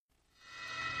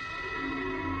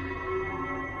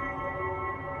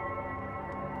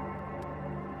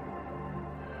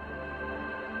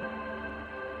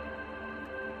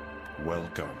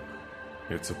Welcome.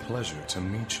 It's a pleasure to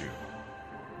meet you.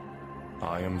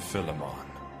 I am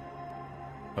Philemon,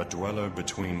 a dweller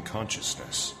between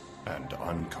consciousness and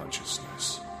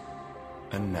unconsciousness.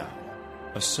 And now,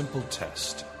 a simple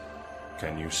test.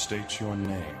 Can you state your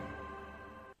name?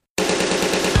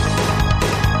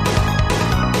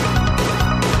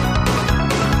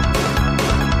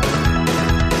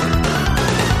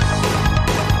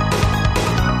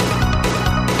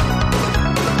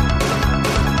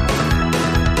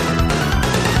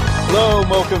 Hello and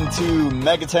welcome to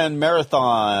Megaten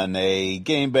Marathon, a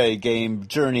game-by-game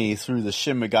journey through the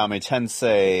Shin Megami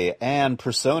Tensei and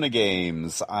Persona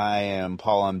games. I am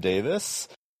Paul M. Davis,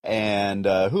 and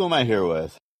who am I here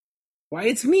with? Why,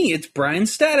 it's me, it's Brian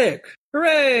Static!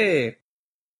 Hooray!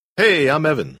 Hey, I'm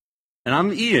Evan. And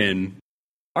I'm Ian.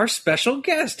 Our special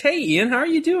guest. Hey Ian, how are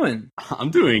you doing? I'm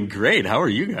doing great. How are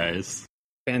you guys?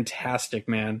 Fantastic,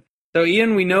 man. So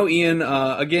Ian, we know Ian,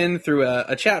 again, through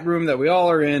a chat room that we all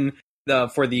are in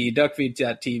for the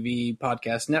DuckFeed.tv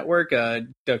podcast network,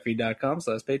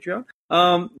 duckfeed.com/Patreon.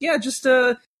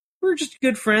 We're just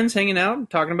good friends hanging out,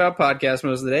 talking about podcasts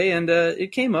most of the day, and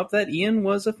it came up that Ian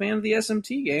was a fan of the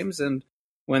SMT games, and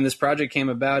when this project came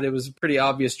about, it was a pretty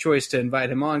obvious choice to invite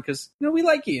him on, because, we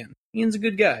like Ian. Ian's a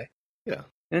good guy. Yeah.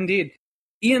 Indeed.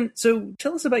 Ian, so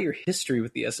tell us about your history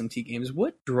with the SMT games.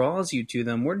 What draws you to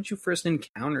them? Where did you first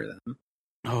encounter them?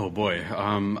 Oh boy,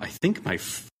 I think my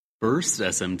first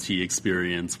SMT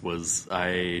experience was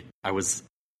I was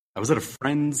at a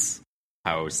friend's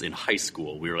house in high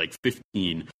school. We were like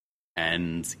 15,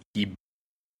 and he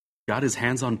got his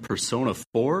hands on Persona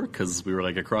 4 because we were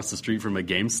like across the street from a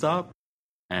GameStop,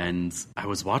 and I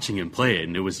was watching him play it,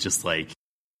 and it was just like,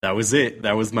 that was it.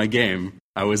 That was my game.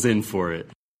 I was in for it.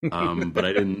 But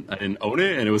I didn't own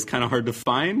it, and it was kind of hard to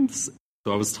find. So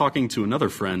I was talking to another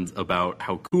friend about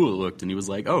how cool it looked, and he was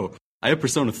like, "Oh, I have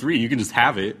Persona 3. You can just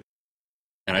have it."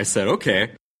 And I said,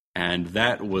 "Okay." And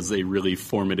that was a really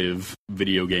formative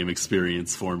video game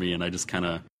experience for me, and I just kind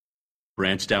of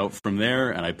branched out from there,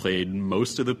 and I played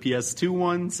most of the PS2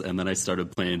 ones, and then I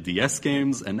started playing DS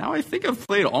games, and now I think I've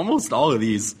played almost all of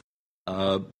these,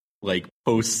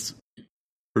 post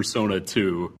Persona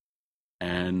 2,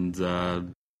 and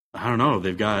I don't know,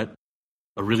 they've got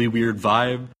a really weird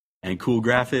vibe and cool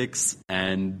graphics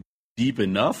and deep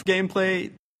enough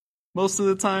gameplay most of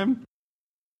the time.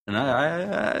 And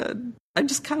I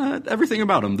just kind of, everything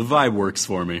about them, the vibe works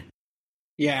for me.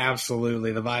 Yeah,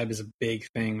 absolutely. The vibe is a big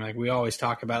thing. Like, we always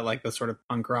talk about, like, the sort of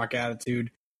punk rock attitude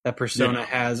that Persona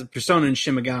has, Persona and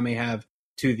Shin Megami have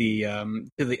to the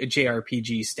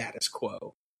JRPG status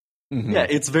quo. Mm-hmm. Yeah,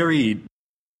 it's very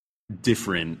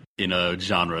different in a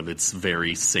genre that's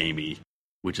very samey,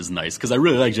 which is nice, because I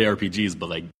really like JRPGs, but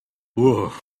like,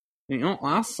 whoa.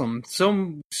 Awesome.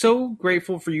 So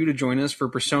grateful for you to join us for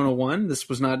Persona 1. This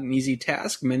was not an easy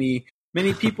task. Many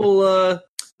people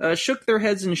shook their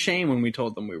heads in shame when we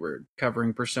told them we were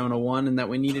covering Persona 1 and that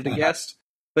we needed a guest.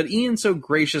 But Ian so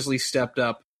graciously stepped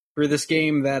up for this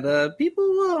game that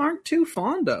people aren't too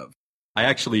fond of. I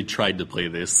actually tried to play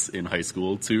this in high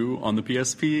school, too, on the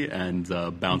PSP, and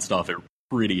bounced off it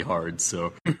pretty hard,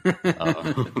 so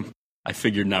I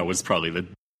figured now was probably the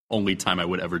only time I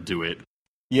would ever do it.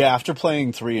 Yeah, after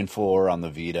playing 3 and 4 on the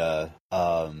Vita,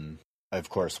 I, of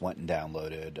course, went and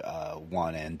downloaded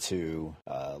 1 and 2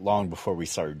 long before we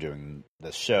started doing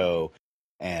the show,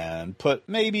 and put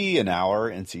maybe an hour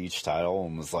into each title,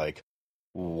 and was like,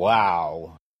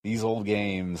 wow. These old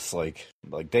games, like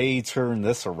they turned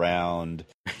this around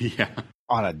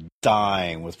on a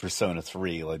dime with Persona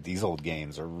 3. Like, these old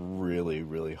games are really,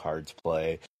 really hard to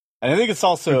play. And I think it's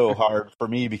also hard for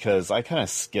me because I kind of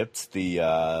skipped the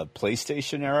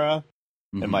PlayStation era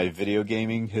in my video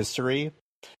gaming history.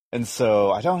 And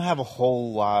so I don't have a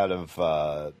whole lot of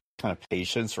kind of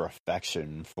patience or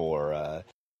affection for a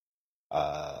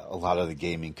lot of the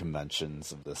gaming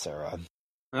conventions of this era.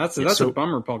 That's a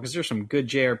bummer, Paul, because there's some good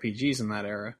JRPGs in that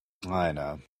era. I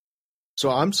know. So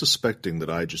I'm suspecting that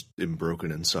I just am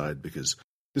broken inside because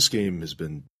this game has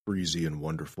been breezy and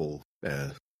wonderful.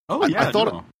 I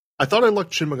thought I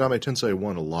liked Shin Megami Tensei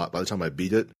 1 a lot by the time I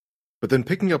beat it, but then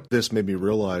picking up this made me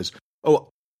realize,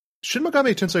 Shin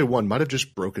Megami Tensei 1 might have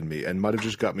just broken me and might have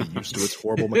just got me used to its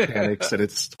horrible mechanics and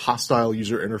its hostile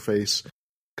user interface.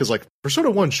 Because, like, Persona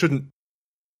 1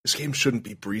 this game shouldn't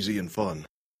be breezy and fun.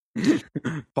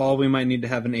 Paul, we might need to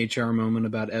have an HR moment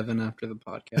about Evan after the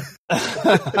podcast.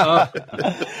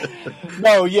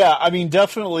 No, yeah, I mean,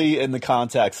 definitely in the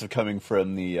context of coming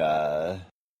from the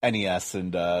NES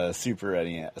and Super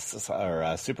NES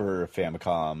or Super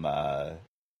Famicom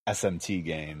SMT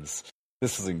games,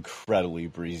 this is incredibly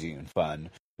breezy and fun.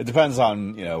 it depends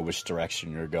on which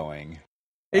direction you're going.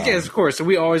 Yes, of course.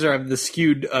 We always have the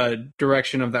skewed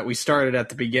direction of that we started at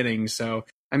the beginning. So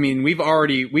I mean, we've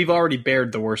already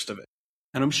bared the worst of it.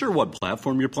 And I'm sure what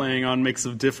platform you're playing on makes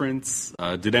a difference.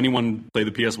 Did anyone play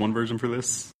the PS1 version for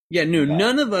this? Yeah, no,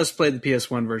 none of us played the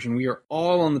PS1 version. We are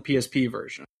all on the PSP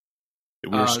version.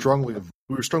 We were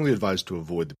strongly advised to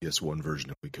avoid the PS1 version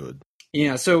if we could.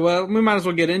 Yeah, so we might as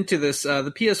well get into this.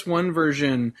 The PS1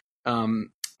 version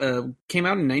came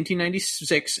out in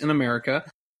 1996 in America.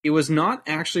 It was not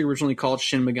actually originally called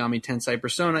Shin Megami Tensei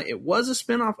Persona. It was a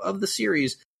spin-off of the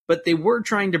series, but they were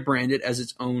trying to brand it as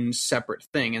its own separate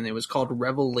thing, and it was called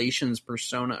Revelations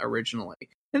Persona originally.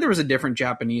 And there was a different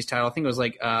Japanese title. I think it was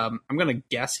like, I'm going to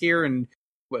guess here, and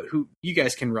who you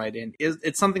guys can write in.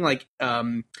 It's something like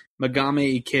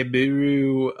Megami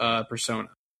Ikebiru Persona.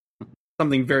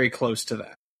 Something very close to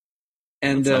that.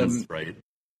 And that sounds right.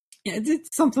 Yeah,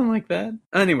 it's something like that.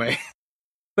 Anyway.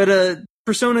 But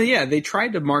Persona, yeah, they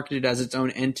tried to market it as its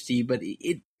own entity, but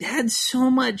it had so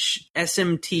much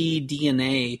SMT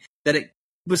DNA that it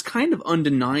was kind of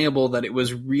undeniable that it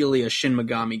was really a Shin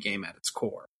Megami game at its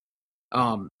core.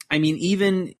 I mean,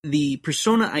 even the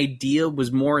Persona idea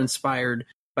was more inspired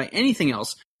by anything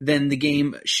else than the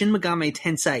game Shin Megami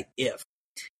Tensei If.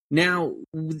 Now,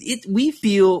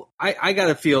 I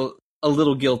gotta feel a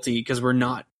little guilty because we're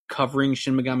not covering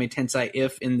Shin Megami Tensei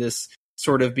If in this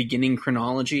sort of beginning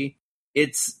chronology.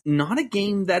 It's not a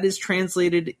game that is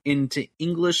translated into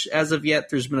English as of yet.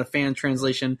 There's been a fan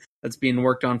translation that's being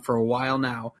worked on for a while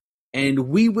now. And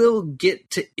we will get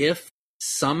to If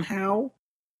somehow,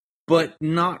 but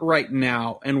not right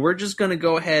now. And we're just going to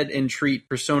go ahead and treat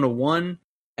Persona 1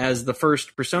 as the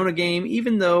first Persona game,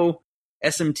 even though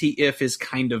SMT If is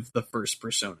kind of the first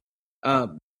Persona.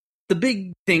 The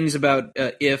big things about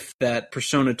If that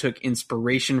Persona took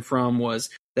inspiration from was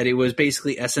that it was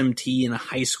basically SMT in a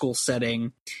high school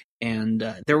setting, and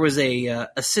there was a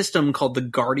system called the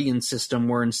Guardian system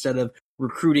where instead of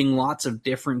recruiting lots of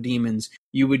different demons,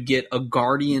 you would get a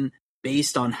Guardian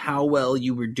based on how well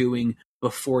you were doing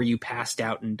before you passed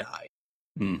out and died.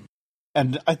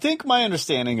 And I think my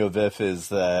understanding of If is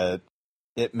that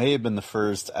it may have been the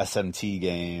first SMT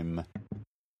game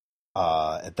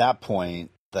at that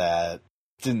point that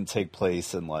didn't take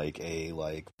place in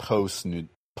a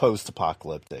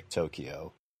post-apocalyptic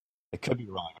Tokyo. I could be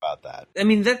wrong about that. I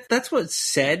mean, that's what's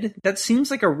said. That seems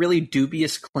like a really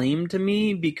dubious claim to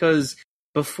me because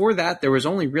before that there was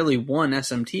only really one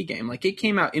SMT game. Like, it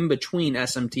came out in between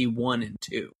SMT 1 and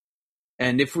 2.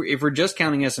 And if we're just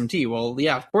counting SMT, well,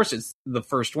 yeah, of course it's the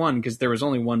first one because there was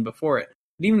only one before it.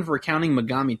 But even if we're counting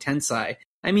Megami Tensei,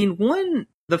 I mean,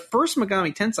 the first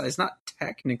Megami Tensei is not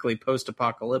technically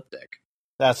post-apocalyptic.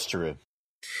 That's true.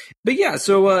 But yeah,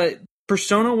 so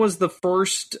Persona was the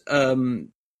first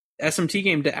SMT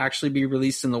game to actually be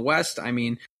released in the West. I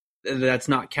mean, that's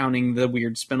not counting the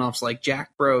weird spin-offs like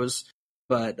Jack Bros.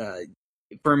 But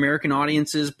for American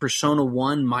audiences, Persona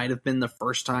 1 might have been the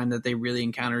first time that they really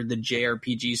encountered the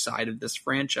JRPG side of this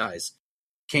franchise.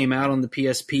 Came out on the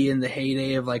PSP in the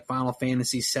heyday of like Final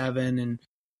Fantasy VII and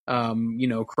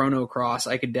Chrono Cross.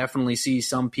 I could definitely see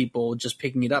some people just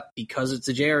picking it up because it's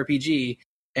a JRPG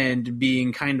and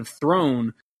being kind of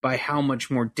thrown by how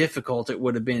much more difficult it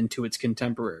would have been to its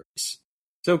contemporaries.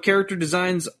 So character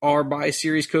designs are by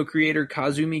series co-creator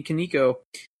Kazumi Kaneko,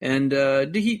 and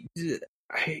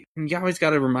you always got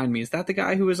to remind me, is that the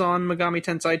guy who was on Megami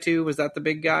Tensei 2? Was that the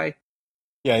big guy?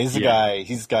 Yeah, he's the guy.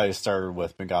 He's the guy who started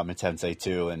with Megami Tensei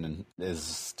 2 and is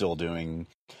still doing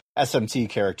SMT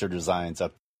character designs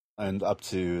up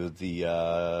to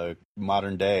the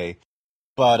modern day.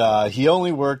 But he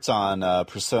only worked on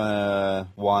Persona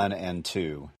 1 and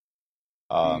 2.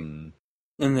 And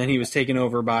then he was taken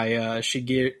over by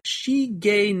Shigenori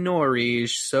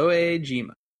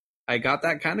Soejima. I got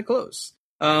that kind of close.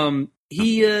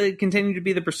 He continued to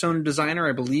be the Persona designer,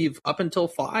 I believe, up until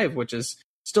 5, which is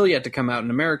still yet to come out in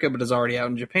America, but is already out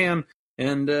in Japan.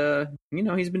 And,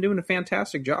 he's been doing a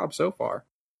fantastic job so far.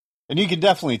 And you can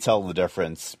definitely tell the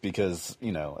difference because,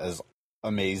 as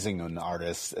amazing an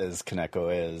artist as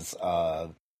Kaneko is,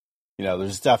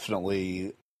 there's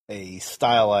definitely a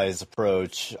stylized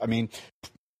approach. I mean,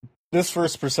 this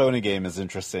first Persona game is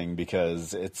interesting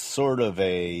because it's sort of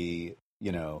a,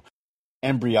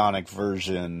 embryonic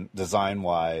version,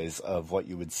 design-wise, of what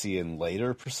you would see in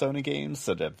later Persona games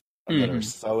that are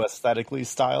so aesthetically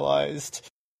stylized,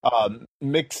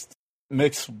 mixed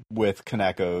with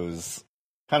Kaneko's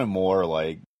kind of more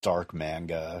like dark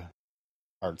manga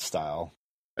art style.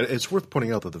 It's worth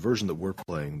pointing out that the version that we're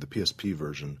playing, the PSP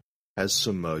version, has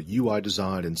some UI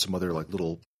design and some other like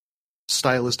little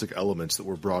stylistic elements that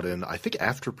were brought in, I think,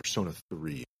 after Persona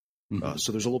 3. Mm-hmm.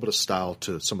 So there's a little bit of style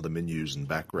to some of the menus and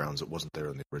backgrounds that wasn't there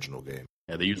in the original game.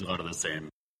 Yeah, they use a lot of the same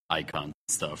icon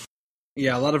stuff.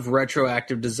 Yeah, a lot of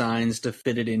retroactive designs to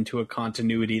fit it into a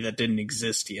continuity that didn't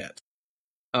exist yet.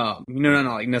 Not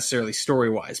like necessarily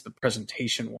story-wise, but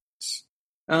presentation-wise.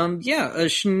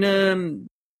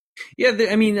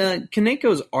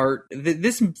 Kaneko's art,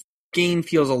 this game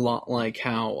feels a lot like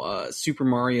how Super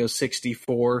Mario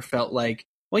 64 felt like.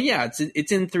 Well, yeah, it's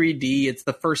in 3D. It's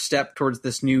the first step towards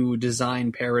this new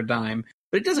design paradigm,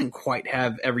 but it doesn't quite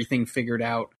have everything figured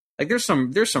out. Like there's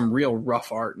some real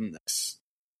rough art in this.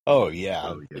 Oh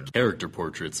yeah. The character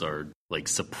portraits are like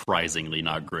surprisingly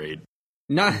not great.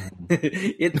 And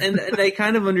I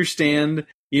kind of understand.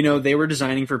 They were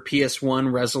designing for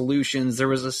PS1 resolutions. There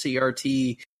was a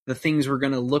CRT. The things were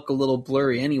going to look a little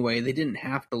blurry anyway. They didn't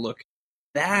have to look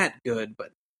that good,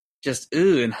 but just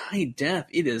in high def,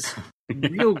 it is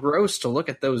real gross to look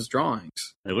at those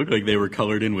drawings. They look like they were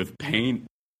colored in with paint.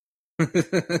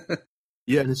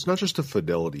 Yeah, and it's not just a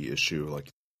fidelity issue. Like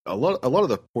a lot of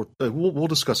the we'll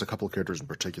discuss a couple of characters in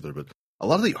particular, but a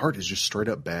lot of the art is just straight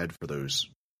up bad for those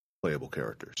playable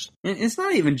characters. And it's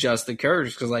not even just the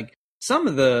characters, because like some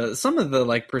of the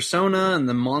like Persona and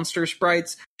the monster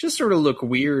sprites just sort of look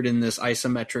weird in this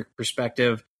isometric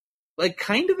perspective. Like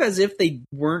kind of as if they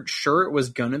weren't sure it was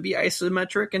gonna be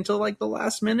isometric until like the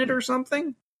last minute or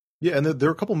something. Yeah, and there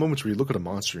are a couple moments where you look at a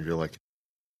monster and you're like,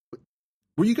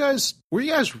 were you guys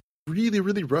really,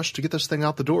 really rushed to get this thing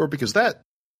out the door? Because that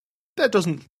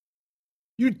doesn't.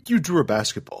 You drew a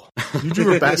basketball. You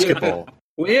drew a basketball.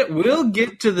 We'll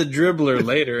get to the dribbler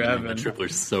later, Evan. The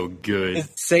dribbler's so good.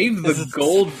 Save the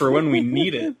gold for when we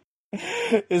need it.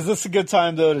 Is this a good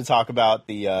time though to talk about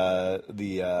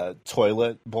the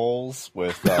toilet bowls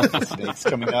with the snakes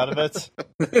coming out of it?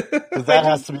 Because that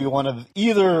has to be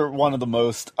either one of the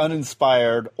most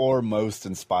uninspired or most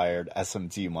inspired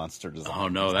SMT monster designs. Oh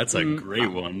no, that's a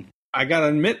great one. I gotta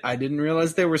admit, I didn't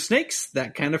realize they were snakes.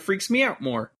 That kind of freaks me out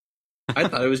more. I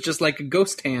thought it was just like a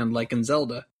ghost hand, like in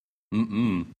Zelda.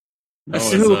 No,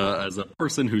 as a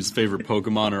person whose favorite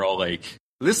Pokemon are all like,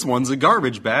 this one's a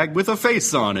garbage bag with a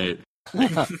face on it.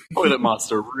 Toilet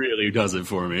Monster really does it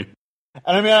for me.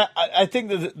 And I mean, I think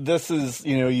that this is,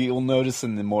 you'll notice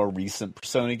in the more recent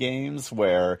Persona games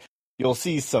where you'll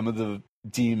see some of the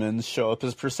demons show up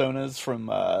as personas from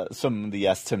some of the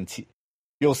SMT.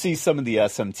 You'll see some of the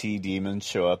SMT demons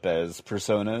show up as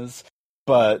personas,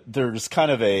 but there's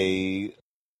kind of a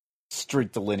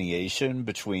strict delineation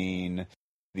between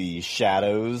the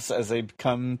shadows, as they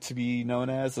come to be known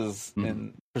as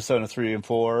in Persona 3 and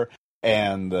 4,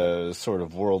 and the sort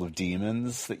of world of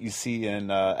demons that you see in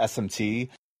SMT.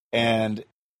 And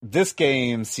this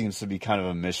game seems to be kind of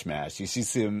a mishmash. You see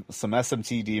some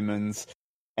SMT demons,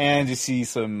 and you see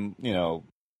some,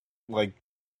 like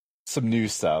some new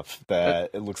stuff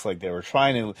that it looks like they were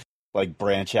trying to like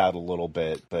branch out a little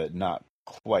bit, but not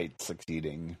quite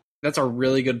succeeding. That's a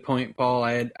really good point, Paul.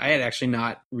 I had actually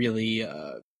not really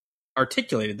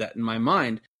articulated that in my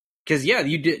mind, because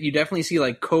you definitely see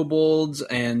like kobolds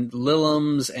and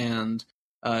liliums and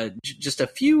just a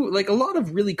few, like a lot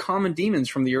of really common demons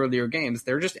from the earlier games.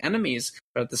 They're just enemies,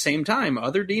 but at the same time,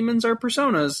 other demons are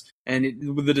personas, and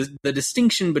the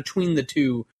distinction between the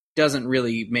two doesn't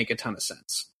really make a ton of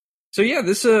sense. So yeah,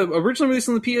 this originally released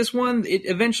on the PS1, it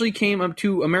eventually came up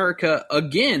to America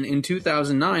again in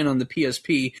 2009 on the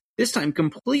PSP, this time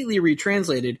completely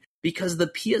retranslated because the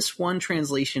PS1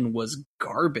 translation was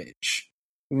garbage.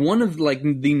 One of like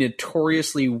the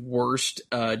notoriously worst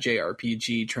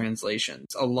JRPG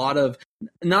translations. A lot of,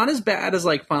 not as bad as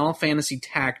like Final Fantasy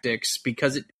Tactics,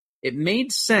 because it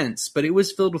made sense, but it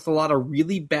was filled with a lot of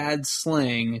really bad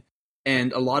slang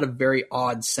and a lot of very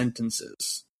odd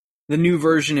sentences. The new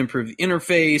version improved the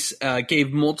interface,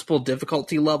 gave multiple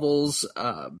difficulty levels,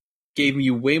 gave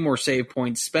you way more save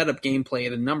points, sped up gameplay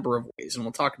in a number of ways, and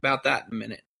we'll talk about that in a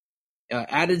minute.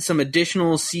 Added some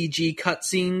additional CG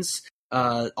cutscenes.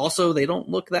 Also, they don't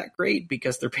look that great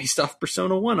because they're based off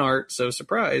Persona 1 art, so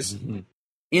surprise. Mm-hmm.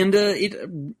 And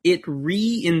it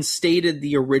reinstated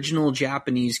the original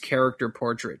Japanese character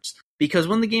portraits, because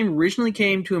when the game originally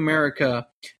came to America,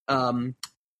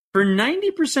 for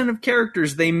 90% of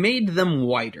characters, they made them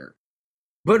whiter.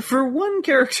 But for one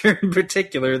character in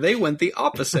particular, they went the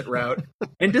opposite route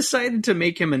and decided to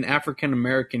make him an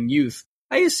African-American youth.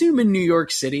 I assume in New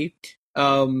York City.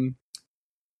 Because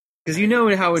you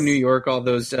know how in New York all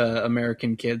those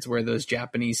American kids wear those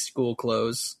Japanese school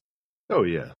clothes. Oh,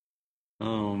 yeah.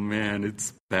 Oh, man,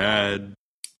 it's bad.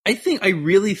 I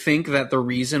really think that the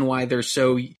reason why they're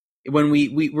so... When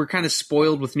we're kind of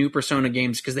spoiled with new Persona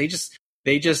games, because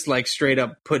they just like straight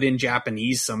up put in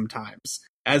Japanese sometimes.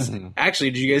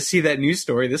 Actually, did you guys see that news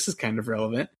story? This is kind of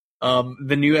relevant.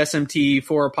 The new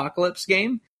SMT4 Apocalypse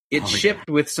game, it shipped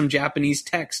with some Japanese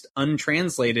text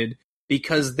untranslated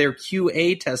because their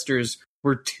QA testers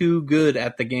were too good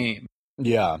at the game.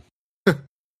 Yeah.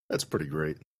 That's pretty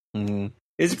great. Mm-hmm.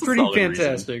 It's pretty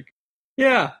fantastic. Reason.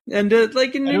 Yeah, and it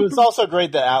was also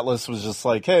great that Atlas was just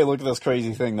like, hey, look at this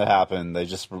crazy thing that happened. They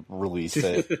just released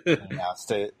it and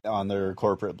announced it on their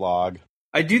corporate blog.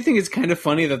 I do think it's kind of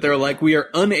funny that they're like, we are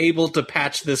unable to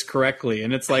patch this correctly.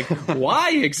 And it's like,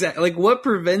 why exactly? Like, what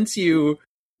prevents you?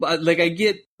 Like, I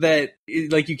get that,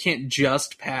 like, you can't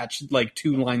just patch, like,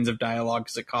 2 lines of dialogue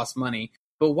because it costs money.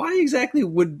 But why exactly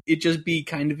would it just be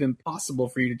kind of impossible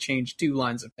for you to change 2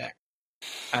 lines of text?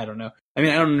 I don't know. I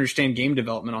mean, I don't understand game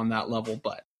development on that level,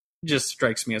 but it just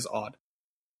strikes me as odd.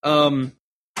 But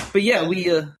yeah,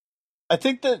 I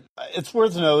think that it's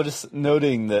worth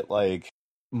noting that, like,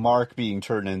 Mark being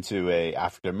turned into a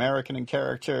African-American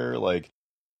character, like,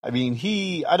 I mean,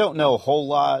 I don't know a whole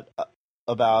lot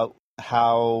about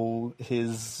how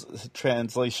his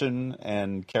translation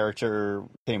and character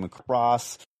came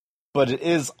across, but it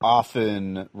is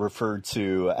often referred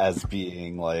to as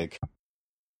being, like,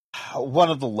 one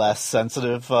of the less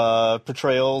sensitive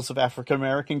portrayals of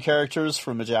African-American characters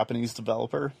from a Japanese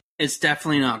developer. It's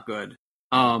definitely not good.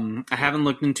 I haven't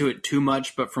looked into it too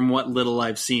much, but from what little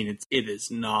I've seen, it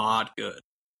is not good.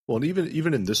 Well, and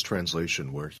even in this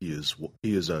translation, where he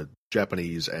is a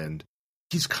Japanese, and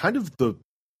he's kind of the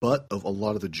butt of a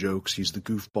lot of the jokes. He's the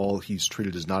goofball. He's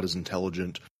treated as not as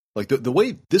intelligent. Like the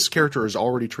way this character is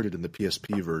already treated in the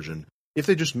PSP version, if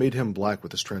they just made him black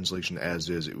with this translation as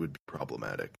is, it would be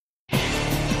problematic.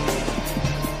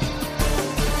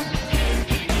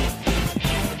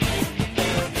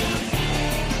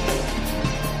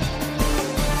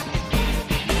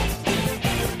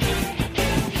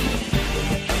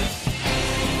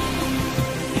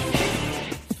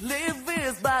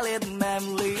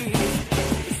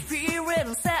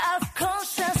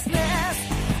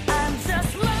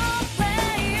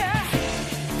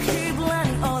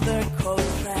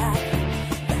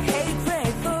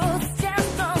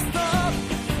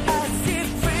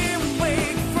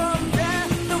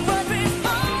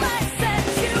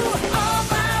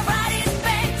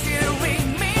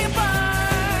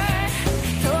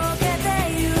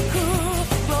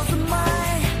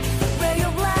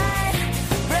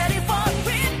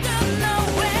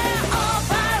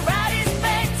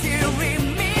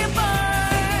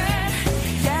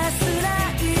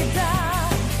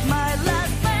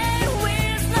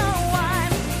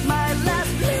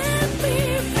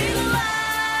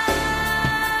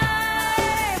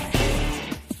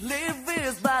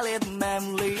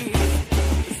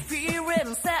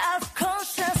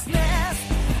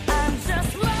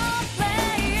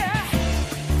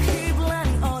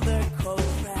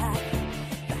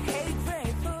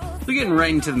 Getting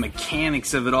right into the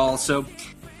mechanics of it all. So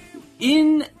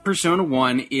in Persona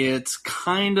 1, it's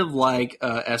kind of like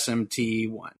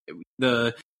SMT1.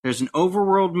 There's an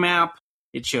overworld map.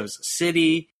 It shows a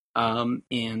city, and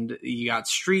you got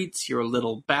streets, your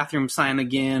little bathroom sign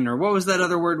again, or what was that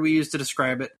other word we used to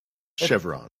describe it?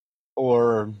 Chevron.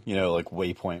 Or, like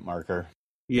waypoint marker.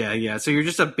 Yeah. So you're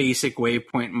just a basic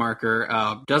waypoint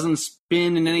marker. Doesn't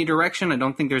spin in any direction. I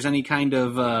don't think there's any kind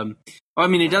of... I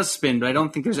mean, it does spin, but I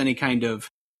don't think there's any kind of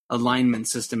alignment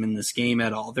system in this game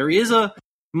at all. There is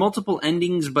multiple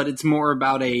endings, but it's more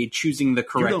about choosing the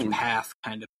correct path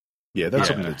kind of. Yeah, that's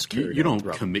something that's carried. You don't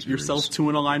commit yourself to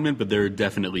an alignment, but there are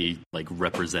definitely like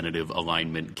representative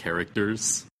alignment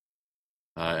characters.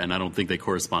 And I don't think they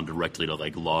correspond directly to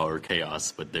like Law or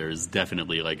Chaos, but there's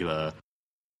definitely like a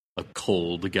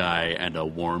cold guy and a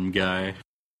warm guy.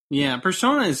 Yeah,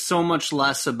 Persona is so much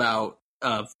less about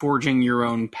forging your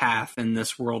own path in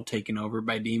this world taken over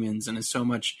by demons, and is so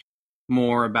much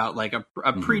more about like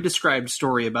a pre-described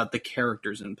story about the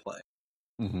characters in play.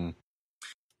 Mm-hmm.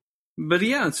 But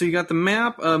yeah, so you got the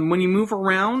map. When you move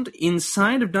around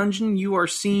inside of dungeon, you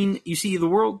see the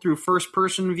world through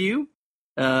first-person view.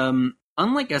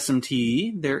 Unlike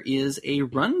SMT, there is a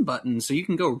run button, so you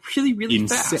can go really, really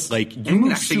fast. Like you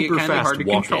move super fast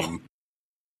walking.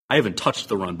 I haven't touched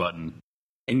the run button.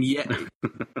 And yet,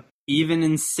 even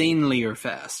insanely or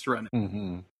fast running.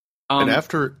 Mm-hmm. And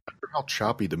after how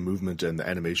choppy the movement and the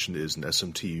animation is in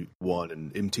SMT1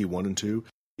 and MT1 and 2,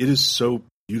 it is so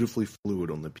beautifully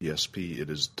fluid on the PSP. It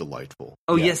is delightful.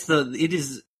 Oh yes, it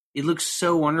is. It looks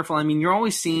so wonderful. I mean, you're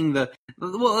always seeing at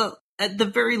the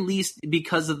very least,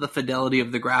 because of the fidelity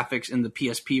of the graphics in the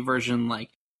PSP version,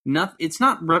 it's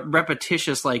not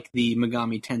repetitious like the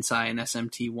Megami Tensei and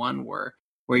SMT1 were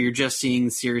where you're just seeing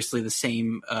seriously the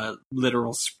same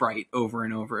literal sprite over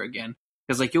and over again.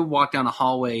 Because like you'll walk down a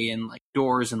hallway and like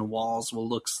doors and walls will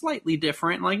look slightly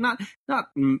different, like not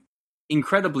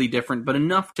incredibly different, but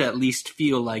enough to at least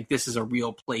feel like this is a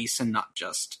real place and not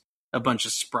just a bunch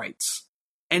of sprites.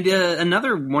 And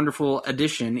another wonderful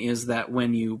addition is that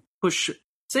when you push,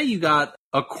 say you got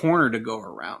a corner to go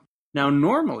around. Now,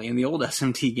 normally in the old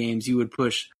SMT games, you would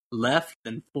push left,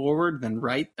 then forward, then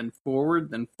right, then forward,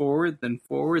 then forward, then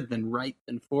forward, then right,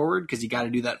 then forward, because you got to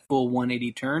do that full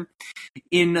 180 turn.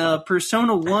 In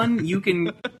Persona 1, you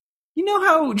can... You know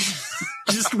how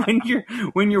just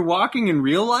when you're walking in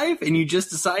real life and you just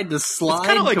decide to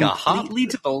slide like completely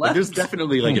to the left? Like there's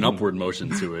definitely like an upward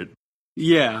motion to it.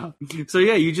 Yeah. So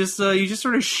yeah, you just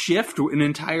sort of shift an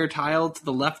entire tile to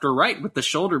the left or right with the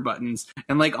shoulder buttons.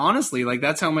 And like honestly, like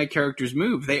that's how my characters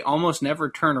move. They almost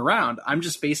never turn around. I'm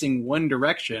just facing one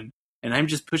direction and I'm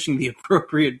just pushing the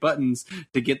appropriate buttons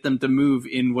to get them to move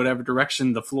in whatever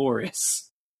direction the floor is.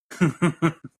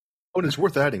 Oh, and it's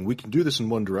worth adding, we can do this in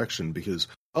one direction because,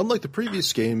 unlike the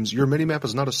previous games, your minimap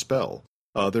is not a spell.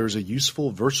 There's a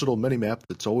useful, versatile minimap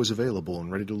that's always available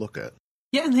and ready to look at.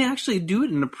 Yeah, and they actually do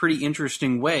it in a pretty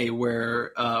interesting way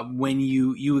where when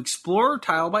you explore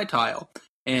tile by tile,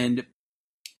 and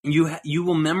you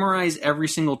will memorize every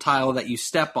single tile that you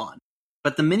step on.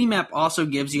 But the minimap also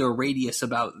gives you a radius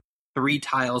about 3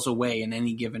 tiles away in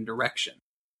any given direction.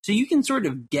 So you can sort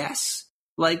of guess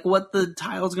like what the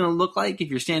tile is going to look like if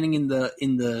you're standing in the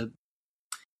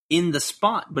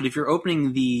spot. But if you're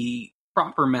opening the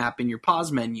proper map in your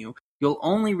pause menu, you'll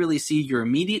only really see your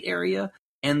immediate area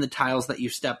and the tiles that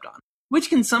you've stepped on, which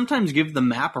can sometimes give the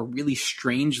map a really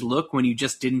strange look when you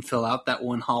just didn't fill out that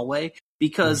one hallway.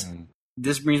 Because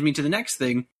this brings me to the next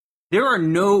thing. There's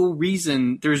no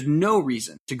reason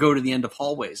to go to the end of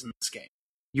hallways in this game.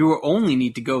 You only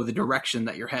need to go the direction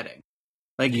that you're heading.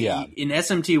 Like in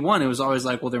SMT1, it was always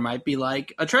like, well, there might be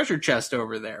like a treasure chest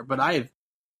over there. But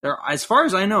as far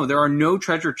as I know, there are no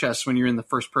treasure chests when you're in the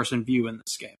first person view in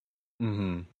this game.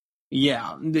 Mm-hmm.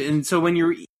 Yeah, and so when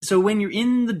you're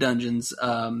in the dungeons,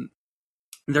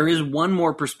 there is one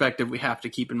more perspective we have to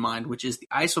keep in mind, which is the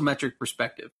isometric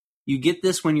perspective. You get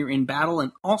this when you're in battle,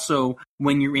 and also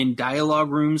when you're in dialogue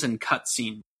rooms and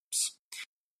cutscene rooms.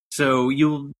 So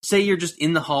you'll say you're just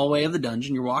in the hallway of the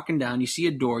dungeon, you're walking down, you see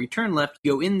a door, you turn left,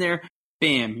 you go in there,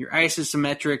 bam, you're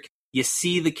isometric, you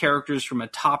see the characters from a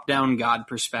top-down God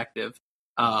perspective,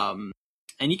 and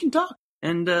you can talk.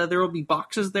 And there will be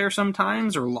boxes there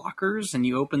sometimes, or lockers, and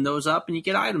you open those up and you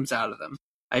get items out of them.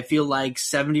 I feel like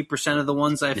 70% of the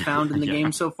ones I've found in the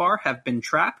game so far have been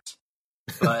trapped,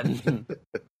 but...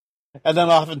 And then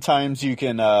oftentimes you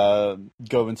can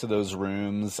go into those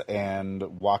rooms and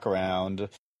walk around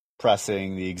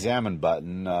pressing the examine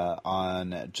button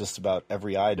on just about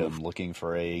every item, looking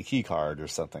for a key card or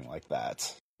something like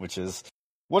that, which is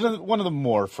one of the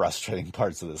more frustrating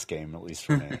parts of this game, at least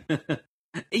for me.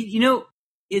 You know,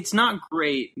 it's not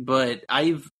great, but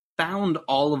I've found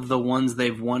all of the ones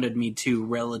they've wanted me to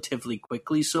relatively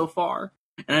quickly so far,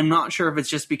 and I'm not sure if it's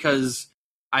just because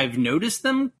I've noticed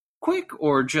them quick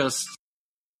or just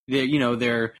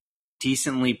they're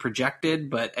decently projected.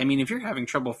 But I mean, if you're having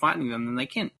trouble finding them, then they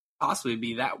can't possibly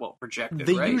be that well projected.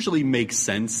 They right? usually make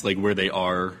sense, like where they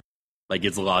are, like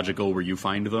it's logical where you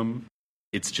find them.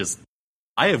 It's just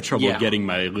I have trouble getting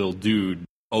my little dude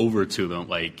over to them.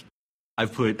 Like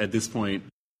I've put at this point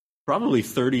probably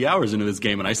 30 hours into this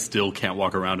game, and I still can't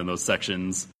walk around in those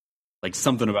sections. Like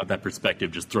something about that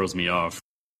perspective just throws me off.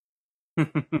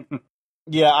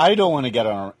 Yeah, I don't want to get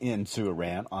into a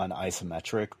rant on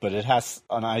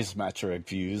isometric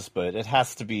views, but it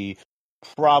has to be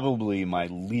probably my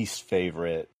least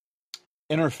favorite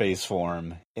interface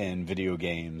form in video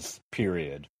games,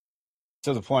 period.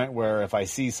 To the point where if I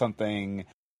see something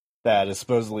that is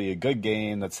supposedly a good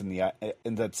game that's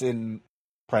in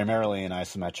primarily an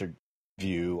isometric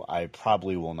view, I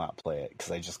probably will not play it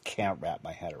because I just can't wrap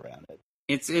my head around it.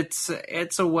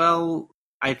 It's a well-known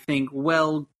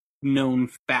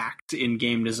fact in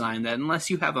game design that unless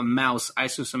you have a mouse,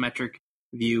 isometric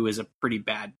view is a pretty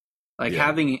bad.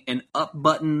 Having an up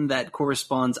button that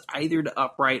corresponds either to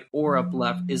upright or up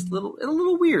left is a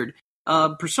little weird.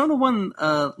 Persona 1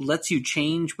 lets you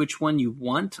change which one you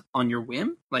want on your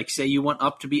whim. Like, say you want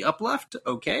up to be up left,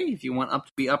 okay. If you want up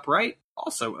to be upright,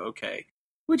 also okay.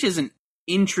 Which is an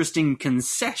interesting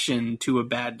concession to a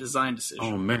bad design decision.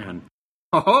 Oh, man.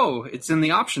 Oh, it's in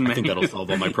the option menu. I think that'll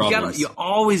solve all my problems. You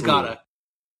always gotta...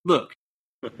 Look,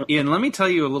 Ian, let me tell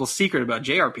you a little secret about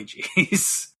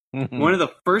JRPGs. One of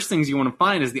the first things you want to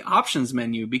find is the options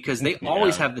menu, because they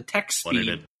always have the text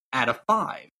speed at a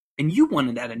 5, and you want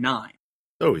it at a 9.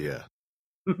 Oh, yeah.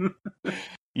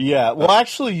 Yeah, well,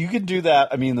 actually, you can do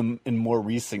that. I mean, in more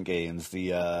recent games,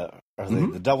 the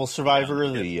Devil Survivor,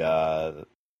 the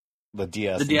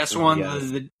DS, the DS one,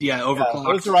 overclocked.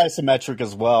 Those are isometric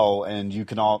as well, and you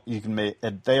can make.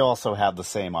 And they also have the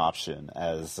same option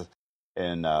as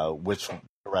in which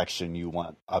direction you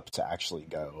want up to actually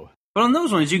go. But on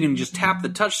those ones, you can just tap the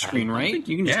touchscreen, right?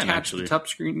 You can just tap the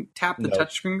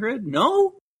touchscreen grid.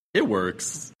 No, it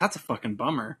works. That's a fucking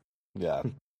bummer. Yeah,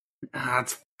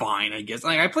 that's fine, I guess.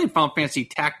 Like, I played Final Fantasy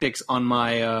Tactics on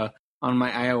my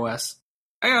iOS.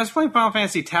 I was playing Final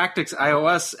Fantasy Tactics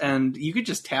iOS, and you could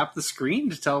just tap the screen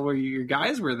to tell where your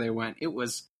guys where they went. It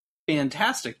was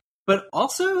fantastic. But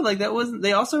also, like,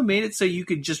 they also made it so you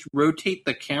could just rotate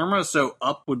the camera, so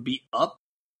up would be up.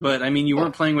 But I mean, you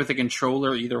weren't playing with a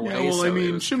controller either way. Well, so I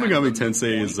mean, Shin Megami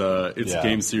Tensei is it's a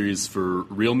game series for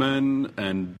real men,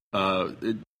 and so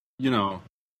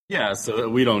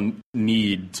we don't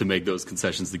need to make those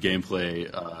concessions to gameplay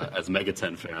as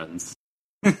Megaten fans.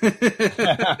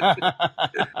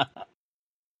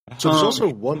 So there's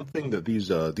also one thing that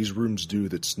these rooms do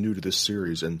that's new to this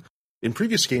series, and in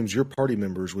previous games, your party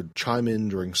members would chime in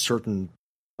during certain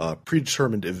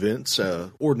predetermined events,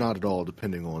 or not at all,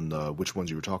 depending on which ones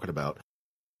you were talking about.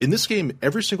 In this game,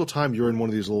 every single time you're in one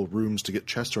of these little rooms to get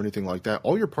chests or anything like that,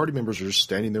 all your party members are just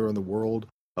standing there in the world.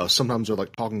 Sometimes they're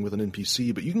like talking with an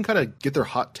NPC, but you can kind of get their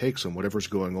hot takes on whatever's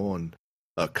going on,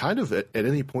 kind of at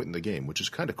any point in the game, which is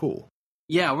kind of cool.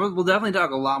 Yeah, we'll definitely talk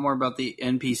a lot more about the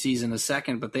NPCs in a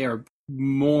second, but they are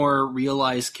more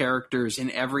realized characters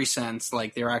in every sense.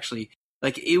 Like, they're actually,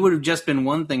 like, it would have just been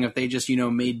one thing if they just,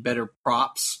 made better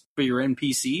props for your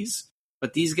NPCs.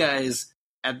 But these guys,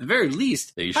 at the very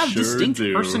least, have distinct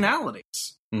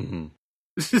personalities. Mm-hmm.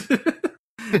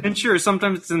 And sure,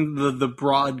 sometimes it's in the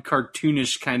broad,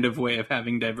 cartoonish kind of way of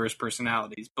having diverse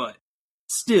personalities, but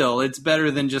still, it's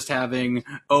better than just having,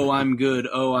 oh, I'm good,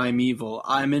 oh, I'm evil,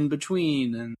 I'm in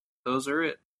between, and those are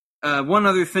it. One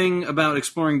other thing about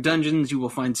exploring dungeons, you will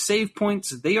find save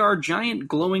points. They are giant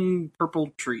glowing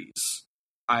purple trees.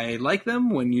 I like them.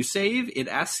 When you save, it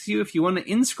asks you if you want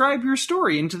to inscribe your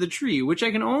story into the tree, which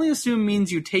I can only assume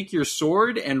means you take your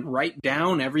sword and write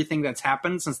down everything that's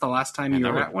happened since the last time you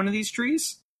were at one of these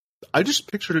trees. I just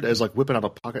pictured it as like whipping out a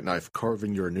pocket knife,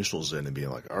 carving your initials in, and being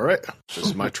like, all right, this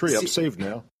is my tree, I'm saved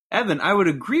now. Evan, I would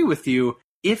agree with you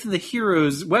if the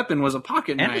hero's weapon was a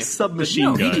pocket knife. And a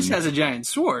submachine gun. He just has a giant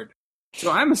sword. So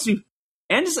I'm assuming...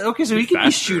 so he could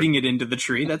be shooting it into the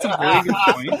tree. That's a very good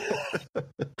point.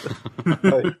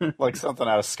 like something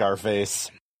out of Scarface.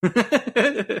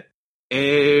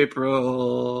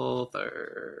 April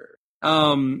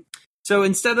 3rd. So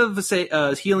instead of,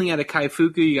 healing at a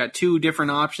Kaifuku, you got two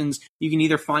different options. You can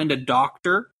either find a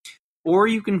doctor, or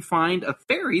you can find a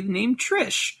fairy named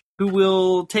Trish, who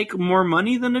will take more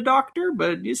money than a doctor,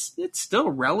 but it's still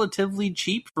relatively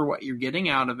cheap for what you're getting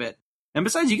out of it. And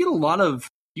besides, you get a lot of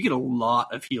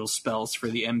heal spells for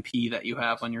the MP that you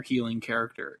have on your healing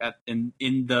character.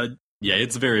 Yeah,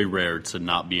 it's very rare to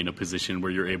not be in a position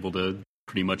where you're able to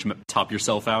pretty much top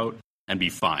yourself out and be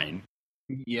fine.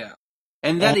 Yeah.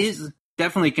 And that is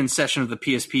definitely a concession of the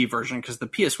PSP version, because the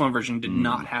PS1 version did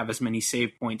not have as many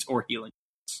save points or healing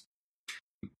points.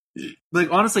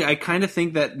 Like, honestly, I kind of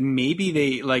think that maybe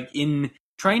they, like, in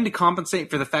trying to compensate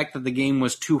for the fact that the game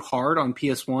was too hard on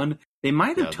PS1, they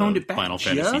might have toned it back Final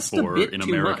just Fantasy IV a bit in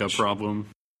too America much. problem.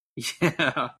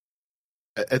 Yeah.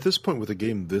 At this point with a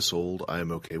game this old, I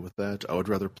am okay with that. I would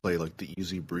rather play like the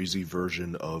easy breezy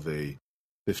version of a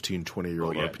 15,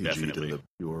 20-year-old RPG definitely. than the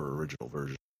pure original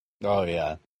version. Oh,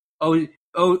 yeah. Oh,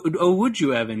 would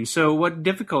you, Evan? So what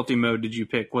difficulty mode did you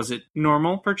pick? Was it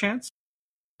normal, perchance?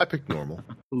 I picked normal.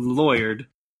 Lawyered.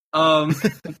 I'm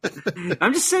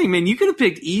just saying, man, you could have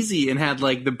picked easy and had,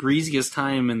 like, the breeziest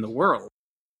time in the world.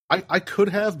 I could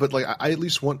have, but like I at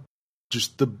least want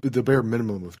just the bare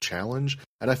minimum of challenge.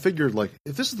 And I figured, like,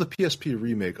 if this is the PSP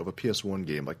remake of a PS1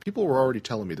 game, like, people were already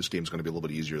telling me this game's going to be a little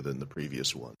bit easier than the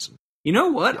previous ones. You know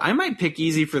what? I might pick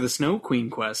easy for the Snow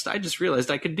Queen quest. I just realized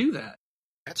I could do that.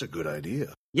 That's a good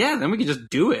idea. Yeah, then we could just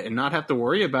do it and not have to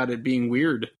worry about it being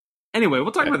weird. Anyway,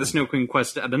 we'll talk about the Snow Queen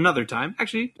quest at another time.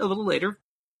 Actually, a little later,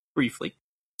 briefly.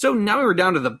 So now we're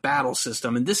down to the battle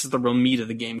system, and this is the real meat of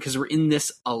the game, because we're in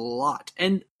this a lot.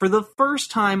 And for the first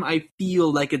time, I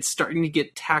feel like it's starting to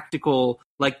get tactical,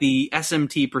 like the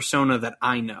SMT Persona that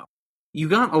I know. You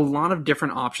got a lot of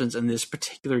different options in this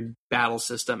particular battle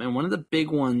system, and one of the big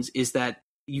ones is that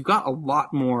you got a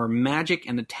lot more magic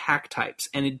and attack types,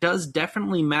 and it does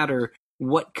definitely matter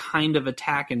what kind of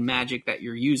attack and magic that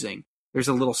you're using. There's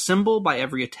a little symbol by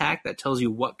every attack that tells you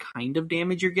what kind of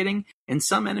damage you're getting, and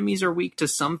some enemies are weak to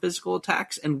some physical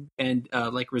attacks and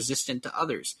like resistant to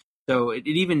others. So it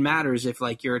even matters if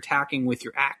like you're attacking with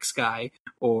your axe guy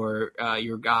or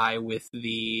your guy with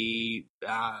the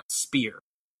spear.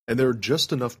 And there are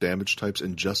just enough damage types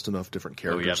and just enough different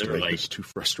characters to make this too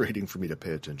frustrating for me to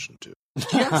pay attention to.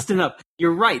 Just enough.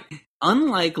 You're right.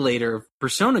 Unlike later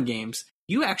Persona games,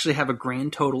 you actually have a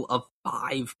grand total of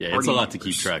 5 Yeah, it's a lot to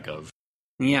keep track of.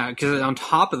 Yeah, because on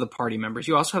top of the party members,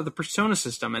 you also have the Persona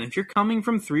system. And if you're coming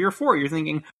from 3 or 4, you're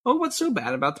thinking, oh, what's so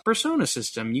bad about the Persona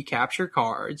system? You capture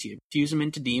cards, you fuse them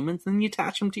into demons, and you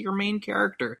attach them to your main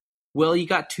character. Well, you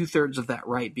got 2/3 of that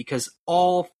right, because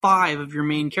all 5 of your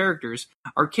main characters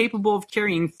are capable of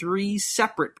carrying 3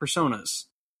 separate personas.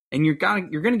 And you're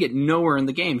going to get nowhere in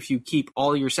the game if you keep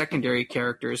all your secondary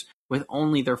characters with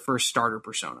only their first starter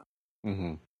persona.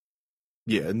 Mm-hmm.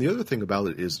 Yeah, and the other thing about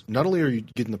it is not only are you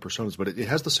getting the personas, but it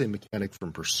has the same mechanic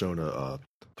from Persona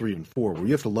 3 and 4, where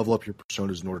you have to level up your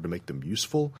personas in order to make them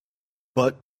useful.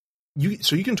 But you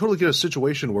can totally get a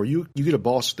situation where you get a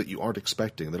boss that you aren't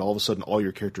expecting, and then all of a sudden all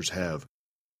your characters have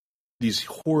these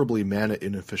horribly mana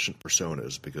inefficient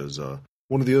personas. Because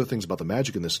one of the other things about the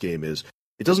magic in this game is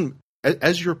it doesn't.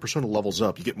 As your persona levels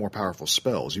up, you get more powerful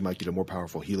spells. You might get a more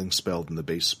powerful healing spell than the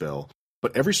base spell.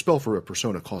 But every spell for a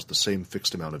persona costs the same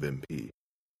fixed amount of MP.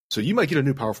 So you might get a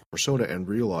new powerful persona and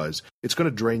realize it's going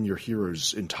to drain your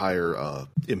hero's entire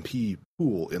MP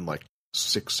pool in like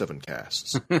 6-7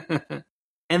 casts.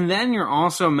 And then you're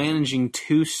also managing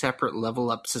 2 separate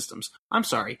level up systems. I'm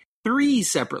sorry, 3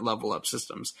 separate level up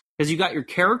systems. Because you got your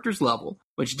character's level,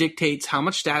 which dictates how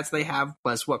much stats they have,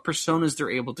 plus what personas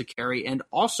they're able to carry, and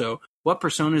also what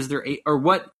personas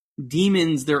what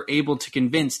demons they're able to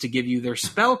convince to give you their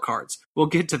spell cards. We'll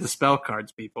get to the spell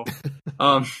cards, people.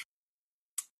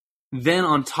 Then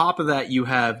on top of that, you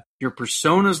have your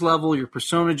persona's level. Your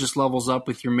persona just levels up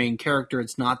with your main character.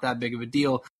 It's not that big of a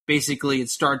deal. Basically, it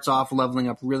starts off leveling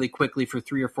up really quickly for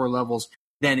 3 or 4 levels.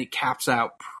 Then it caps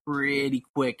out pretty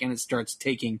quick, and it starts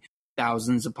taking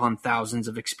thousands upon thousands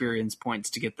of experience points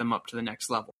to get them up to the next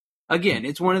level. Again,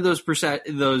 it's one of those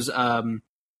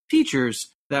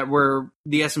features that where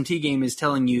the SMT game is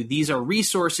telling you these are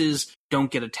resources, don't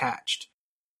get attached.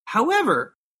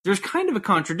 However, there's kind of a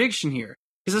contradiction here,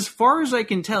 because as far as I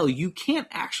can tell, you can't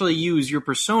actually use your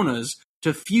personas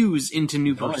to fuse into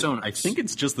new personas. I think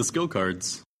it's just the skill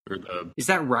cards. Is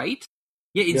that right?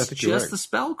 Yeah, it's just the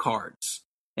spell cards.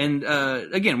 And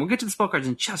again, we'll get to the spell cards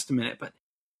in just a minute, but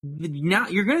now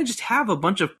you're going to just have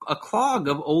a clog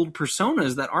of old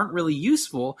personas that aren't really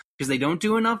useful because they don't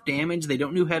do enough damage, they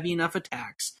don't do heavy enough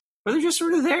attacks, or they're just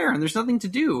sort of there and there's nothing to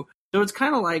do. So it's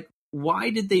kind of like, why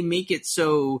did they make it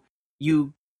so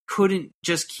you couldn't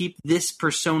just keep this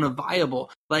persona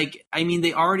viable? Like, I mean,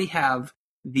 they already have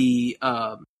the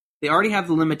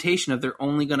limitation of they're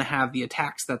only going to have the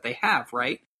attacks that they have,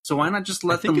 right? So why not just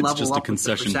let them level up? I think it's just a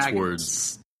concession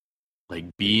towards like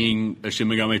being a Shin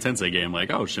Megami Tensei game.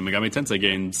 Like, oh, Shin Megami Tensei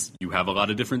games, you have a lot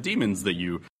of different demons that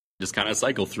you just kind of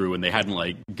cycle through, and they hadn't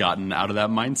like gotten out of that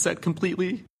mindset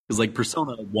completely. Because like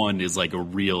Persona 1 is like a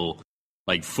real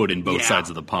like foot in both sides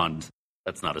of the pond.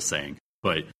 That's not a saying,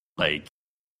 but like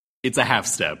it's a half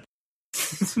step.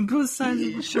 Both sides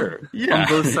of the sure, yeah. On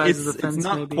both sides of the fence, it's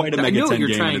not maybe. Quite a Megaten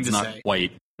game, and it's not say.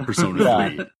 Quite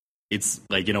Persona 3. It's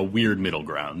like in a weird middle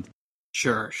ground.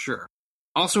 Sure.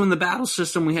 Also in the battle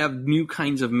system, we have new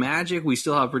kinds of magic. We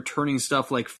still have returning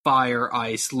stuff like fire,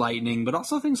 ice, lightning, but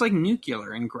also things like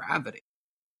nuclear and gravity.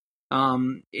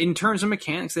 In terms of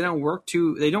mechanics, they don't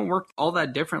work all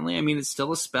that differently. I mean, it's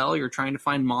still a spell. You're trying to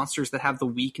find monsters that have the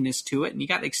weakness to it, and you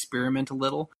got to experiment a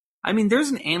little. I mean,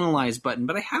 there's an analyze button,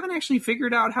 but I haven't actually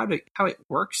figured out how it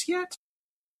works yet.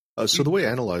 So the way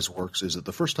analyze works is that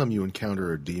the first time you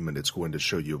encounter a demon, it's going to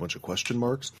show you a bunch of question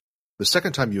marks. The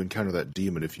second time you encounter that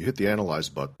demon, if you hit the analyze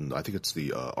button, I think it's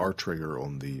the R trigger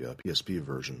on the PSP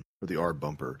version, or the R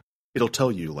bumper, it'll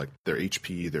tell you like their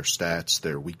HP, their stats,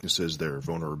 their weaknesses, their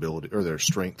vulnerability, or their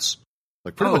strengths.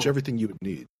 Like pretty much everything you would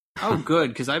need. Oh, good,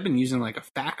 because I've been using like a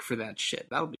FAQ for that shit.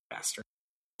 That'll be faster.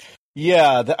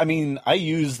 Yeah, I mean, I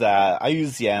use that. I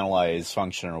use the analyze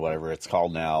function or whatever it's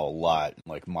called now a lot,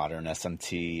 like modern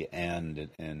SMT and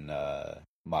in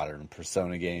modern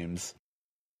Persona games.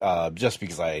 Just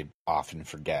because I often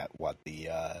forget what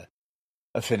the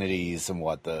affinities and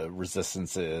what the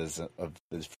resistance is of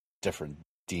the different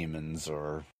demons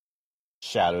or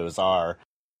shadows are.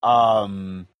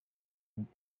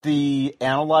 The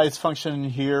analyze function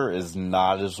here is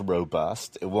not as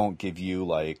robust. It won't give you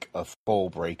like a full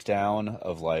breakdown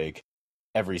of like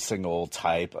every single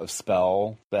type of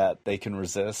spell that they can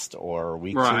resist or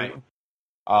weak to.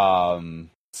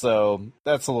 So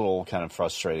that's a little kind of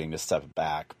frustrating to step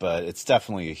back, but it's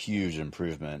definitely a huge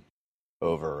improvement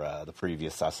over the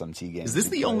previous SMT game. Is this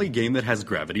the only game that has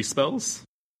gravity spells?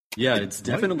 Yeah, it's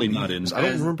definitely not in. I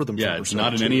don't remember them. Yeah, it's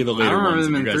not in any of the later ones. I remember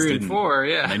them in you guys 3 and 4.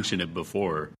 Yeah, mention it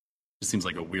before. It just seems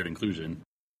like a weird inclusion.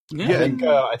 Yeah,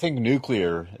 I think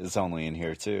nuclear is only in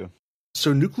here too.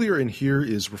 So nuclear in here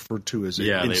is referred to as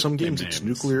in some games names. It's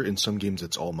nuclear, in some games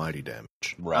it's almighty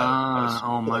damage. Right.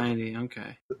 Almighty.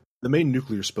 Okay. The main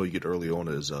nuclear spell you get early on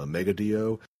is Mega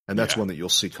Dio, and that's one that you'll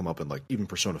see come up in like even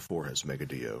Persona 4 has Mega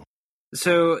Dio.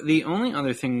 So the only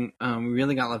other thing we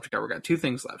really got left to cover, we got 2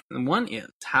 things left. And one is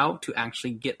how to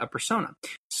actually get a persona.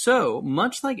 So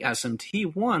much like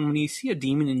SMT1, when you see a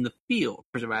demon in the field,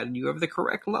 provided you have the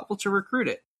correct level to recruit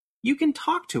it, you can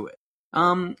talk to it.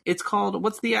 It's called,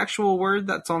 what's the actual word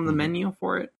that's on the menu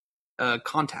for it?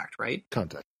 Contact, right?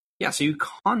 Contact. Yeah, so you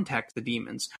contact the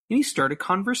demons and you start a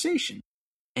conversation.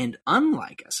 And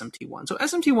unlike SMT1, so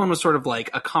SMT1 was sort of like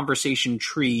a conversation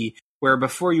tree where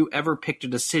before you ever picked a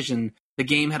decision, the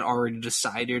game had already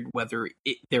decided whether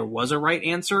there was a right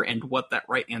answer and what that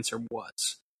right answer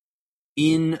was.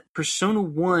 In Persona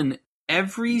 1,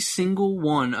 every single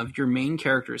one of your main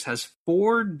characters has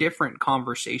 4 different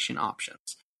conversation options.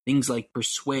 Things like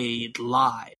persuade,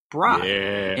 lie, bribe,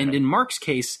 and in Mark's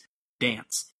case,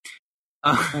 dance.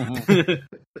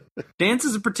 Dance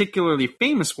is a particularly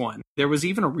famous one. There was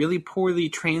even a really poorly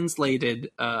translated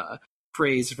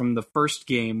phrase from the first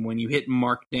game when you hit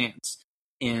Mark Dance.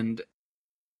 And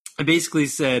it basically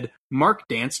said, Mark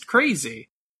danced crazy.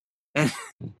 And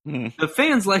the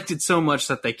fans liked it so much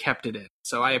that they kept it in.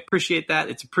 So I appreciate that.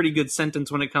 It's a pretty good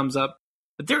sentence when it comes up.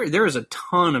 But there is a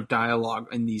ton of dialogue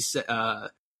in these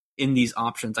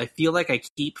options. I feel like I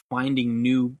keep finding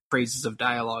new phrases of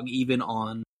dialogue, even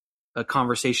on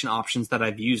conversation options that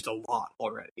I've used a lot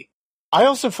already. I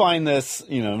also find this,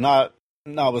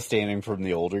 notwithstanding from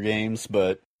the older games,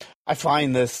 but I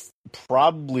find this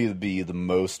probably to be the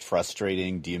most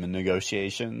frustrating demon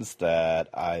negotiations that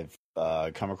I've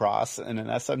come across in an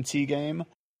SMT game.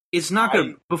 It's not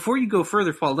good. Before you go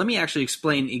further, Paul, let me actually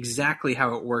explain exactly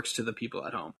how it works to the people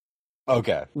at home.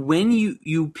 Okay. When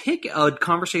you pick a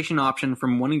conversation option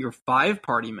from one of your 5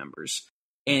 party members,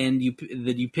 and you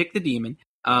pick the demon,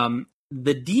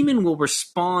 the demon will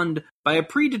respond by a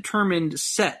predetermined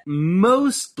set.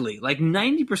 Mostly, like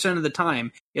 90% of the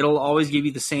time, it'll always give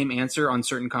you the same answer on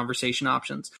certain conversation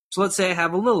options. So let's say I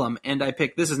have a Lilim, and I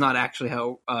pick, this is not actually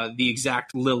how the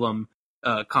exact Lilim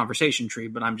conversation tree,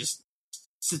 but I'm just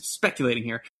speculating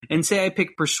here. And say I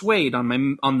pick persuade on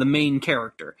the main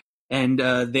character, and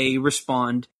they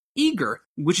respond eager,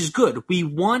 which is good. We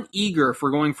want eager if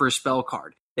we're going for a spell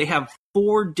card. They have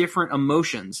 4 different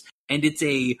emotions, and it's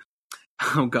a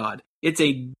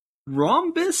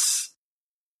rhombus,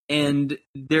 and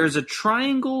there's a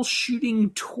triangle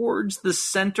shooting towards the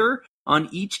center on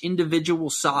each individual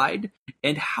side,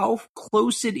 and how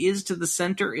close it is to the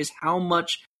center is how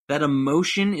much that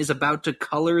emotion is about to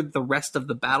color the rest of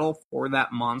the battle for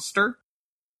that monster.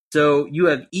 So you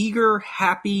have eager,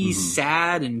 happy,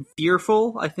 sad, and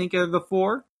fearful, I think are the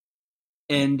 4.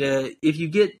 And if you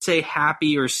get, say,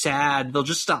 happy or sad, they'll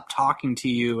just stop talking to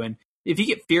you. And if you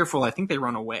get fearful, I think they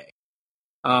run away.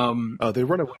 They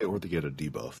run away or they get a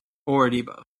debuff. Or a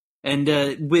debuff. And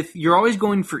you're always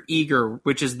going for eager,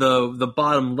 which is the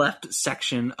bottom left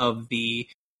section of the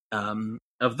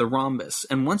rhombus.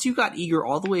 And once you got eager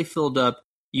all the way filled up,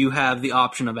 you have the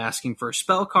option of asking for a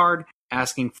spell card,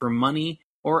 asking for money,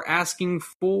 or asking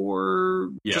for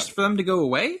just for them to go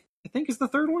away, I think is the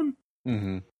third one.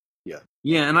 Mm-hmm.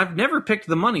 Yeah, and I've never picked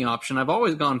the money option. I've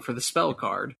always gone for the spell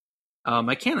card.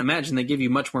 I can't imagine they give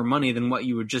you much more money than what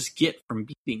you would just get from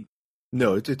beating.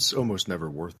 No, it's almost never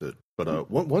worth it. But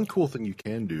one cool thing you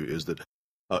can do is that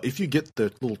if you get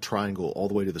the little triangle all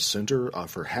the way to the center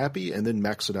for happy and then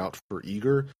max it out for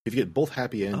eager, if you get both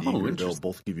happy and eager, they'll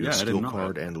both give you a skill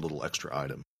card and a little extra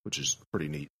item, which is pretty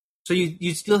neat. So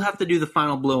you still have to do the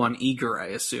final blow on eager, I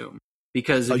assume.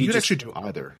 Because you can actually do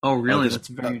either. Oh, really? That's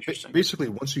very interesting. Basically,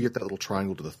 once you get that little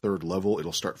triangle to the 3rd level,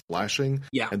 it'll start flashing.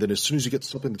 Yeah. And then as soon as you get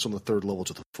something that's on the 3rd level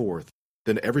to the 4th,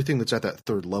 then everything that's at that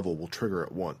 3rd level will trigger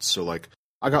at once. So, like,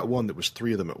 I got one that was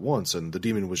 3 of them at once, and the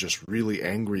demon was just really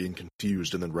angry and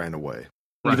confused and then ran away.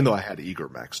 Right. Even though I had eager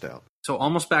maxed out. So,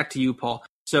 almost back to you, Paul.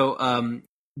 So,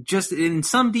 just in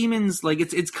some demons, like,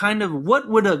 it's kind of, what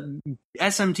would a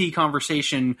SMT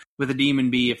conversation with a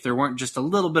demon be if there weren't just a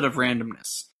little bit of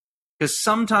randomness? Because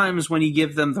sometimes when you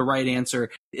give them the right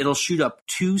answer, it'll shoot up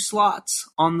 2 slots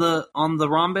on the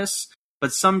rhombus,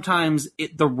 but sometimes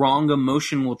the wrong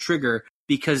emotion will trigger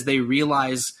because they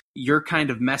realize you're kind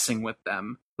of messing with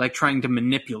them, like trying to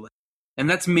manipulate. And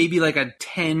that's maybe like a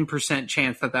 10%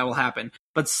 chance that will happen.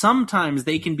 But sometimes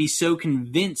they can be so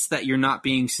convinced that you're not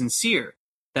being sincere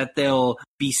that they'll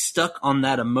be stuck on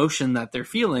that emotion that they're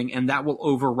feeling, and that will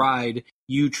override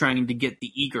you trying to get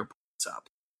the eager points up.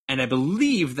 And I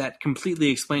believe that completely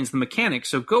explains the mechanic.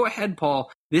 So go ahead,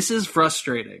 Paul. This is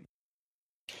frustrating.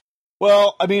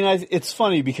 Well, I mean, it's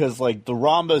funny because, like, the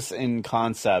rhombus in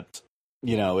concept,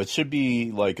 you know, it should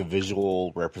be like a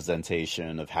visual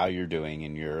representation of how you're doing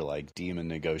in your, like, demon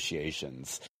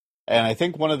negotiations. And I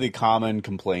think one of the common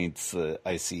complaints that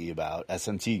I see about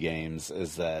SMT games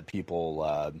is that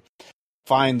people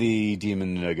find the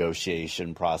demon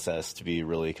negotiation process to be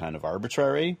really kind of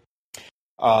arbitrary.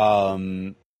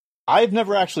 I've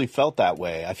never actually felt that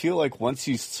way. I feel like once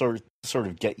you sort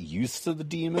of get used to the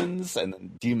demons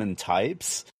and demon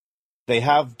types, they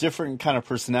have different kind of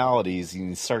personalities, and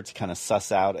you start to kind of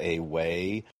suss out a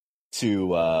way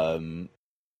to,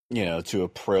 to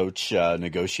approach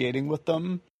negotiating with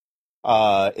them.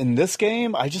 In this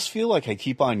game, I just feel like I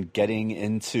keep on getting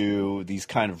into these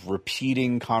kind of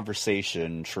repeating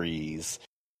conversation trees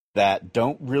that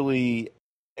don't really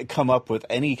come up with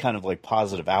any kind of like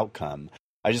positive outcome.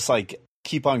 I just like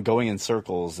keep on going in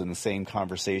circles in the same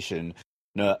conversation,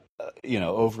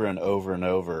 over and over and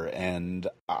over. And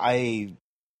I,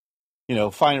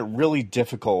 find it really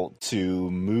difficult to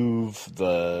move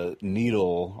the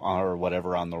needle or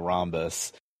whatever on the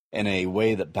rhombus in a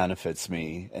way that benefits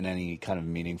me in any kind of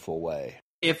meaningful way.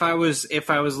 If I was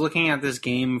looking at this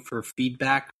game for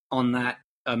feedback on that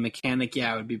mechanic,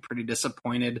 I would be pretty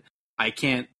disappointed. I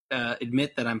can't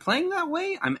admit that I'm playing that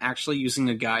way. I'm actually using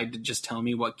a guide to just tell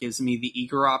me what gives me the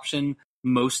eager option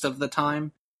most of the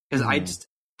time, because I just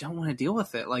don't want to deal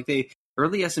with it. Like,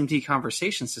 early SMT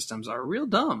conversation systems are real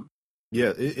dumb.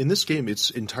 Yeah, in this game, it's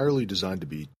entirely designed to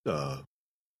be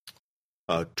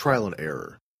trial and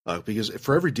error. Because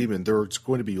for every demon, there's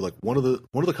going to be like one of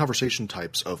the conversation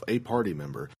types of a party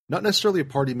member, not necessarily a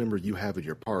party member you have in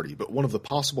your party, but one of the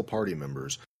possible party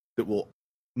members that will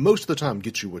most of the time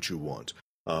get you what you want.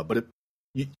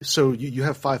 So you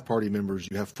have 5 party members,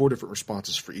 you have 4 different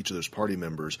responses for each of those party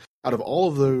members. Out of all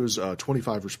of those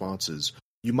 25 responses,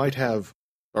 you might have,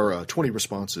 or 20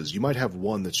 responses, you might have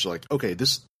one that's like, okay,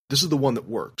 this is the one that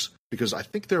works. Because I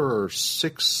think there are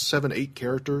 6, 7, 8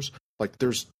 characters. Like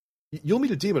you'll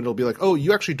meet a demon, it'll be like, oh,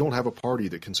 you actually don't have a party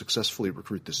that can successfully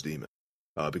recruit this demon.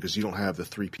 Because you don't have the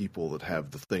 3 people that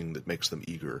have the thing that makes them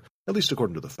eager, at least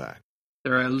according to the fact.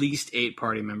 There are at least 8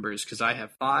 party members, because I have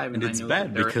 5, and it's I know bad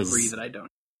that there because are 3 that I don't.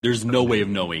 There's no way of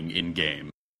knowing in game.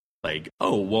 Like,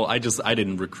 oh, well, I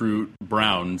didn't recruit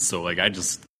Brown, so like I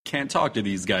just can't talk to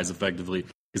these guys effectively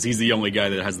because he's the only guy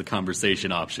that has the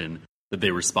conversation option that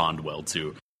they respond well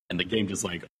to, and the game just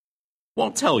like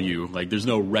won't tell you. Like, there's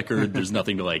no record, there's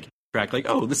nothing to like track. Like,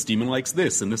 oh, this demon likes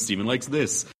this, and this demon likes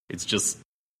this. It's just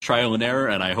trial and error,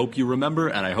 and I hope you remember,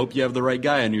 and I hope you have the right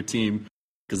guy on your team,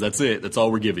 because that's it. That's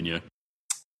all we're giving you.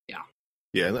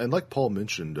 Yeah, and like Paul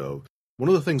mentioned, one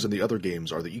of the things in the other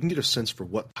games are that you can get a sense for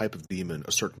what type of demon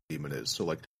a certain demon is. So,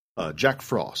 like Jack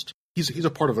Frost, he's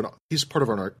part of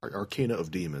an arcana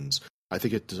of demons. I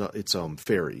think it's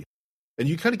fairy, and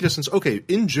you kind of get a sense. Okay,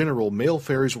 in general, male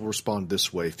fairies will respond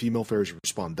this way, female fairies will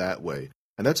respond that way,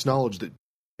 and that's knowledge that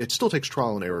it still takes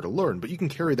trial and error to learn, but you can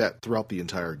carry that throughout the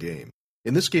entire game.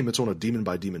 In this game, it's on a demon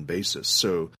by demon basis,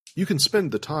 so you can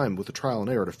spend the time with the trial and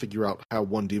error to figure out how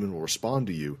one demon will respond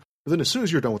to you. But then as soon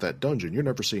as you're done with that dungeon, you're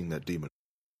never seeing that demon.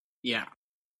 Yeah.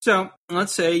 So,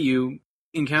 let's say you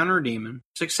encounter a demon,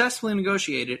 successfully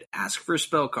negotiate it, ask for a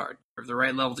spell card. You're at the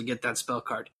right level to get that spell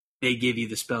card. They give you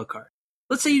the spell card.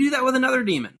 Let's say you do that with another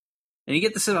demon, and you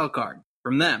get the spell card.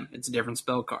 From them, it's a different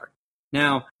spell card.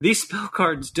 Now, these spell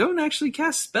cards don't actually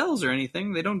cast spells or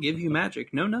anything. They don't give you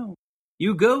magic. No.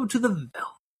 You go to the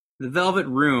Velvet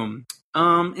Room.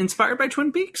 Inspired by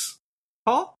Twin Peaks?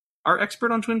 Paul, our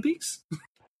expert on Twin Peaks?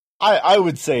 I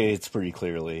would say it's pretty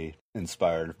clearly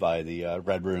inspired by the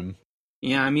Red Room.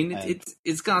 Yeah, I mean,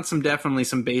 it's got definitely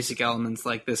some basic elements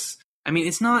like this. I mean,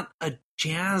 it's not a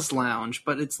jazz lounge,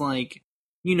 but it's like,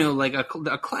 like a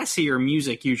classier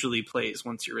music usually plays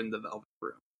once you're in the Velvet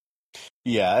Room.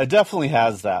 Yeah, it definitely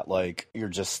has that, like, you're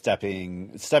just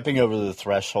stepping over the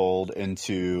threshold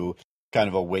into kind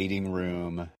of a waiting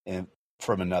room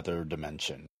from another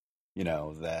dimension,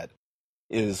 that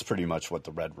is pretty much what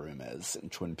the Red Room is in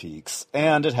Twin Peaks.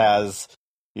 And it has,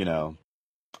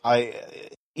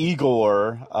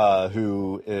 Igor,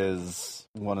 who is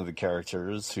one of the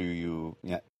characters who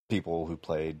people who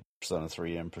played Persona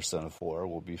 3 and Persona 4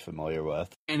 will be familiar with.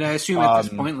 And I assume at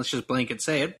this point, let's just blanket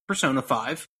say it, Persona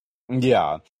 5.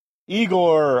 Yeah.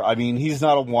 Igor, I mean, he's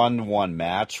not a 1-to-1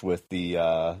 match with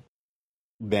the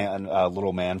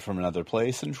little man from another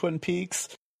place in Twin Peaks,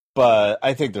 but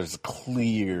I think there's a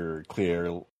clear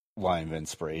line of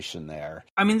inspiration there.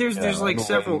 I mean, there's like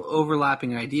several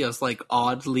overlapping ideas, like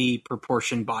oddly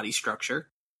proportioned body structure.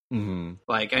 Mm-hmm.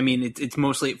 Like, I mean, it's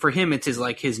mostly for him. It's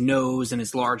his nose and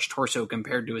his large torso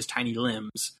compared to his tiny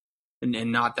limbs,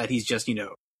 and not that he's just a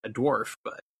dwarf.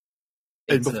 But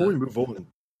and before we move on,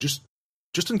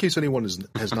 just in case anyone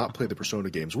has not played the Persona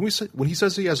games, when he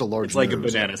says he has a large like nose,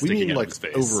 a banana we mean out like of his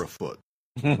face. over a foot.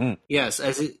 Yes,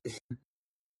 as it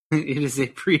is a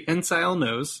prehensile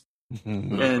nose,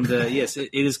 and yes, it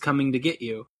is coming to get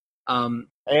you.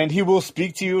 And he will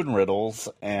speak to you in riddles,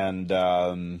 and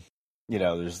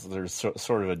there's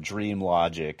sort of a dream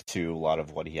logic to a lot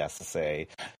of what he has to say.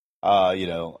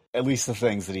 At least the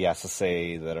things that he has to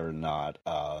say that are not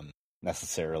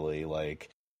necessarily like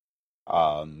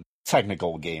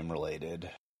technical game related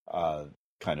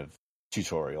kind of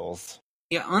tutorials.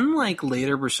 Yeah, unlike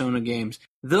later Persona games,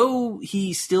 though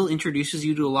he still introduces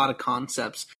you to a lot of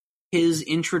concepts, his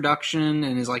introduction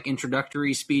and his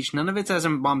introductory speech, none of it's as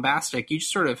bombastic. You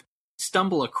just sort of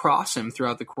stumble across him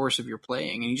throughout the course of your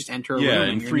playing, and you just enter a room. Yeah,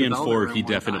 in 3 and 4, he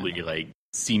definitely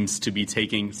seems to be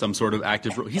taking some sort of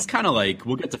active role. He's kind of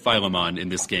we'll get to Philemon in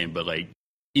this game, but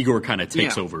Igor kind of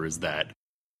takes over as that,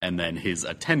 and then his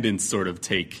attendants sort of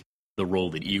take the role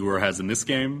that Igor has in this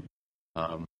game.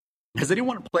 Has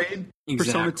anyone played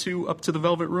Persona 2 up to the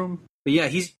Velvet Room? But yeah,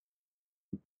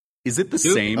 is it the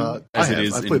same as it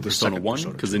is in Persona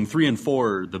 1? Because in 3 and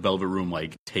 4, the Velvet Room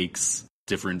takes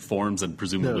different forms, and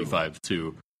presumably 5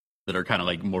 too, that are kind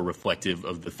of more reflective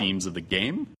of the themes of the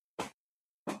game.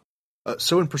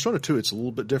 So in Persona 2, it's a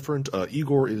little bit different.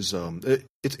 Igor is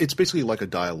it's basically like a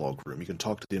dialogue room. You can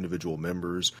talk to the individual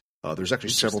members. There's actually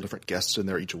several different guests in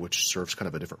there, each of which serves kind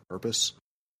of a different purpose.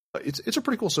 It's a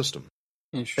pretty cool system.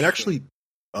 And actually,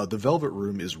 the Velvet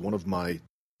Room is one of my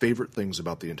favorite things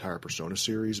about the entire Persona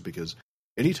series, because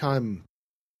anytime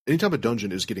a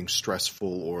dungeon is getting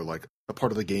stressful or a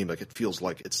part of the game, it feels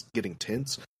like it's getting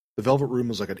tense, the Velvet Room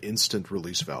is an instant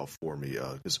release valve for me.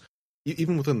 Because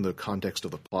even within the context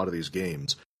of the plot of these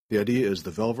games, the idea is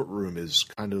the Velvet Room is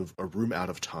kind of a room out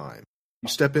of time. You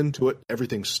step into it,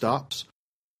 everything stops,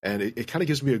 and it kind of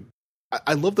gives me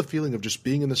I love the feeling of just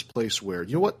being in this place where,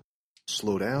 you know what?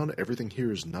 Slow down. Everything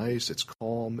here is nice. It's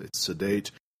calm. It's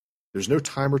sedate. There's no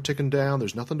timer ticking down.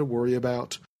 There's nothing to worry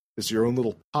about. It's your own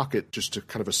little pocket just to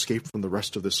kind of escape from the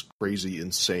rest of this crazy,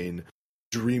 insane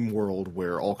dream world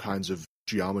where all kinds of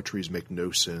geometries make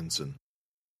no sense. And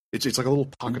it's like a little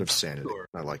pocket of sanity. Sure.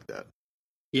 I like that.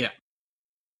 Yeah.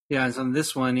 Yeah, and so on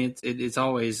this one, it's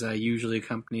always usually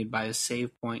accompanied by a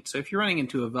save point. So if you're running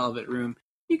into a Velvet Room,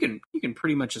 you can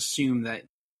pretty much assume that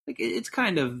it's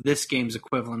kind of this game's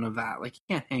equivalent of that. You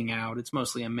can't hang out. It's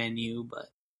mostly a menu, but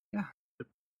yeah.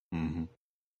 Mm-hmm.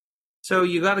 So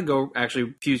you got to go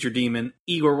actually fuse your demon.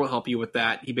 Igor will help you with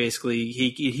that.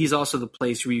 He's also the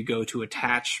place where you go to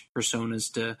attach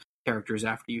personas to characters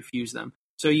after you fuse them.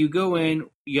 So you go in,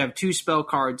 you have 2 spell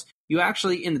cards. You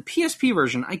actually, in the PSP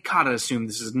version, I gotta assume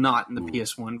this is not in the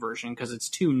PS1 version because it's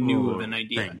too new of an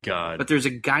idea. Thank God. But there's a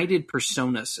guided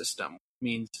persona system. Which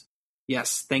means,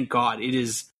 yes, thank God, it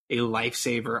is a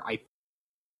lifesaver.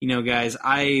 Guys,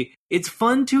 it's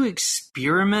fun to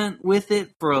experiment with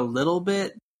it for a little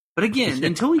bit. But again,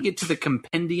 until we get to the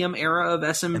compendium era of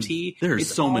SMT, there's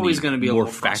it's so always going to be more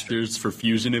factors for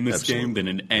fusion in this game than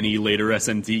in any later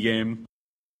SMT game.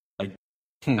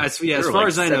 As far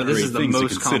as I know, this is the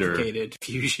most complicated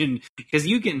fusion because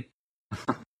you can.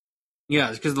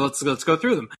 Yeah, because let's go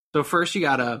through them. So first you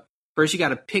gotta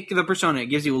pick the persona. It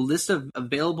gives you a list of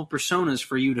available personas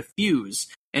for you to fuse,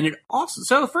 and it also.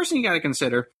 So the first thing you got to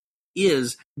consider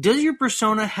is: does your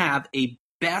persona have a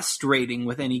best rating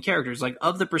with any characters?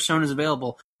 Of the personas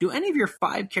available, do any of your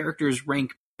 5 characters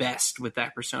rank best with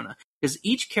that persona? Because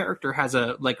each character has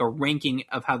a ranking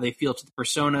of how they feel to the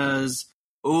personas.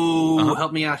 Oh,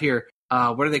 help me out here.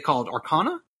 What are they called?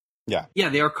 Arcana? Yeah. Yeah,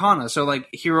 the Arcana. So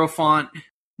Hierophant,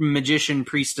 Magician,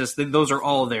 Priestess, those are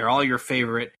all there. All your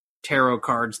favorite tarot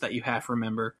cards that you have,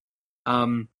 remember.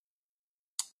 And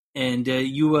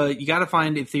you got to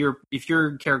find if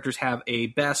your characters have a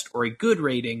best or a good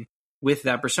rating with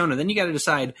that persona. Then you got to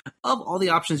decide, of all the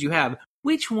options you have,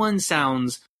 which one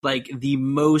sounds like the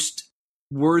most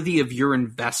worthy of your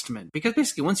investment. Because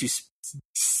basically, once you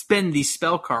spend these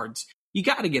spell cards, you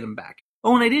got to get them back.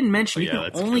 Oh, and I didn't mention, you can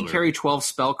only carry 12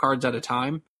 spell cards at a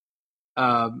time.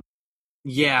 So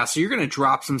you're going to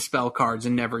drop some spell cards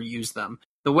and never use them.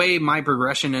 The way my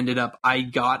progression ended up, I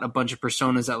got a bunch of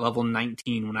personas at level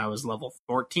 19 when I was level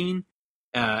 14.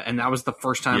 And that was the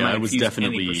first time I was used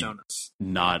definitely any personas.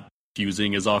 Not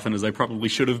fusing as often as I probably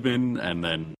should have been, and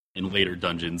then in later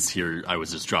dungeons here, I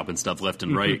was just dropping stuff left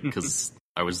and right because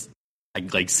I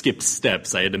like skipped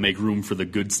steps. I had to make room for the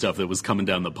good stuff that was coming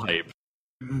down the pipe.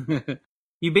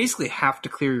 You basically have to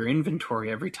clear your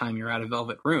inventory every time you're at a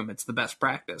Velvet Room. It's the best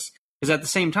practice. Because at the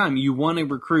same time, you want to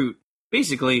recruit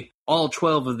basically all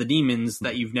 12 of the demons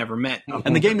that you've never met.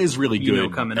 And the game is really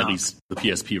good. Coming at up. least the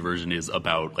PSP version is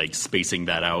about like spacing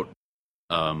that out.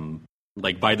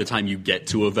 Like by the time you get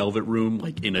to a Velvet Room,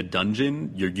 like in a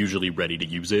dungeon, you're usually ready to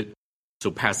use it.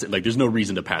 So pass it. Like there's no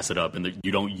reason to pass it up, and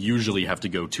you don't usually have to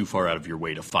go too far out of your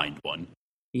way to find one.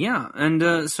 Yeah, and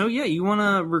you want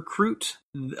to recruit.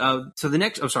 So the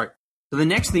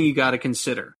next thing you got to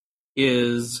consider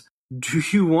is: do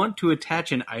you want to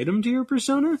attach an item to your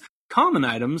persona? Common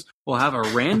items will have a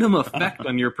random effect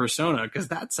on your persona because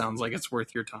that sounds like it's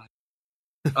worth your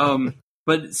time.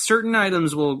 But certain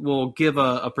items will give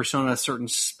a persona a certain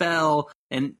spell,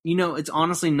 and it's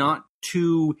honestly not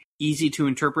too easy to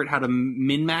interpret how to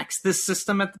min-max this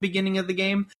system at the beginning of the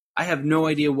game. I have no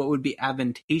idea what would be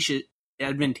advantageous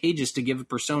to give a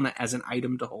persona as an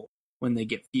item to hold when they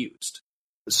get fused.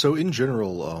 So in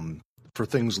general, for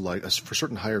things like for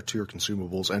certain higher tier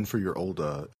consumables and for your old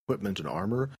equipment and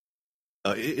armor,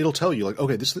 it'll tell you like,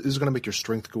 okay, this is going to make your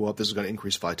strength go up. This is going to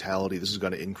increase vitality. This is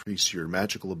going to increase your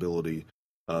magical ability,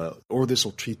 or this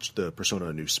will teach the persona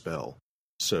a new spell.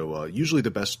 So usually the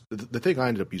thing I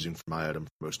ended up using for my item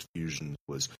for most fusions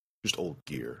was just old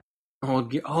gear.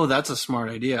 Oh, that's a smart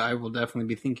idea. I will definitely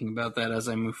be thinking about that as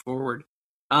I move forward.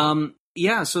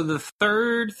 Yeah, so the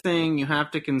third thing you have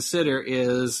to consider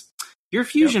is your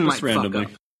fusion might fuck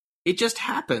up. It just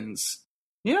happens.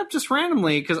 Yeah, just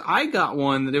randomly, because I got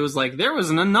one that it was like, there was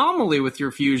an anomaly with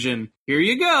your fusion. Here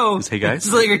you go. Hey, guys.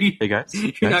 It's like, hey, guys.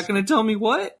 You're not going to tell me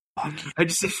what? I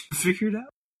just figured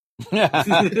out.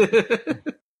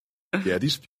 Yeah,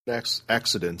 these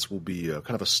accidents will be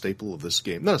kind of a staple of this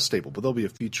game. Not a staple, but they'll be a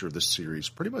feature of this series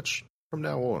pretty much from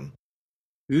now on.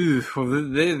 Ooh, well,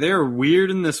 they're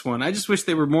weird in this one. I just wish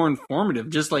they were more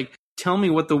informative. Just like, tell me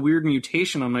what the weird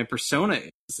mutation on my persona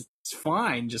is. It's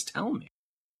fine. Just tell me.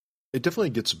 It definitely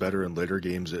gets better in later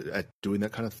games at doing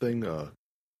that kind of thing.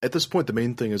 At this point, the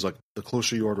main thing is like the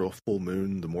closer you are to a full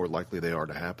moon, the more likely they are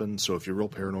to happen. So if you're real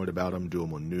paranoid about them, do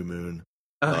them on new moon.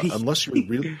 Unless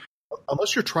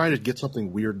you're trying to get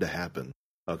something weird to happen,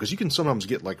 because you can sometimes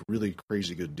get like really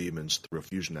crazy good demons through a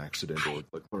fusion accident or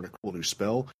like learn a cool new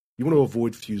spell. You want to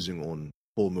avoid fusing on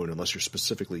full moon unless you're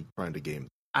specifically trying to game.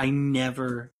 I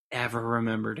never ever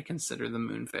remember to consider the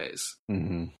moon phase.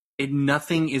 Mm-hmm.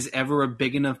 Nothing is ever a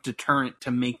big enough deterrent to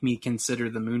make me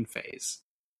consider the moon phase.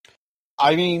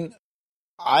 I mean,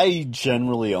 I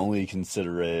generally only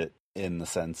consider it in the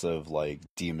sense of like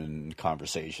demon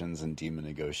conversations and demon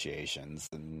negotiations,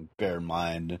 and bear in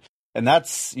mind, and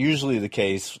that's usually the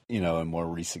case, in more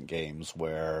recent games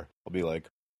where I'll be like,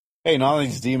 hey, none of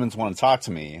these demons want to talk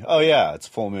to me. Oh yeah, it's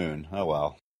full moon. Oh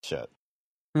well, shit.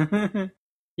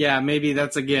 Yeah, maybe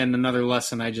that's, again, another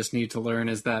lesson I just need to learn,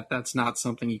 is that that's not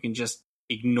something you can just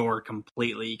ignore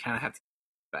completely. You kind of have to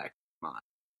get back on.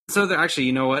 So actually,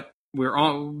 you know what?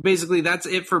 Basically, that's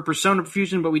it for Persona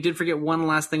Fusion, but we did forget one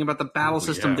last thing about the battle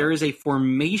system. Yeah. There is a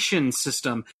formation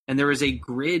system, and there is a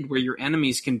grid where your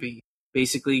enemies can be.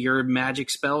 Basically, your magic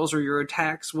spells or your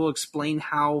attacks will explain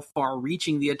how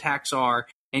far-reaching the attacks are,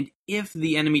 and if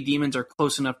the enemy demons are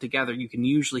close enough together, you can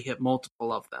usually hit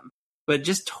multiple of them. But it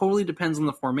just totally depends on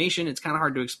the formation. It's kind of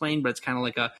hard to explain, but it's kind of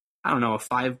like a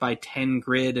 5x10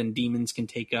 grid, and demons can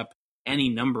take up any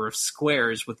number of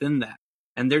squares within that.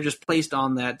 And they're just placed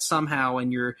on that somehow,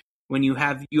 and when you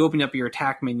open up your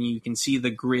attack menu, you can see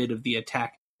the grid of the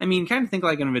attack. I mean, kind of think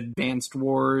like an Advanced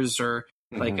Wars or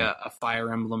like a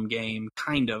Fire Emblem game,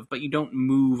 kind of, but you don't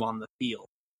move on the field.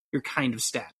 You're kind of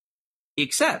static.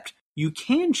 Except, you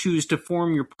can choose to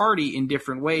form your party in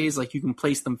different ways, like you can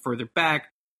place them further back,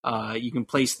 you can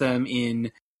place them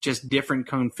in just different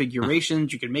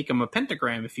configurations. You can make them a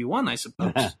pentagram if you want, I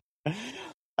suppose.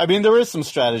 I mean, there is some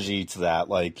strategy to that.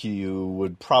 Like, you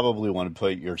would probably want to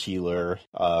put your healer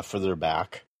further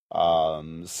back,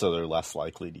 so they're less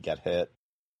likely to get hit.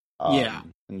 Yeah.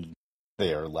 And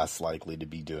they are less likely to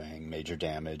be doing major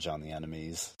damage on the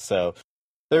enemies. So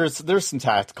there's some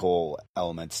tactical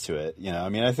elements to it. I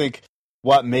mean, I think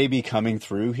what may be coming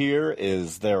through here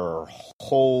is there are a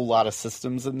whole lot of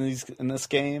systems in this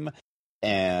game,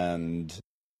 and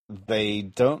they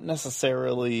don't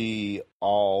necessarily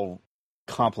all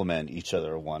complement each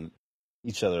other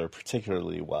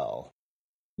particularly well.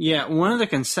 Yeah, one of the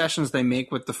concessions they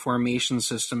make with the formation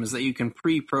system is that you can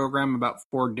pre-program about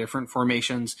 4 different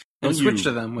formations and switch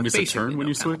to them with miss basically a turn when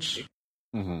no you penalty. switch.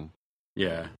 Mm-hmm.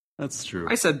 Yeah, That's true.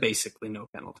 I said basically no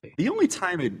penalty. The only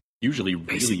time it usually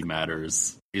really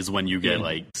matters is when you get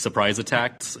like surprise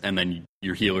attacked and then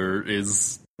your healer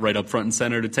is right up front and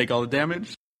center to take all the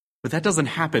damage. But that doesn't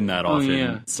happen that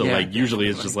often. So like usually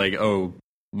it's just like, oh,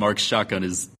 Mark's shotgun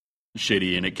is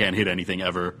shitty and it can't hit anything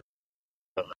ever.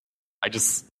 But I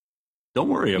just don't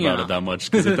worry about it that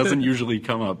much because it doesn't usually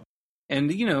come up. And,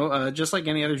 just like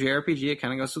any other JRPG, it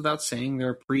kind of goes without saying there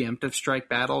are preemptive strike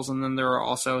battles, and then there are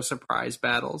also surprise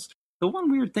battles. The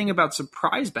one weird thing about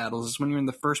surprise battles is when you're in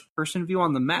the first-person view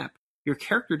on the map, your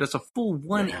character does a full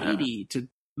 180 to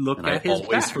look at his back. I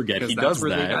always forget he does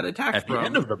that at the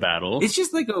end of the battle. It's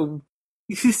just like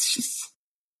it's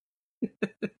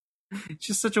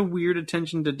just such a weird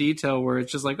attention to detail where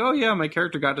it's just like, oh yeah, my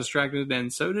character got distracted,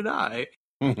 and so did I.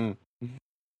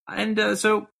 And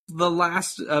so the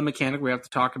last mechanic we have to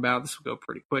talk about, this will go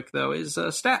pretty quick though, is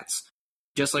stats.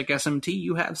 Just like SMT,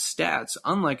 you have stats.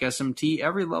 Unlike SMT,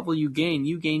 every level you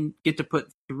get to put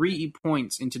 3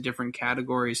 points into different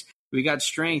categories. We got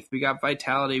strength, we got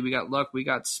vitality, we got luck, we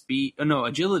got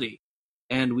agility,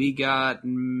 and we got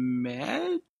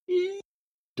magic?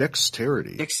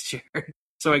 Dexterity.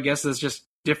 So I guess that's just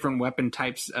different weapon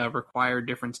types require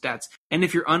different stats. And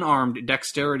if you're unarmed,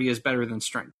 dexterity is better than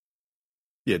strength.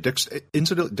 Yeah,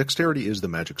 dexterity is the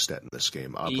magic stat in this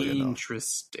game, oddly enough.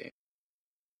 Interesting.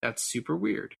 That's super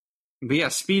weird. But yeah,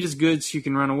 speed is good, so you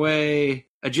can run away.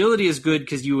 Agility is good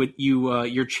because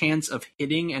your chance of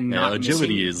hitting and not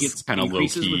agility missing is kind of low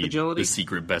key the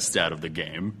secret best stat of the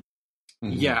game.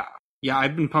 Mm-hmm. Yeah.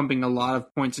 I've been pumping a lot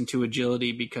of points into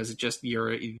agility because it just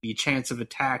the chance of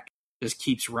attack just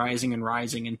keeps rising and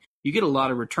rising, and you get a lot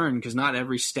of return because not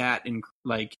every stat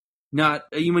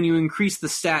when you increase the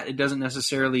stat, it doesn't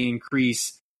necessarily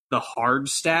increase the hard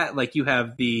stat. Like you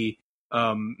have the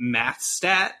math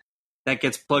stat that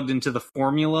gets plugged into the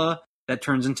formula that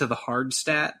turns into the hard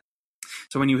stat.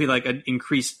 So when you hit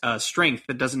increase strength,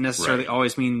 that doesn't necessarily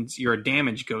always means your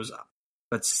damage goes up,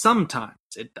 but sometimes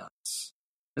it does.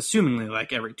 Assumingly,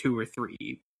 like every 2 or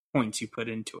 3 points you put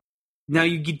into it. Now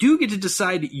you do get to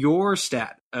decide your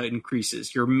stat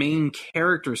increases, your main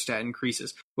character stat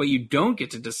increases. What you don't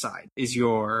get to decide is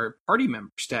your party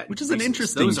member stat, which is an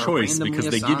interesting choice because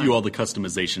they give you all the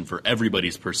customization for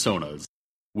everybody's personas,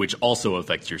 which also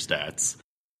affects your stats,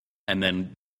 and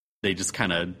then they just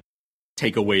kind of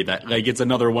take away that. Like it's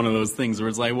another one of those things where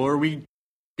it's like, well, are we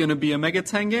gonna be a Mega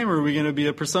 10 game, or are we gonna be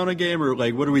a Persona game, or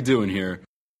like what are we doing here?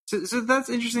 So that's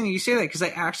interesting that you say that, because I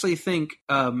actually think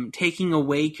taking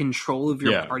away control of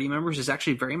your party members is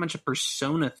actually very much a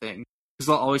Persona thing. Because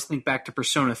I'll always think back to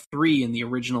Persona 3 in the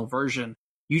original version.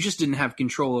 You just didn't have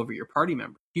control over your party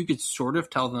members. You could sort of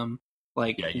tell them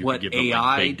what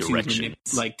AI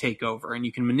to take over, and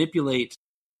you can manipulate.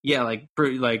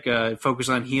 Focus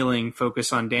on healing,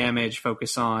 focus on damage,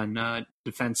 focus on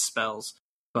defense spells.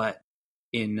 But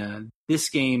in this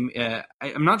game,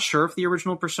 I'm not sure if the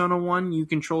original Persona 1 you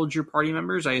controlled your party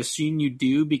members. I assume you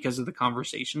do because of the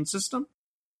conversation system.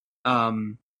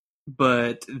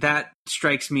 But that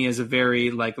strikes me as a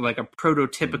very like a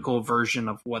prototypical version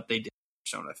of what they did in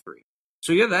Persona 3.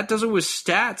 So yeah, that does it with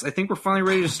stats. I think we're finally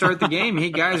ready to start the game.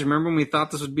 Hey guys, remember when we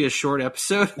thought this would be a short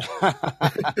episode?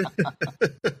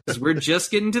 Because we're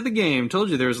just getting to the game. Told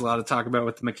you there was a lot to talk about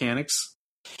with the mechanics.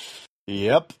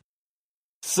 Yep.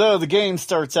 So the game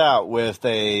starts out with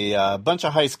a bunch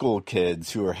of high school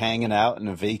kids who are hanging out in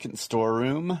a vacant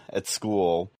storeroom at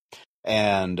school,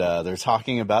 and they're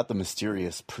talking about the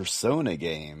mysterious Persona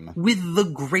game. With the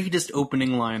greatest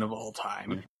opening line of all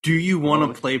time. Do you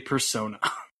want to play Persona?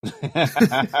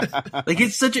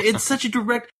 It's such a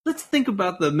direct. Let's think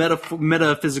about the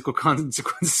metaphysical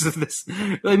consequences of this.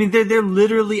 I mean, they're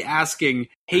literally asking,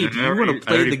 "Hey, do you want to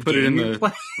play the game?"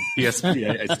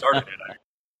 PSP. I started it.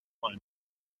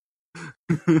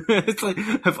 It's like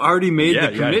I've already made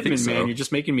the commitment, so. Man. You're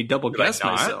just making me double guess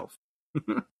myself.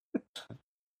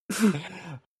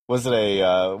 Was it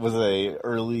a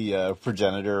early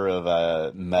progenitor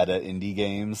of meta indie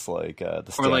games like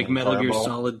the or like Metal Gear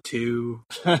Solid 2?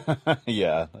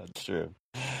 Yeah, that's true.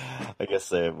 I guess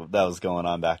that was going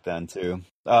on back then too.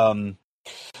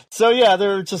 So yeah,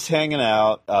 they're just hanging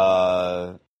out,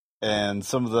 and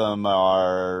some of them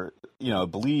are,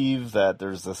 believe that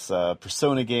there's this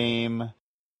Persona game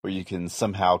where you can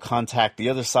somehow contact the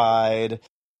other side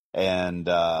and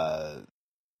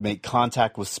make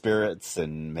contact with spirits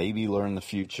and maybe learn the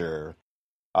future.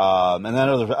 And then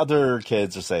other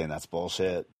kids are saying that's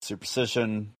bullshit,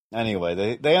 superstition.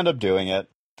 Anyway, they end up doing it.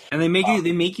 And they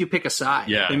make you pick a side.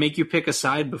 Yeah. They make you pick a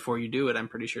side before you do it, I'm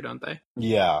pretty sure, don't they?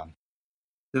 Yeah.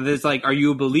 There's like, are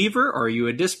you a believer or are you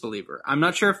a disbeliever? I'm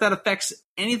not sure if that affects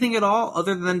anything at all,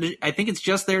 other than I think it's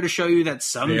just there to show you that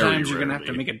sometimes you're going to have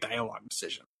to make a dialogue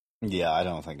decision. Yeah, I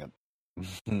don't think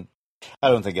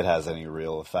it has any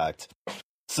real effect.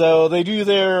 So they do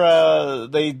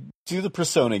the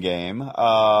Persona game,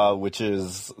 which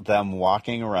is them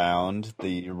walking around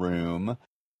the room,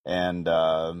 and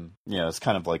it's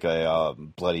kind of like a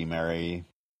Bloody Mary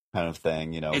kind of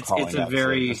thing, calling out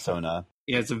the persona.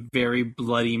 Yeah, it's a very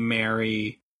Bloody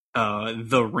Mary,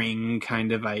 The Ring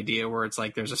kind of idea, where it's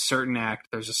like there's a certain act,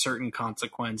 there's a certain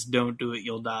consequence. Don't do it,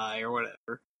 you'll die, or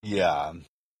whatever. Yeah.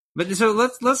 But so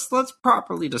let's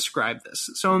properly describe this.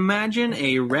 So imagine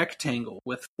a rectangle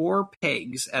with 4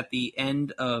 pegs at the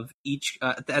end of each,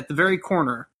 at the very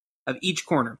corner of each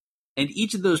corner, and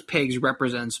each of those pegs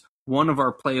represents one of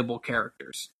our playable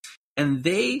characters, and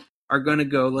they are going to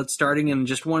go. Starting in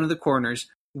just one of the corners,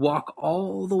 walk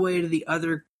all the way to the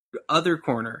other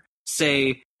corner.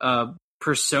 Say,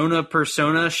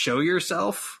 persona, show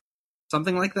yourself,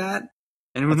 something like that.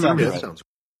 And that sounds.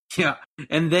 Yeah,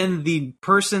 and then the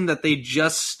person that they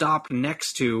just stopped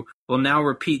next to will now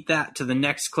repeat that to the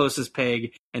next closest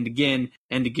peg, and again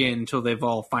until they've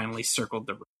all finally circled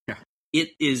the room. Yeah.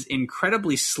 It is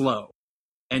incredibly slow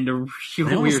and a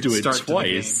real weird do it start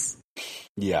twice. To the game.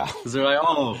 Yeah, because they're like,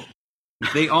 oh,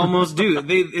 they almost do.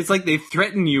 It's like they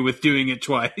threaten you with doing it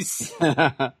twice.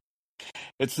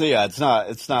 It's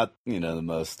not the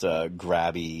most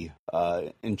grabby,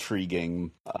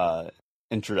 intriguing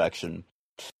introduction.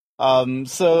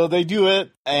 So they do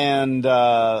it, and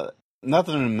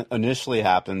nothing initially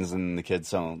happens, and the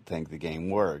kids don't think the game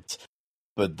worked.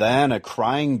 But then a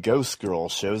crying ghost girl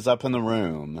shows up in the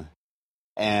room,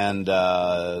 and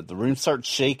the room starts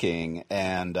shaking,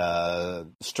 and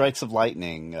strikes of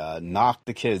lightning knock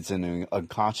the kids into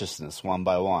unconsciousness one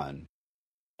by one.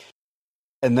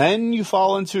 And then you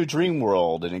fall into a dream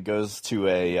world, and it goes to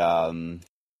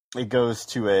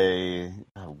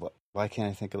why can't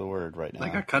I think of the word right now?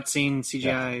 Like a cutscene, CGI.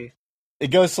 Yeah. It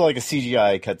goes to like a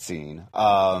CGI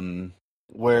cutscene,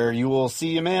 where you will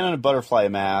see a man in a butterfly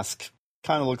mask.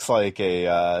 Kind of looks like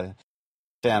a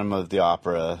Phantom of the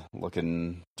Opera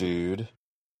looking dude,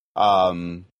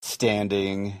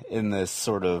 standing in this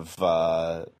sort of,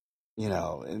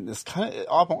 in this kind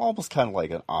of almost kind of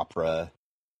like an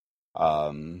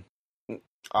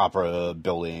opera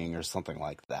building or something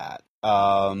like that.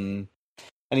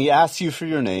 And he asks you for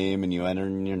your name, and you enter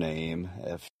in your name.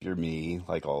 If you're me,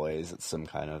 like always, it's some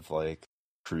kind of like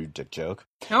crude dick joke.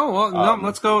 Oh well, no.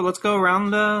 Let's go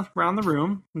around the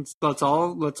room. Let's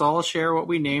all share what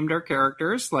we named our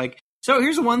characters. So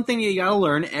here's one thing you gotta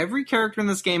learn: every character in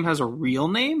this game has a real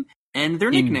name and their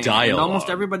nickname. And almost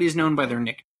everybody's known by their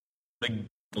nickname.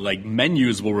 Like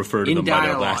menus will refer to them by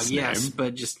their last name. Yes,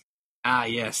 but just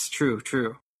yes, true.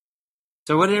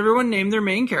 So what did everyone name their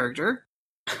main character?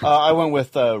 I went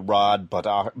with Rod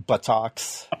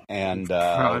Buttocks and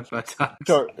Rod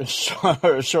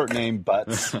Buttocks. Short name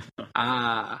Butts.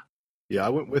 Yeah, I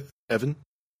went with Evan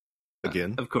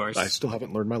again. Of course, I still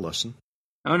haven't learned my lesson.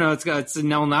 Oh no,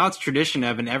 now it's tradition,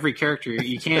 Evan. Every character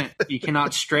you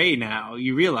cannot stray now.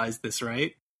 You realize this,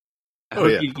 right?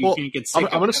 You can't get sick.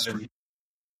 I'm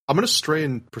gonna stray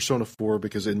in Persona 4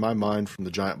 because in my mind, from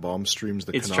the Giant Bomb streams,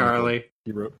 it's Charlie.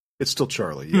 He wrote. It's still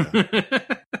Charlie. Yeah.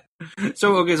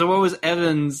 So what was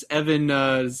Evan's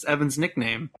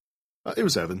nickname? It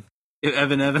was Evan.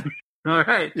 Evan. All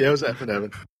right. Yeah, it was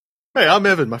Evan. Hey, I'm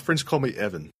Evan. My friends call me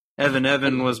Evan.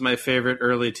 Evan was my favorite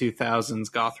early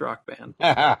 2000s goth rock band.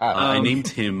 I named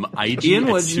him IG Ian,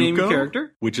 what did you name your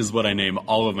character? Which is what I name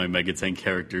all of my Megaten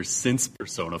characters since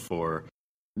Persona 4.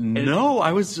 No,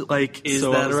 I was like... Is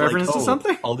that a reference to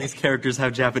something? All these characters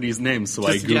have Japanese names, so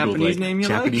just I googled Japanese name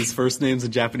Japanese first names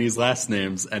and Japanese last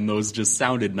names, and those just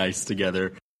sounded nice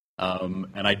together.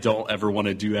 And I don't ever want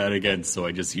to do that again, so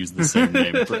I just use the same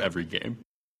name for every game.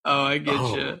 Oh, I get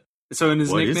you. So in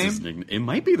his nickname? Is his nickname? It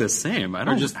might be the same. I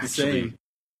don't just actually... the same.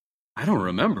 I don't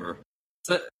remember.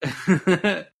 So,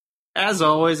 as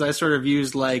always, I sort of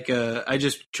used I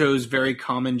just chose very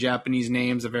common Japanese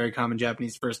names, a very common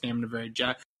Japanese first name, and a very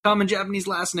common Japanese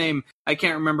last name. I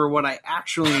can't remember what I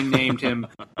actually named him,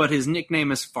 but his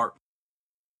nickname is Fart.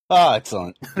 Oh,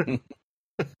 excellent.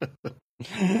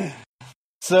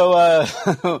 So,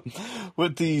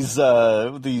 with these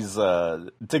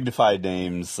dignified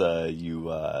names,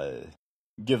 you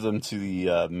give them to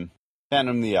the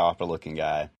Phantom of the Opera looking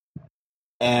guy.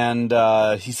 And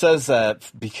he says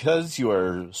that because you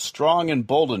are strong and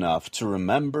bold enough to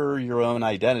remember your own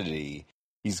identity,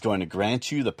 he's going to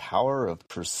grant you the power of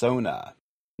Persona.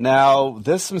 Now,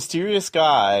 this mysterious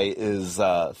guy is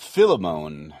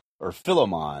Philemon,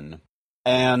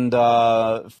 And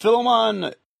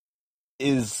Philemon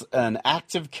is an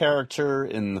active character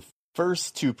in the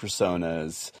first two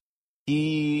Personas.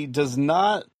 He does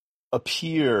not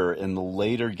appear in the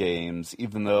later games,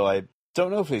 even though I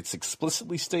don't know if it's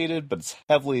explicitly stated, but it's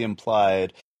heavily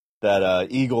implied that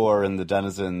Igor and the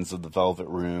denizens of the Velvet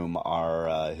Room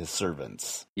are his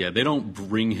servants. Yeah, they don't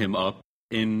bring him up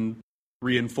in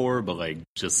 3 and 4, but like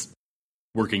just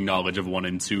working knowledge of 1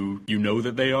 and 2, you know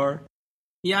that they are.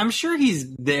 Yeah, I'm sure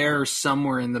he's there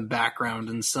somewhere in the background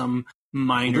in some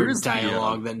minor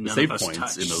dialogue that none of us touch.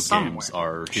 Points in those somewhere. games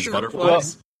are his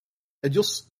butterflies. Well, and you'll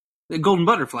the golden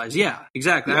butterflies, yeah,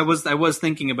 exactly. Yeah. I was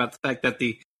thinking about the fact that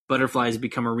the butterflies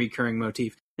become a recurring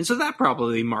motif, and so that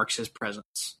probably marks his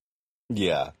presence.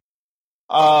 Yeah.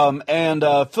 And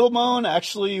Philemon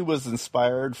actually was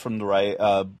inspired from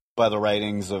by the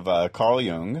writings of Carl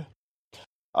Jung,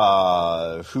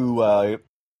 who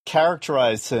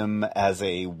characterized him as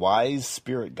a wise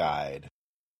spirit guide.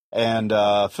 And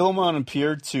Philemon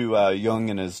appeared to Jung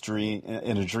in a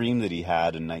dream that he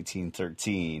had in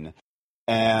 1913,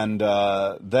 and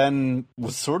then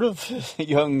was sort of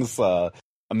Jung's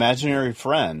imaginary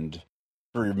friend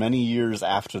for many years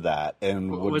after that,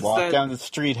 and would walk down the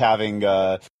street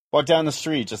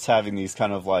just having these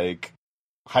kind of like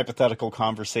hypothetical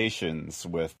conversations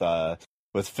with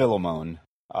Philemon.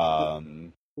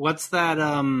 What's that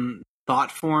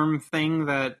thought form thing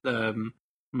that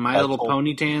My Little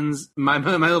Pony fans?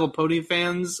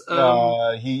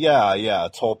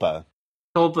 Tulpa.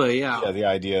 Tulpa, yeah. Yeah, the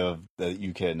idea of that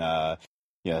you can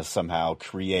somehow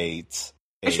create.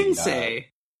 I shouldn't say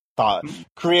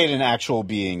create an actual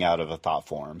being out of a thought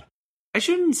form. I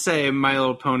shouldn't say My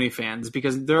Little Pony fans,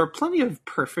 because there are plenty of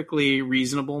perfectly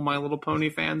reasonable My Little Pony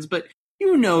fans, but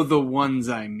you know the ones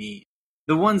I mean.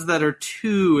 The ones that are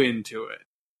too into it.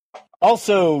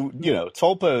 Also,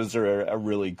 tulpas are a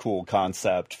really cool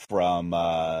concept from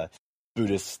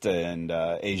Buddhist and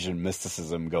Asian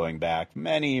mysticism going back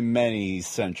many, many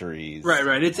centuries.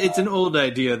 Right. It's an old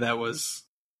idea that was...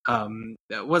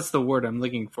 what's the word I'm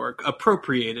looking for?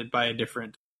 Appropriated by a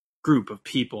different group of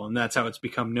people, and that's how it's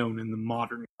become known in the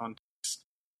modern context.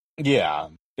 Yeah,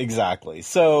 exactly.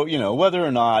 So, whether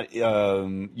or not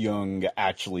Jung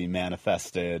actually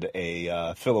manifested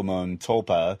a Philemon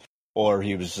Tulpa, or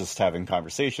he was just having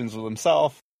conversations with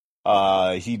himself,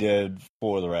 he did,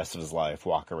 for the rest of his life,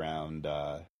 walk around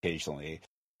occasionally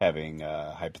having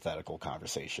hypothetical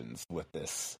conversations with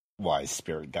this wise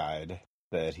spirit guide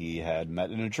that he had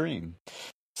met in a dream.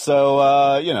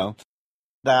 So,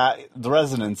 that the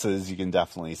resonances you can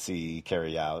definitely see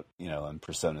carry out, in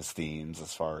Persona's themes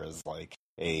as far as like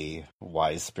a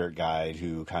wise spirit guide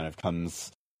who kind of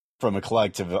comes from a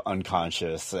collective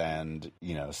unconscious and,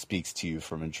 speaks to you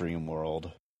from a dream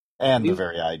world. And the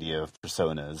very idea of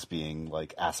personas being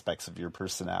like aspects of your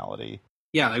personality.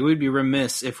 Yeah, like we'd be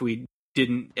remiss if we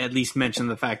didn't at least mention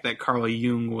the fact that Carl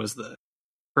Jung was the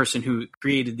person who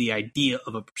created the idea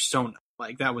of a persona.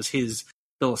 Like that was his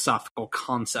philosophical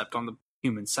concept on the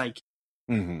human psyche.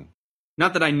 Mm-hmm.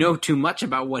 Not that I know too much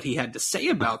about what he had to say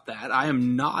about that. I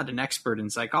am not an expert in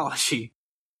psychology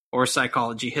or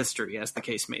psychology history, as the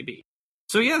case may be.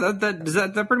 So yeah,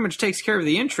 that pretty much takes care of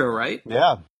the intro, right?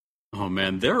 Yeah. Oh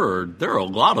man, there are a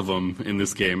lot of them in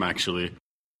this game actually,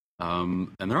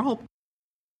 and they're all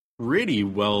pretty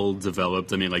well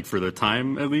developed. I mean, like for the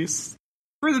time at least.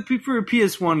 For a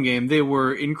PS1 game, they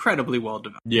were incredibly well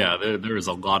developed. Yeah, there is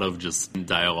a lot of just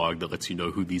dialogue that lets you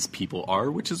know who these people are,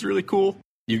 which is really cool.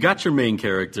 You got your main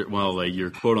character, well, like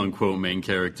your quote-unquote main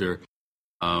character.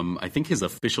 I think his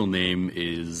official name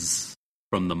is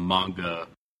from the manga.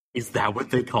 Is that what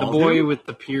they call him? The boy with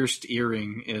the pierced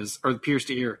earring or the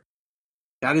pierced ear.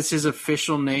 That is his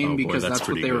official name because that's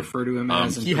what they refer to him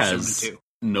as in Persona 2. He has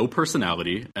no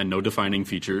personality and no defining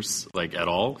features, like at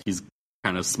all. He's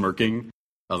kind of smirking.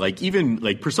 Even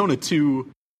Persona 2,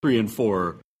 3, and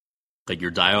 4, like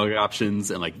your dialogue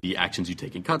options and like the actions you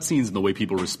take in cutscenes and the way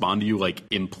people respond to you like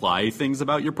imply things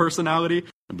about your personality.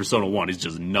 And Persona 1 is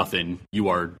just nothing.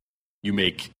 You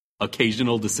make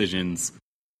occasional decisions,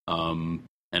 and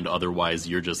otherwise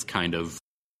you're just kind of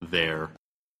there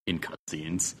in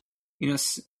cutscenes.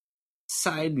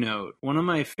 Side note, one of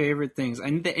my favorite things, I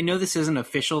know this isn't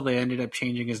official, they ended up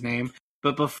changing his name,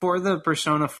 but before the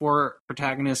Persona 4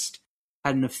 protagonist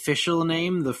had an official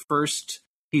name, the first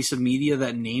piece of media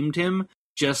that named him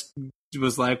just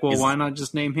was like, well, why not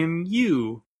just name him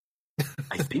you?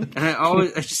 I think. And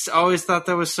I just always thought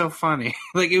that was so funny.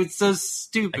 Like, it was so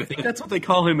stupid. I think that's what they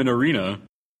call him in Arena.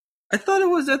 I thought it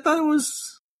was.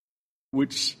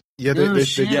 Which.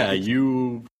 Yeah,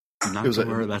 you.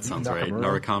 Nakamura, that sounds right.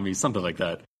 Narakami, something like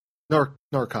that.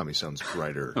 Narukami sounds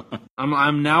brighter.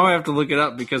 I'm now I have to look it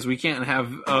up because we can't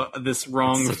have this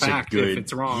wrong fact if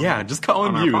it's wrong. Yeah, just call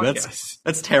him Yu.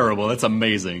 That's terrible. That's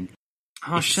amazing.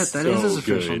 Oh shit, that is his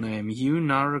official name. Yu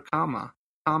Narukami.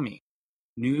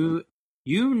 Yu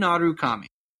Narukami.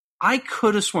 I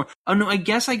could have sworn. Oh no, I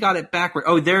guess I got it backward.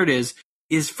 Oh, there it is.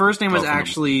 His first name was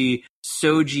actually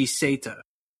Soji Seta.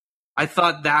 I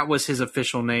thought that was his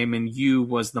official name and Yu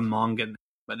was the manga name,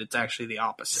 but it's actually the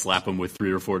opposite. Slap him with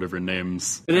 3 or 4 different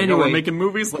names. But anyway, we're making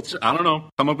movies. I don't know.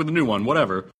 Come up with a new one.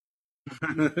 Whatever.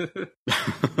 I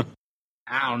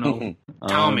don't know.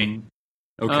 Tell me.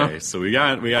 Okay, so we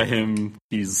got him.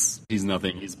 He's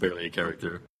nothing. He's barely a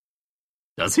character.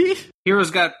 Does he?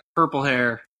 Hero's got purple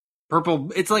hair.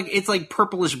 Purple. It's like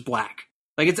purplish black.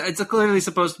 Like it's clearly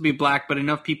supposed to be black, but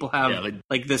enough people have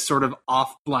like this sort of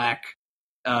off black.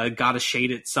 Gotta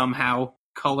shade it somehow.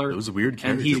 Color. Those weird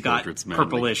character and he's got portraits, man.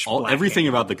 Purplish. Like, everything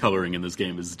about the coloring in this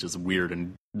game is just weird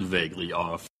and vaguely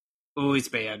off. Oh, it's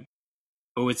bad.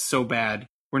 Oh, it's so bad.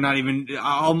 We're not even.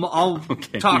 I'll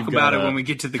talk about it when we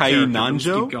get to the Kai character.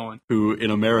 Nanjo, keep going. Who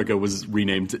in America was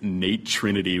renamed Nate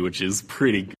Trinity, which is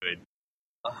pretty good.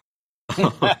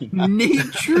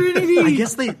 Nate Trinity. I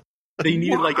guess they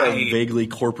needed like a vaguely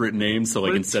corporate name, so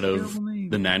like instead of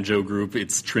the Nanjo Group,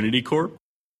 it's Trinity Corp.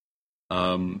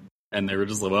 And they were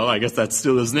just like, well, I guess that's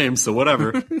still his name, so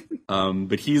whatever.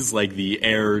 But he's like the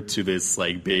heir to this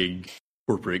like big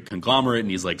corporate conglomerate,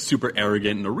 and he's like super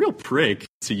arrogant and a real prick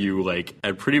to you, like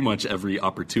at pretty much every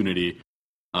opportunity.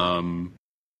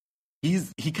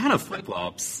 He kind of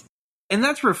flip-flops. And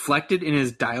that's reflected in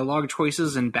his dialogue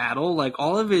choices in battle. Like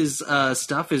all of his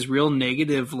stuff is real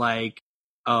negative, like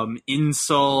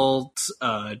insult,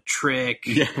 trick,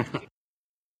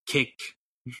 kick.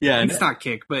 Yeah, and it's not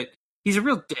kick, but he's a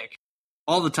real dick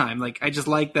all the time. Like I just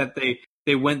like that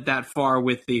they went that far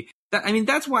with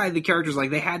that's why the characters like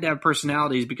they had to have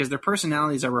personalities because their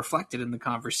personalities are reflected in the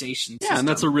conversation. Yeah, and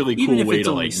that's a really cool way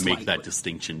to like make that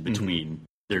distinction between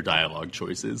their dialogue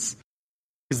choices.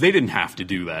 Because they didn't have to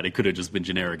do that. It could have just been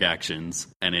generic actions,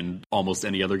 and in almost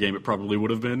any other game it probably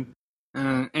would have been.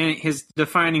 And his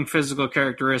defining physical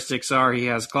characteristics are he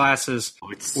has glasses,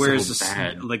 wears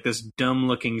this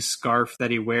dumb-looking scarf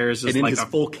that he wears. And in his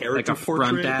full character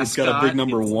portrait, it's got a big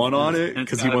number 1 on it,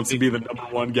 because he wants to be the number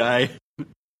 1 guy.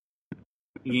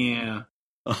 Yeah.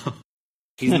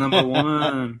 He's number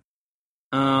 1.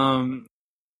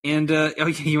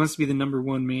 He wants to be the number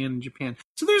 1 man in Japan.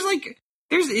 So there's like...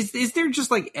 Is there just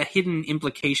like a hidden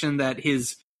implication that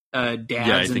his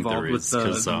dad's involved with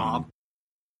the mob?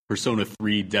 Persona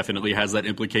 3 definitely has that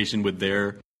implication with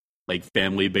their like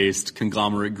family-based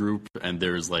conglomerate group, and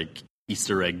there's like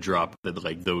Easter egg drop that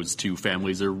like those 2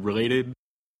 families are related.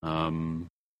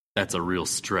 That's a real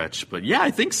stretch, but yeah,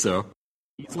 I think so.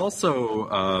 He's also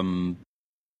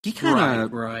he kind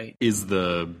of is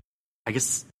I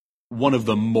guess one of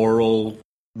the moral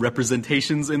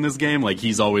representations in this game. Like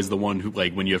he's always the one who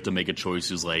like when you have to make a choice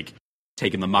who's like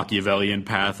taking the Machiavellian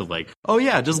path of like, oh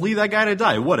yeah, just leave that guy to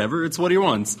die, whatever, it's what he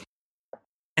wants.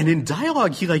 And in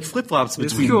dialogue he like flip-flops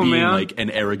between being like an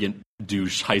arrogant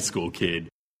douche high school kid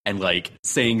and like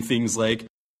saying things like,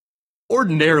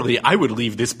 ordinarily I would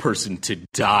leave this person to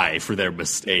die for their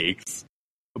mistakes,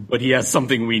 but he has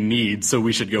something we need, so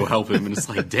we should go help him. And it's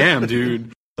like, damn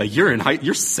dude, like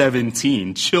you're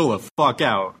 17, chill the fuck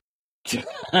out.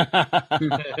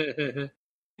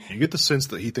 You get the sense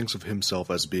that he thinks of himself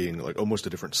as being like almost a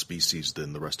different species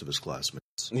than the rest of his classmates.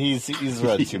 He's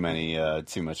read too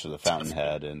much of the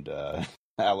Fountainhead and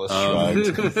Atlas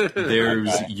Shrugged. There's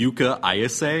Yuka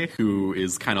Ayase, who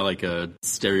is kind of like a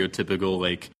stereotypical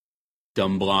like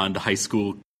dumb blonde high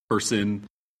school person.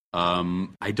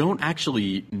 I don't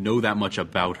actually know that much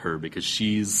about her because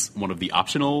she's one of the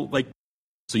optional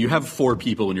so you have 4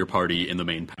 people in your party in the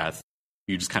main path.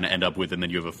 You just kind of end up with, and then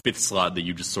you have a 5th slot that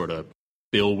you just sort of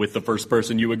fill with the first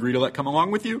person you agree to let come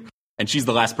along with you. And she's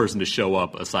the last person to show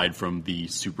up aside from the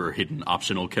super hidden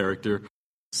optional character.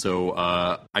 So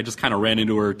I just kind of ran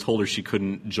into her, told her she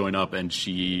couldn't join up, and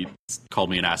she called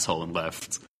me an asshole and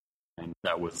left. And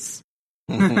that was...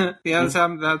 yeah,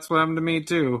 that's what happened to me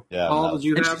too. Yeah, Paul, did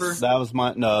you have her? That was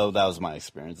my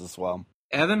experience as well.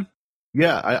 Evan?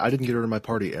 Yeah, I didn't get her in my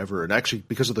party ever. And actually,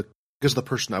 because of the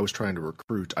person I was trying to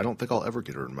recruit, I don't think I'll ever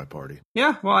get her in my party.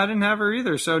 Yeah, well, I didn't have her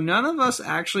either. So none of us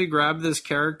actually grabbed this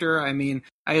character. I mean,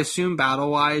 I assume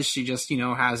battle-wise, she just,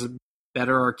 has a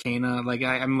better arcana. Like,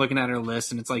 I'm looking at her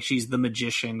list, and it's like she's the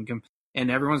magician,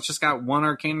 and everyone's just got one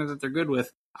arcana that they're good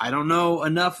with. I don't know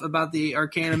enough about the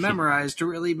arcana memorized to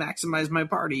really maximize my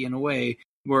party in a way.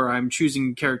 where I'm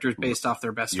choosing characters based off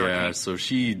their best arcane. Yeah, so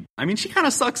she kind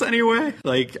of sucks anyway.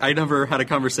 Like, I never had a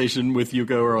conversation with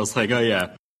Yuka where I was like, oh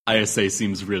yeah, ISA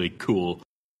seems really cool,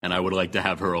 and I would like to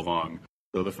have her along.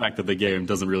 So the fact that the game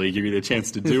doesn't really give you the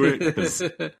chance to do it, because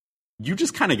you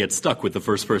just kind of get stuck with the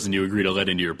first person you agree to let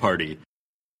into your party.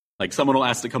 Like, someone will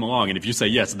ask to come along, and if you say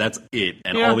yes, that's it.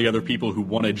 And all the other people who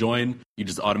want to join, you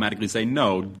just automatically say,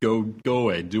 no, go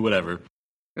away, do whatever.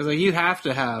 Because like, you have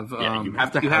to have you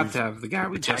have to have the guy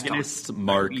with protagonist,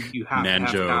 Mark,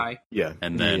 Nanjo,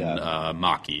 and then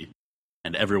Maki.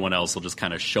 And everyone else will just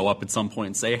kind of show up at some point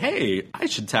and say, hey, I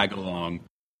should tag along.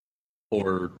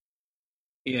 Or...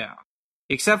 Yeah.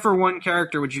 Except for one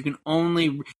character, which you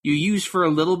use for a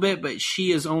little bit, but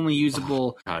she is only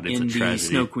usable in the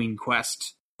Snow Queen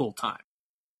quest full time.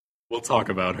 We'll talk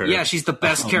about her. Yeah, she's the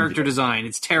best character design.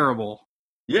 It's terrible.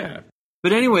 Yeah.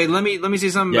 But anyway, let me say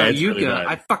something about Yuka. Really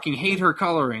I fucking hate her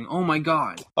coloring. Oh my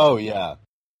god. Oh yeah.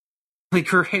 Like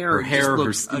her hair just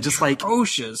looks just like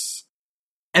atrocious.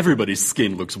 Everybody's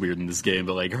skin looks weird in this game,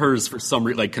 but like hers for some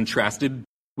reason, like contrasted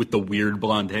with the weird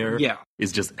blonde hair,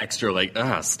 is just extra like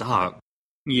stop.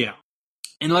 Yeah.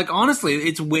 And like honestly,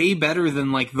 it's way better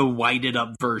than like the whited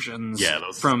up versions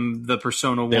from the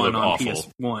Persona 1 on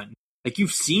PS1. Like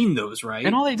you've seen those, right?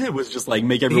 And all they did was just like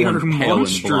make everyone pale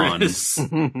monstrous.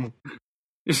 And blonde.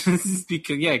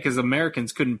 because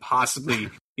Americans couldn't possibly,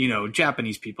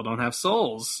 Japanese people don't have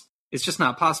souls. It's just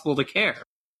not possible to care.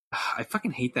 I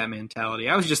fucking hate that mentality.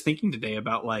 I was just thinking today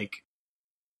about like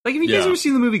have you guys ever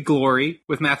seen the movie Glory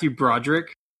with Matthew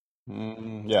Broderick?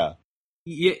 Yeah.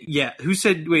 Yeah. Who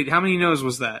said? Wait, how many no's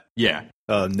was that? Yeah.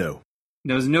 No. No,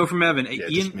 it was no from Evan. Yeah,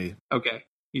 Ian? just me. Okay.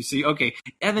 You see. Okay,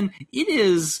 Evan. It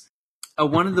is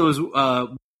one of those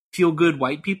feel good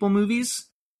white people movies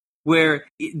where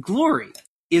Glory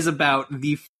is about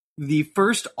the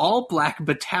first all black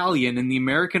battalion in the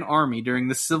American Army during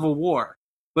the Civil War.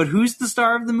 But who's the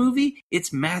star of the movie?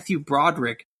 It's Matthew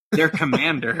Broderick, their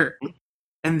commander.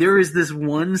 And there is this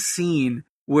one scene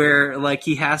where like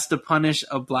he has to punish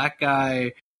a black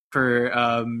guy for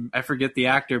I forget the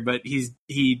actor, but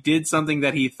he did something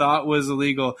that he thought was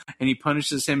illegal, and he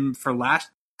punishes him for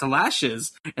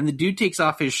lashes. And the dude takes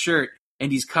off his shirt,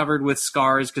 and he's covered with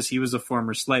scars because he was a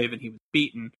former slave and he was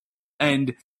beaten.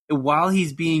 And while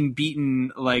he's being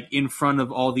beaten, like in front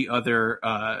of all the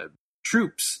other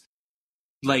troops,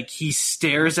 like he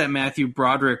stares at Matthew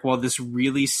Broderick while this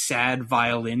really sad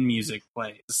violin music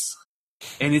plays.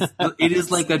 And it is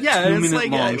like a 2-minute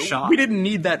long shot. We didn't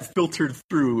need that filtered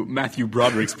through Matthew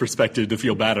Broderick's perspective to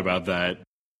feel bad about that.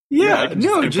 Yeah,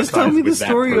 just tell me the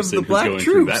story of the black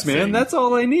troops, man. That's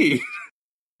all I need.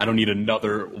 I don't need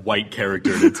another white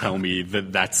character to tell me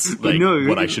that's like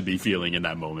what I should be feeling in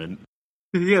that moment.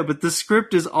 Yeah, but the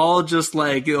script is all just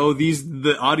like,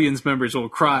 the audience members will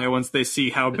cry once they see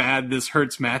how bad this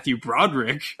hurts Matthew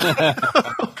Broderick.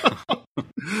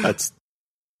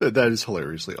 That is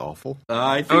hilariously awful.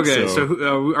 I think so. Okay,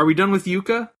 so are we done with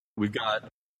Yuka? We've got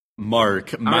Mark,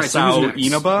 Masao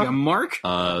Inaba. Mark?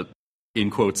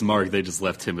 In quotes, Mark. They just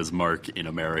left him as Mark in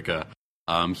America.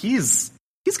 He's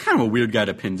kind of a weird guy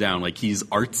to pin down. Like, he's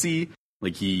artsy.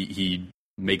 Like, he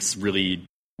makes really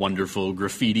wonderful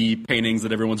graffiti paintings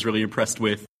that everyone's really impressed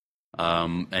with.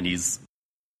 And he's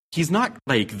not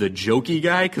like the jokey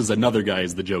guy, because another guy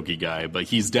is the jokey guy, but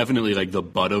he's definitely like the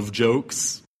butt of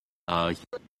jokes.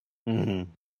 Mm-hmm.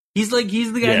 He's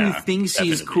the guy who thinks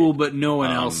he's cool, but no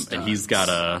one else does. And he's got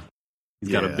a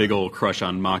big old crush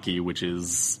on Maki, which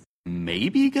is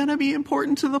maybe gonna be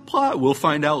important to the plot. We'll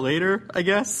find out later, I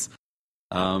guess.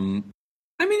 I mean,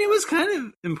 it was kind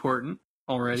of important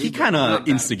already. He kind of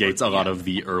instigates a lot of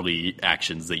the early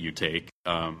actions that you take.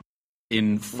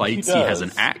 In fights, he has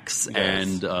an axe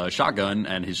and a shotgun,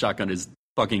 and his shotgun is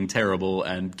fucking terrible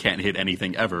and can't hit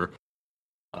anything ever.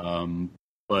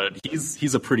 But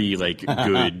he's a pretty like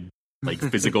good like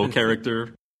physical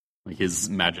character. Like, his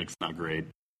magic's not great.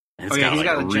 And he's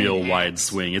got a real wide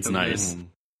swing. It's nice.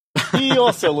 He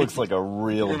also looks like a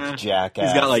real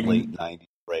jackass. He's got like late 90s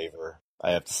raver,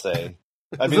 I have to say.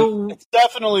 I mean, it's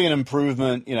definitely an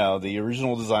improvement. The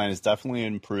original design is definitely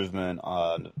an improvement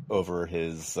over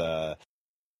his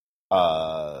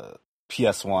PS1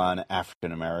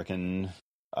 African American.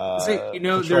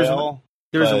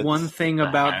 There's one thing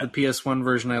about the PS1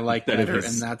 version I like better,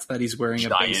 and that's that he's wearing a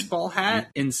baseball hat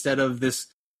instead of this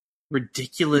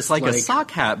ridiculous like a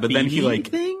sock hat, but then he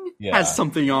has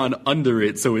something on under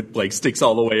it, so it like sticks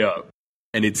all the way up,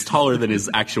 and it's taller than his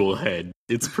actual head.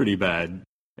 It's pretty bad.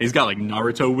 He's got like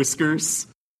Naruto whiskers,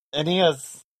 and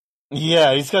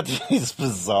he's got these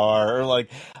bizarre, like,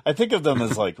 I think of them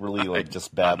as like really like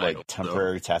just bad like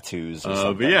temporary tattoos or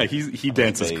something. But yeah, he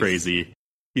dances crazy.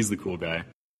 He's the cool guy.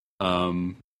 I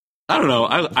don't know.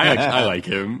 I like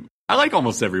him. I like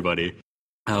almost everybody.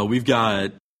 We've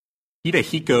got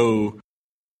Hidehiko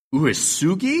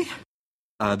Uesugi.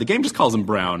 The game just calls him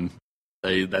Brown.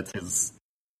 That's his.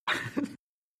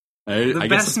 I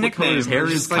guess that's what his hair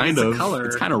is kind of.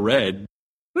 It's kind of red.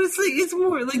 But it's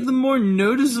more like the more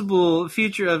noticeable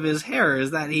feature of his hair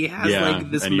is that he has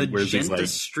like this magenta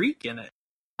streak in it.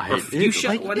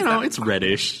 It's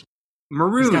reddish.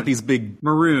 Maroon. He's got these big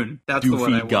maroon. That's the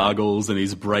one I want. goggles and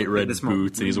these bright red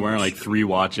boots, and he's wearing like 3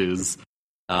 watches.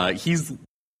 But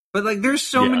like, there's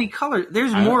so many colors.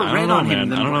 There's more red on him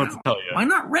than I don't know brown. what to tell you. Why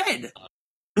not red?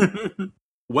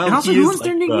 Well, and also, he is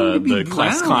like the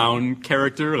class clown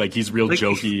character. Like, he's real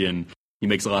jokey, and he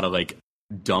makes a lot of like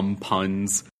dumb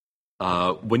puns.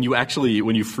 When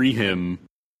you free him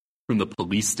from the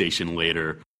police station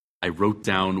later, I wrote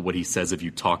down what he says if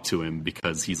you talk to him,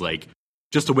 because he's like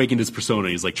just awakened his persona.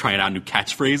 He's like trying out new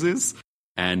catchphrases,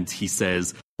 and he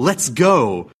says, "Let's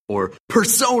go," or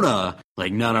 "Persona."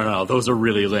 Like, no, those are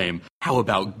really lame. How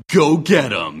about "Go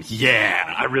get 'em"?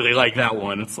 Yeah, I really like that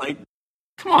one. It's like,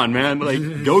 come on, man.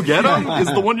 Like, "Go get 'em" is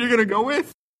the one you're gonna go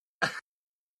with.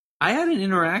 I had an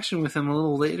interaction with him a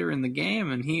little later in the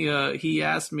game, and he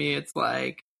asked me, it's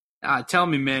like, tell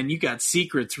me, man, you got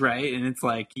secrets, right? And it's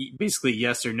like, basically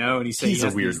yes or no, and he said he's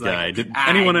yes. A weird guy. Like, did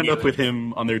anyone end up with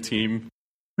him on their team?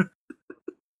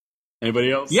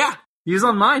 Anybody else? Yeah, he was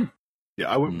on mine. Yeah,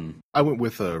 I went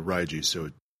with Raiji, so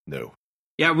no.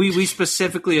 Yeah, we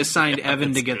specifically assigned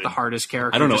Evan to get the hardest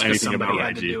character. I don't know anything about Raiji.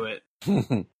 Had to do it.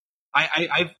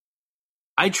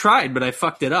 I tried, but I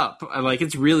fucked it up.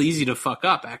 It's real easy to fuck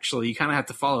up, actually. You kind of have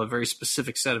to follow a very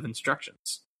specific set of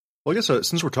instructions. Well, I guess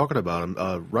since we're talking about him,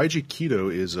 Raiji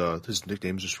Kido is his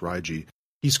nickname is just Raiji.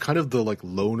 He's kind of the like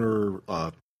loner.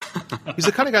 He's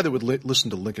the kind of guy that would listen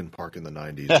to Linkin Park in the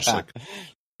 90s. Just like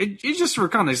it just for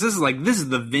context, this is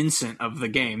the Vincent of the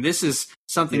game. This is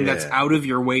something that's out of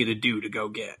your way to go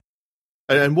get.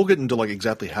 And we'll get into like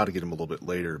exactly how to get him a little bit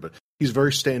later. But he's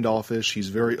very standoffish. He's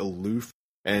very aloof.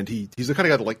 And he's the kind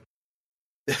of guy that, like,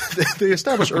 they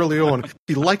established early on,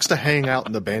 he likes to hang out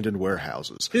in abandoned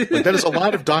warehouses. Like, that is a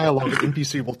line of dialogue that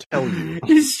NPC will tell you.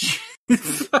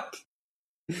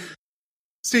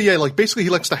 See, yeah, like, basically he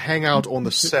likes to hang out on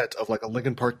the set of, like, a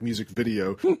Linkin Park music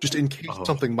video, just in case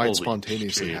something might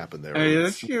spontaneously happen there.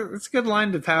 It's a good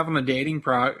line to have on a dating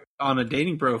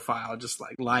profile, just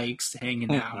like likes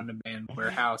hanging out in abandoned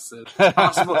warehouses,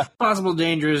 possible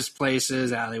dangerous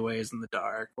places, alleyways in the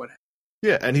dark, whatever.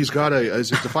 Yeah, and he's got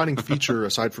as his defining feature,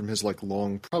 aside from his like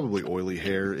long, probably oily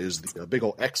hair, is the big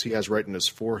old X he has right in his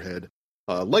forehead.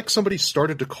 Like somebody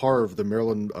started to carve the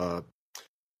Maryland.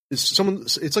 It's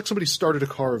like somebody started to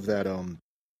carve that. I'm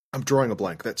drawing a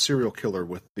blank. That serial killer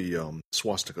with the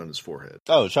swastika on his forehead.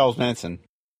 Oh, Charles Manson.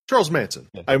 Charles Manson.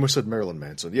 Yeah. I almost said Marilyn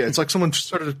Manson. Yeah, it's like someone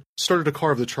started to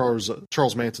carve the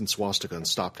Charles Manson swastika and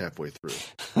stopped halfway through.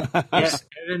 Yes,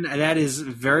 Evan, that is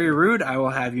very rude. I will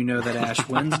have you know that Ash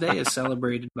Wednesday is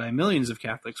celebrated by millions of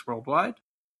Catholics worldwide.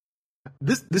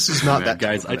 This is not that,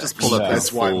 guys. I just pulled up his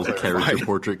full character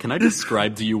portrait. Can I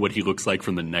describe to you what he looks like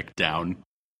from the neck down?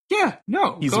 Yeah,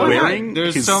 no. He's wearing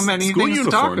there's his so many school things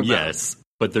uniform, to talk about. yes,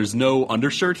 but there's no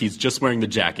undershirt. He's just wearing the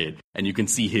jacket, and you can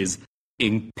see his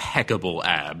impeccable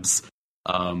abs.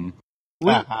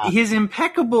 His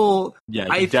impeccable. Yeah,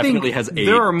 I definitely think has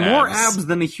there are more abs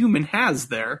than a human has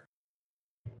there.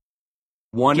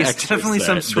 One He's extra definitely set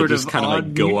some sort that just of kind of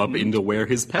like go mutant. up into where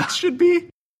his pecs should be.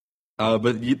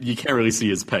 But you can't really see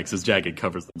his pecs. His jacket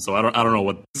covers them, so I don't know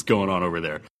what's going on over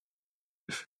there.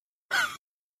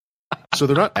 So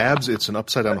they're not abs; it's an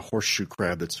upside down horseshoe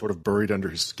crab that's sort of buried under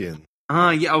his skin.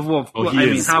 Yeah. Well, I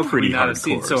mean, how could we not have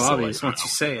seen hardcore, so obvious like, once you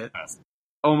say it?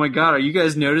 Oh my god, are you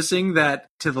guys noticing that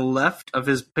to the left of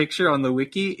his picture on the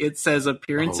wiki, it says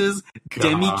appearances,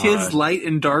 Demi-Kids Light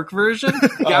and Dark version?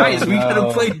 Guys, we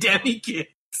gotta play Demi-Kids.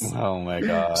 Oh my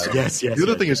god. Yes. The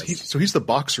other thing is, he's the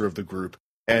boxer of the group,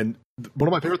 and one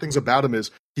of my favorite things about him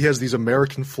is he has these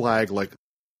American flag, like,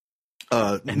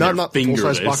 not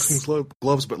full-size boxing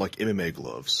gloves, but like MMA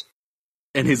gloves.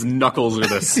 And his knuckles are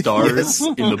the stars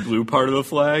in the blue part of the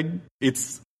flag.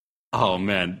 Oh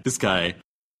man, this guy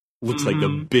looks like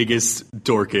the biggest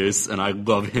Dorcas, and I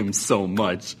love him so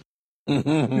much.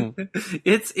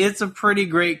 It's a pretty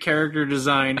great character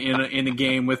design in a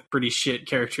game with pretty shit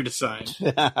character design.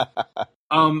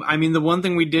 I mean, the one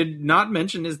thing we did not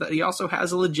mention is that he also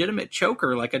has a legitimate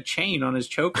choker, like a chain on his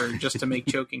choker, just to make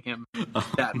choking him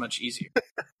that much easier.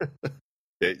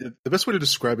 Yeah, the best way to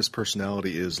describe his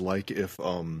personality is like if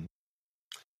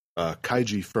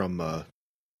Kaiji from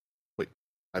wait,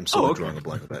 I'm still drawing a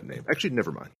blank with that name. Actually,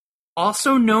 never mind.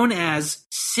 also known as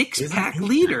six-pack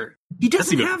leader. He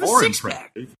doesn't have a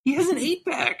six-pack. He has an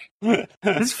 8-pack.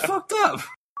 It's fucked up.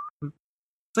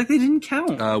 It's like they didn't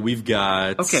count. We've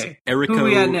got Eriko Who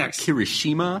we got next?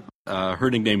 Kirishima. Her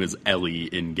nickname is Ellie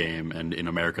in game, and in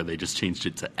America they just changed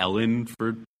it to Ellen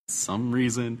for some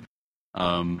reason.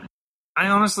 I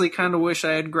honestly kind of wish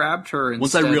I had grabbed her.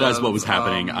 Once I realized what was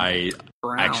happening, I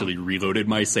actually reloaded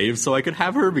my save so I could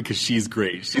have her because she's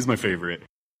great. She's my favorite.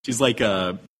 She's like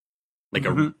a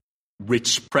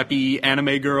rich preppy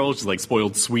anime girl. She's like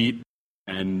spoiled sweet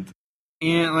and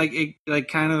like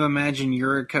kind of imagine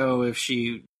Yuriko if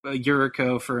she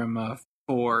Yuriko from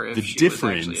 4. If the she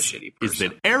difference was actually a shitty is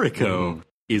person. that Eriko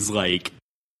is like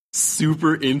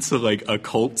super into like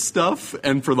occult stuff,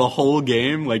 and for the whole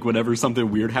game, like whenever something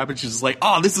weird happens, she's just like,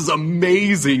 "Oh, this is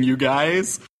amazing, you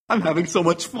guys! I'm having so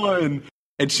much fun,"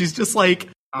 and she's just like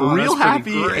real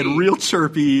happy and real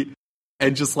chirpy,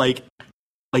 and just like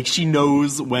she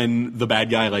knows when the bad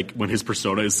guy, like when his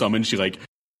persona is summoned, she like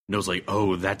knows like,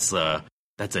 "Oh, that's a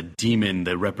demon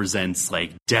that represents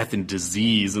like death and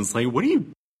disease," and it's like,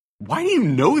 why do you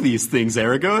know these things,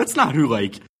 Eriko? That's not who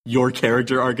like your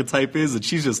character archetype is, and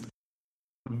she's just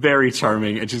very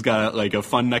charming, and she's got like a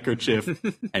fun neckerchief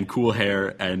and cool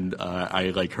hair, and I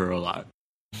like her a lot.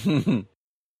 No,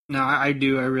 I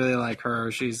do. I really like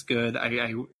her. She's good.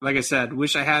 I like I said,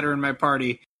 wish I had her in my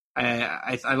party.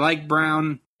 I like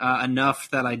Brown enough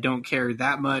that I don't care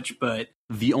that much, but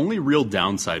the only real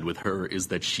downside with her is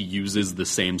that she uses the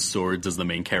same swords as the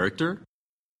main character.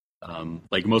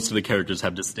 Like most of the characters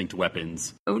have distinct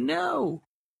weapons. Oh no!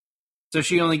 So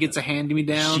she only gets a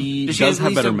hand-me-down? She does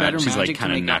have better magic. She's like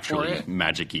kind of naturally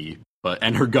magic-y.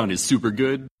 And her gun is super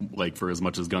good, like for as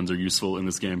much as guns are useful in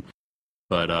this game.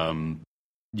 But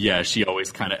yeah, she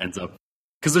always kind of ends up,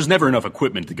 because there's never enough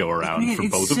equipment to go around for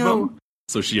both of them.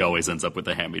 So she always ends up with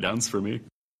the hand-me-downs for me.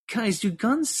 Guys, do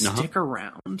guns stick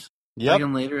around? Yep. Like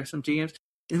in later SMT games?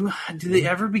 Do they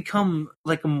ever become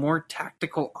like a more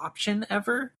tactical option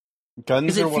ever?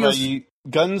 Guns are what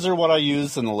I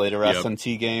use in the later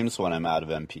SMT games when I'm out of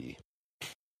MP.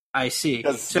 I see.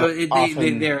 So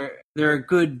they're a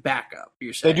good backup,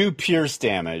 you're saying? They do pierce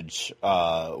damage,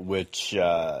 which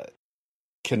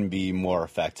can be more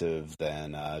effective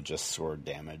than just sword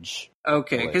damage.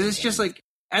 Okay, because it's just like,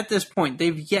 at this point,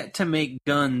 they've yet to make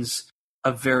guns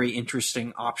a very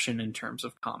interesting option in terms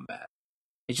of combat.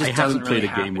 It just I haven't played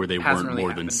a game where they weren't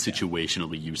more than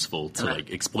situationally useful to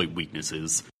like exploit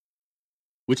weaknesses.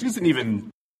 Which isn't even,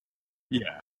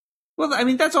 Well, I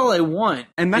mean, that's all I want.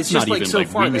 And that's it's just not even, so like,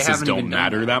 far, weaknesses don't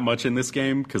matter that much in this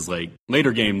game, because, like,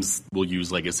 later games will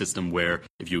use, like, a system where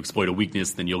if you exploit a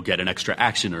weakness, then you'll get an extra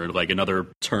action or, like, another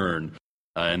turn.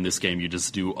 In this game, you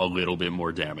just do a little bit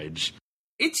more damage.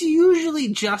 It's usually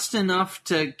just enough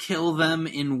to kill them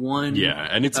in one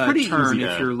and it's pretty turn easy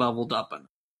if you're leveled up.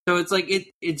 So it's like,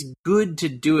 it's good to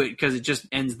do it because it just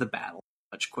ends the battle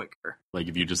much quicker. Like,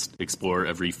 if you just explore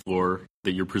every floor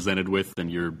that you're presented with, then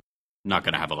you're not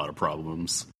going to have a lot of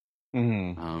problems.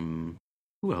 Mm-hmm.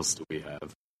 Who else do we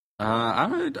have?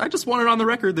 I just wanted on the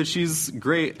record that she's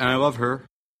great, and I love her.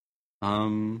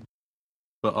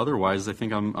 But otherwise, I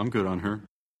think I'm good on her.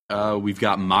 We've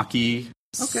got Maki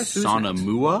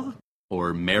Sonamua,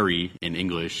 or Mary in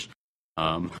English.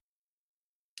 Yeah,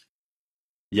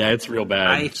 it's real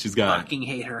bad. She's got. I fucking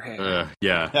hate her hair.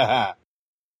 Yeah.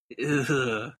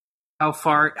 Ugh.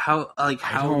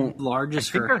 How large is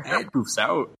her head? Hair poofs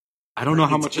out. I don't know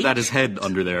how much of that is head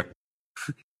under there.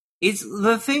 It's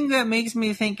the thing that makes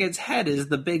me think it's head is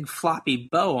the big floppy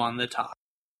bow on the top,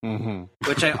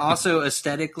 which I also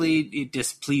aesthetically it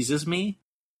displeases me.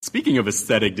 Speaking of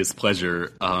aesthetic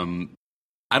displeasure, I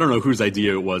don't know whose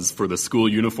idea it was for the school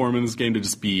uniform in this game to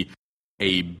just be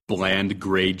a bland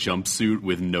gray jumpsuit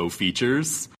with no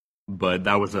features, but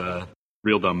that was a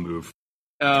real dumb move.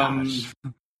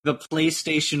 The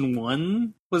PlayStation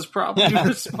 1 was probably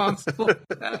responsible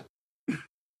for that.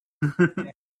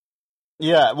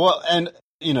 Yeah, well, and,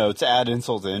 to add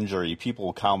insult to injury,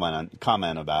 people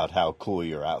comment about how cool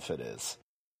your outfit is.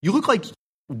 You look like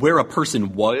where a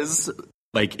person was.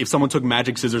 Like, if someone took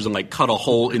magic scissors and, like, cut a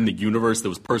hole in the universe that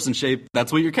was person-shaped,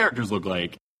 that's what your characters look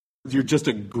like. You're just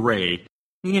a gray.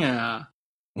 Yeah.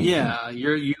 Yeah,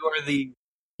 you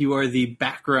are the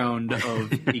background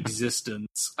of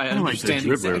existence. I understand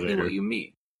exactly what you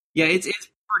mean. Yeah, it's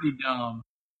pretty dumb.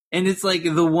 And it's like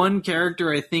the one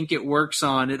character I think it works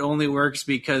on, it only works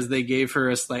because they gave her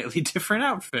a slightly different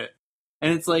outfit.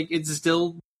 And it's like, it's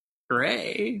still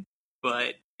gray,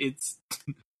 but it's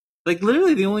like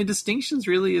literally the only distinctions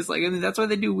really is like, I mean, that's why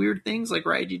they do weird things like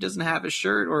Raiji doesn't have a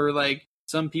shirt, or like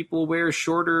some people wear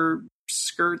shorter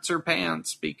skirts or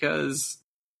pants because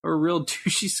or a real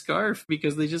douchey scarf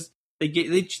because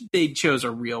they chose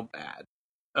a real bad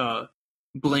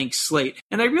blank slate.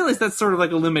 And I realize that's sort of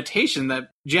like a limitation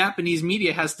that Japanese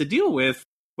media has to deal with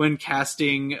when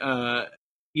casting high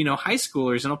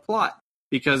schoolers in a plot,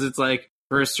 because it's like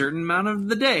for a certain amount of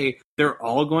the day they're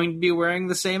all going to be wearing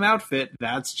the same outfit.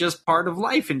 That's just part of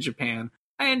life in Japan.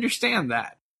 I understand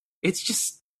that. It's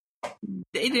just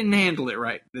they didn't handle it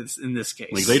right in this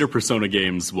case. Like later Persona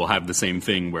games will have the same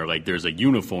thing where like there's a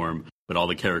uniform, but all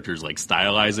the characters like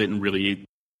stylize it in really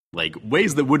like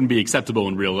ways that wouldn't be acceptable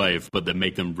in real life, but that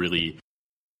make them really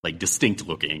like distinct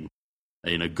looking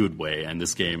in a good way. And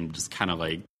this game just kind of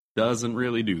like doesn't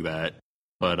really do that.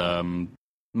 But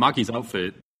Maki's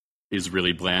outfit is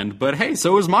really bland. But hey,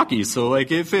 so is Maki, so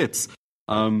like it fits.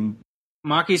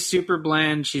 Maki's super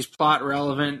bland. She's plot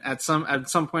relevant. At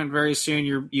some point very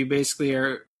soon, you basically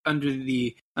are under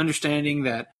the understanding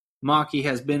that Maki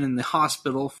has been in the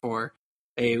hospital for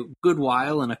a good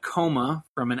while in a coma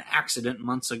from an accident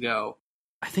months ago.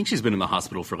 I think she's been in the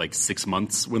hospital for like 6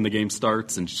 months when the game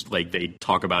starts, and like they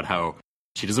talk about how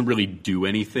she doesn't really do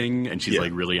anything, and she's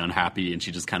like really unhappy, and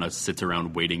she just kind of sits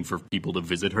around waiting for people to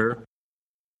visit her,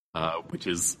 which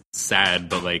is sad.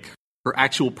 But like her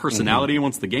actual personality,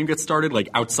 once the game gets started, like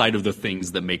outside of the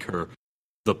things that make her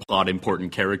the plot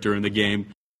important character in the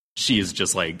game, she is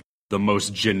just like the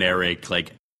most generic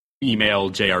like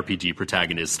female JRPG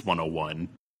protagonist 101.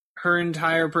 Her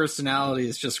entire personality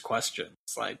is just questions.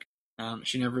 Like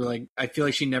she never like. I feel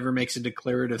like she never makes a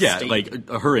declarative statement. Like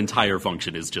her entire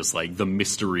function is just like the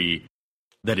mystery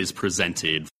that is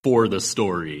presented for the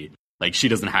story. Like she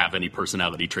doesn't have any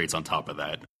personality traits on top of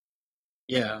that.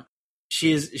 Yeah,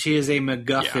 she is a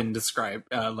MacGuffin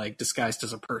disguised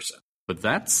as a person. But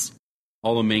that's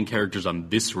all the main characters on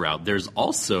this route. There's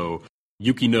also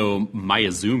Yukino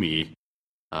Mayuzumi,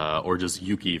 or just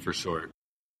Yuki for short.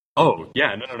 Oh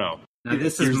yeah, no. Now,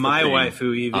 this is my wife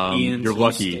who Ian. You're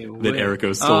lucky that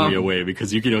Eriko stole me away,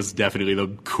 because Yukino's definitely the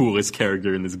coolest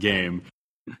character in this game.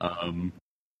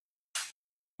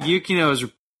 Yukino is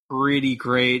pretty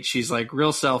great. She's like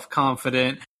real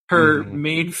self-confident. Her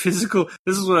main physical,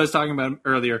 this is what I was talking about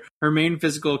earlier. Her main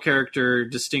physical character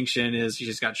distinction is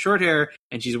she's got short hair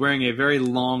and she's wearing a very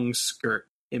long skirt.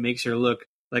 It makes her look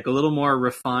like a little more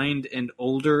refined and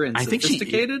older and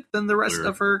sophisticated than the rest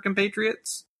of her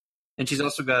compatriots. And she's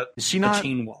also got a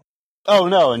chain wallet. Oh,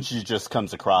 no, and she just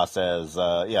comes across as,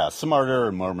 smarter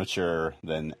and more mature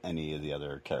than any of the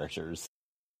other characters.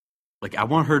 Like, I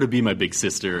want her to be my big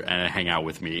sister and hang out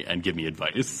with me and give me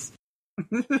advice.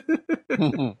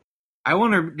 I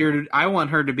want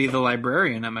her to be the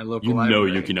librarian at my local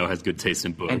library. You know Yukino has good taste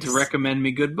in books. And to recommend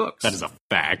me good books. That is a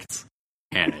fact.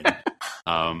 Canon.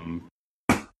 And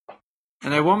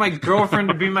I want my girlfriend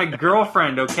to be my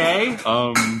girlfriend, okay?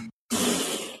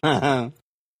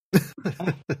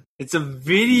 It's a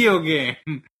video game.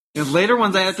 And later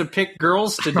ones I have to pick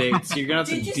girls to date, so you're gonna have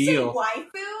to deal. Did you say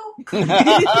waifu?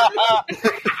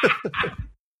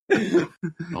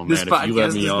 Oh man, if you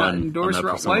let me on that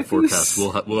Persona forecast,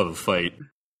 we'll have a fight.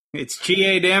 It's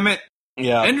GA, damn it.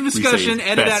 Yeah. End of discussion.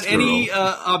 Edit out any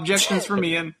objections from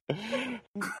Ian.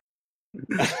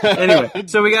 Anyway,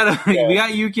 so we got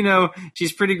Yukino.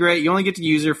 She's pretty great. You only get to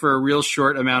use her for a real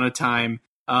short amount of time.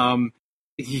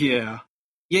 Yeah,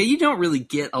 you don't really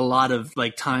get a lot of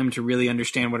like time to really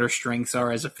understand what her strengths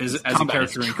are as a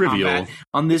character in combat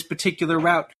on this particular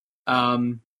route.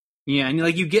 Yeah, and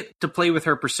like you get to play with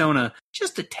her persona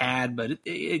just a tad, but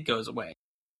it goes away.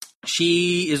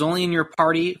 She is only in your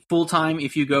party full time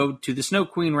if you go to the Snow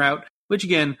Queen route, which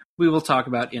again we will talk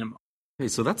about in a moment. Okay,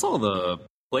 so that's all the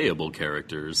playable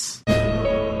characters.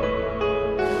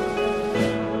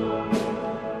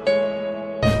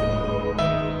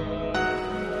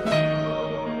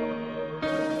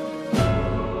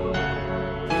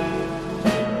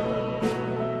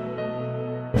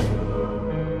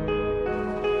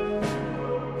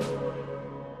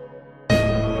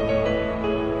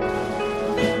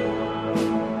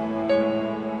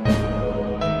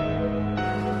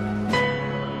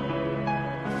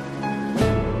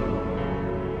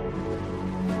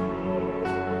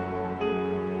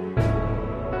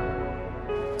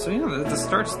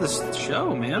 Starts this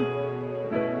show, man.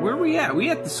 Where are we at? We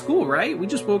at the school, right? We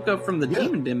just woke up from the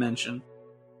demon dimension.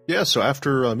 Yeah, so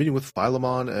after meeting with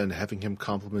Philemon and having him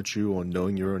compliment you on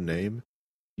knowing your own name,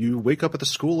 you wake up at the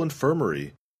school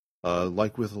infirmary.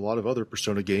 Like with a lot of other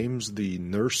Persona games, the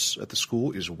nurse at the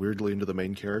school is weirdly into the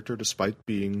main character despite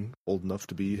being old enough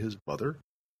to be his mother.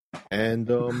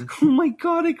 And oh my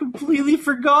god, I completely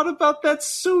forgot about that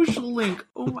social link.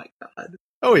 Oh my god.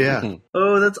 Oh, yeah.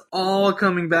 Oh, that's all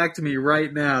coming back to me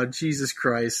right now. Jesus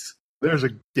Christ. There's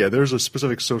a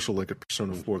specific social link at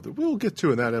Persona 4 that we'll get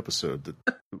to in that episode. That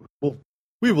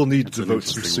we will need to devote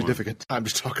some significant time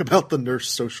to talk about the nurse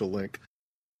social link.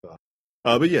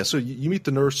 But yeah, so you meet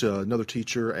the nurse, another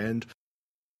teacher, and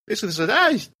basically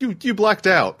said, you blacked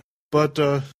out. But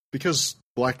because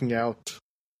blacking out,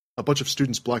 a bunch of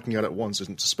students blacking out at once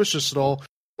isn't suspicious at all,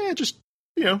 just,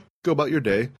 go about your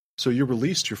day. So you're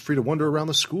released, you're free to wander around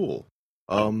the school.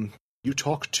 You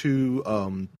talk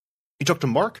to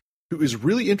Mark, who is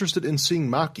really interested in seeing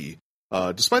Maki,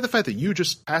 despite the fact that you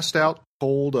just passed out,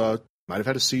 cold, might have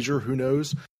had a seizure, who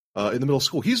knows, in the middle of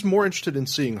school. He's more interested in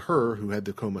seeing her, who had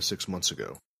the coma 6 months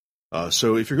ago.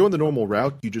 So if you're going the normal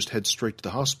route, you just head straight to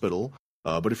the hospital.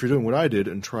 But if you're doing what I did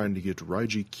and trying to get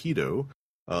Raiji Kido,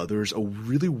 there's a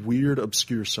really weird,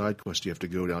 obscure side quest you have to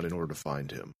go down in order to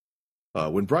find him.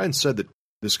 When Brian said that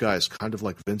this guy is kind of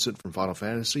like Vincent from Final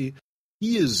Fantasy,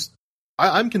 he is...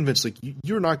 I'm convinced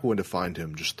you're not going to find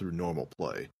him just through normal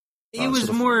play. It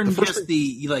was more than just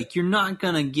you're not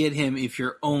going to get him if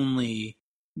you're only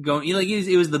going...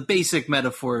 it was the basic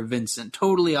metaphor of Vincent.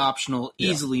 Totally optional,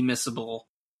 easily missable.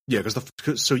 Yeah,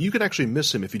 so you can actually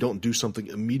miss him if you don't do something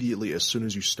immediately as soon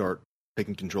as you start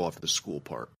taking control after the school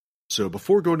part. So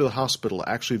before going to the hospital to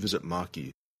actually visit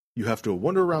Maki, you have to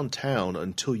wander around town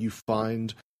until you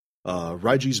find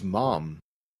Raiji's mom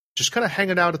just kind of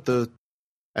hanging out at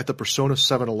the Persona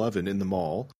 7-Eleven in the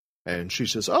mall, and she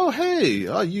says, "Oh, hey,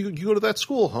 you go to that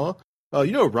school, huh?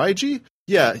 Raiji?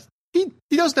 Yeah, he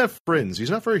doesn't have friends. He's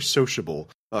not very sociable.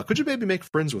 Could you maybe make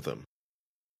friends with him?"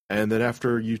 And then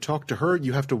after you talk to her,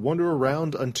 you have to wander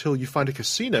around until you find a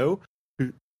casino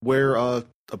where a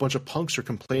bunch of punks are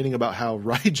complaining about how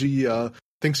Raiji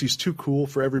thinks he's too cool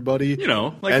for everybody.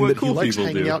 And what that cool he likes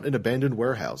hanging do. out in abandoned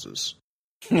warehouses.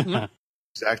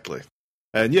 Exactly.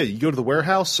 And yeah, you go to the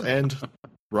warehouse and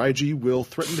Raiji will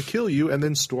threaten to kill you and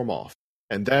then storm off.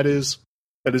 And that is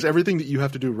everything that you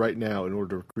have to do right now in order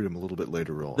to recruit him a little bit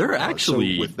later on. There are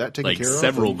actually with that taken care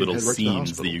several of, little right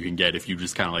scenes that you can get if you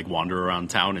just kind of wander around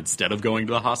town instead of going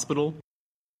to the hospital.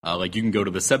 You can go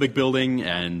to the Sebek building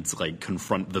and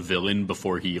confront the villain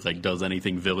before he does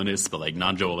anything villainous, but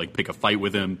Nanjo will pick a fight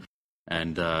with him.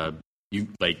 And you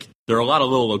there are a lot of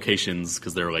little locations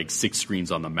because there are 6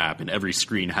 screens on the map, and every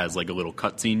screen has a little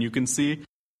cutscene you can see.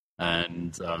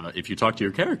 And if you talk to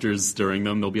your characters during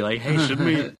them, they'll be like, "Hey,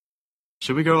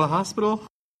 should we go to the hospital?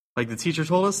 The teacher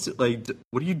told us to,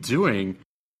 what are you doing?"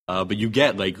 But you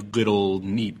get little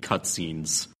neat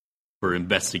cutscenes for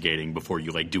investigating before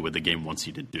you do what the game wants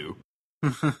you to do.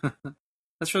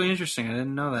 That's really interesting. I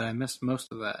didn't know that. I missed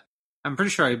most of that. I'm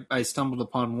pretty sure I stumbled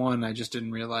upon one. I just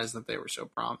didn't realize that they were so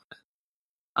prominent.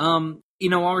 While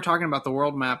we're talking about the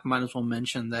world map, might as well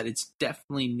mention that it's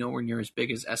definitely nowhere near as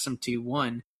big as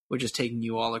SMT1, which is taking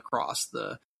you all across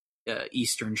the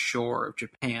eastern shore of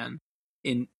Japan.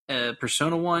 In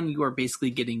Persona 1, you are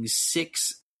basically getting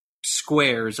 6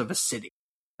 squares of a city,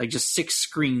 just 6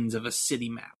 screens of a city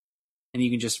map. And you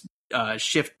can just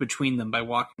shift between them by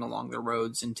walking along the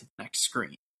roads into the next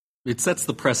screen. It sets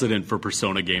the precedent for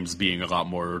Persona games being a lot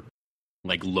more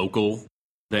local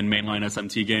than mainline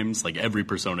SMT games. Every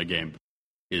Persona game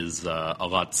is a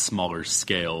lot smaller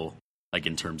scale,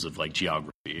 in terms of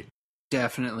geography.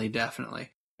 Definitely.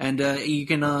 And you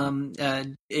can,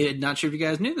 not sure if you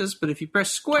guys knew this, but if you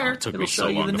press square, it'll show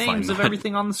you the names of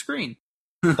everything on the screen.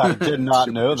 I did not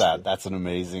know that. That's an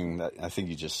amazing, I think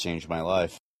you just changed my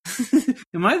life.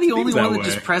 Am I the only one that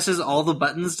just presses all the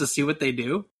buttons to see what they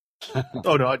do?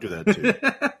 Oh, no, I do that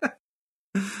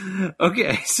too.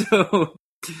 Okay, so,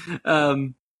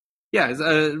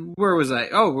 where was I?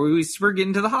 Oh, we're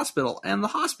getting to the hospital, and the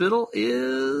hospital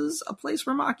is a place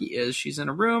where Maki is. She's in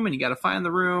a room, and you got to find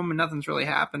the room, and nothing's really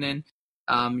happening.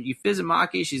 You visit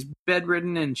Maki, she's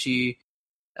bedridden, and she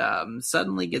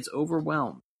suddenly gets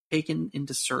overwhelmed, taken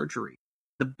into surgery.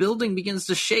 The building begins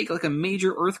to shake like a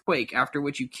major earthquake, after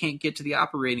which you can't get to the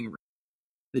operating room.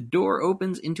 The door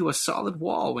opens into a solid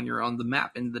wall when you're on the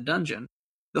map in the dungeon.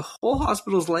 The whole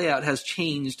hospital's layout has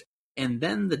changed, and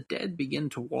then the dead begin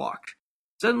to walk.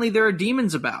 Suddenly there are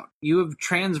demons about. You have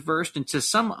transversed into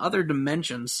some other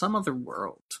dimension, some other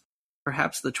world.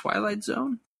 Perhaps the Twilight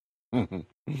Zone?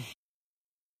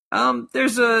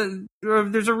 There's a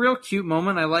real cute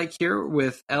moment I like here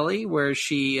with Ellie, where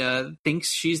she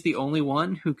thinks she's the only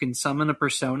one who can summon a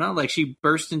persona. She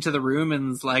bursts into the room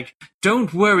and is like,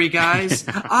 "Don't worry, guys,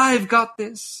 I've got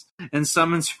this," and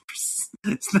summons.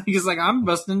 He's like, "I'm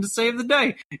busting to save the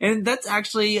day," and that's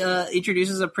actually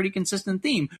introduces a pretty consistent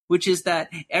theme, which is that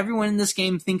everyone in this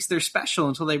game thinks they're special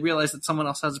until they realize that someone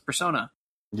else has a persona.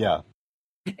 Yeah.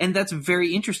 And that's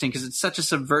very interesting because it's such a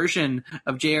subversion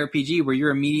of JRPG where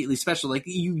you're immediately special. Like,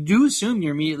 you do assume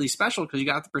you're immediately special because you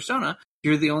got the persona.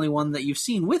 You're the only one that you've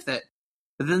seen with it.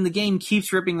 But then the game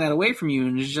keeps ripping that away from you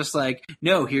and it's just like,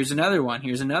 no, here's another one,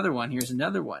 here's another one, here's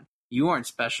another one. You aren't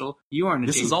special. You aren't.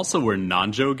 This is also where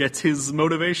Nanjo gets his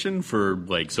motivation for,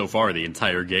 like, so far the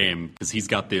entire game, because he's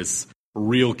got this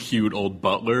real cute old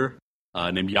butler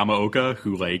named Yamaoka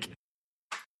who, like,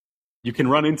 you can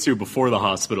run into before the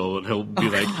hospital, and he'll be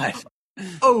God.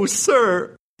 "Oh,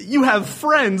 sir, you have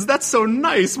friends. That's so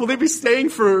nice. Will they be staying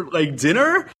for, like,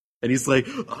 dinner?" And he's like,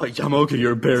 "Oh, Yamaoka,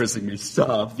 you're embarrassing me.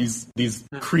 Stop. These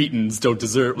cretins don't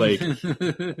deserve, like..."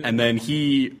 And then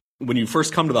when you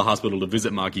first come to the hospital to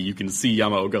visit Maki, you can see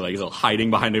Yamaoka, like, hiding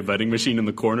behind a vending machine in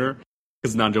the corner,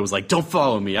 because Nanjo was like, "Don't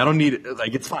follow me. I don't need it.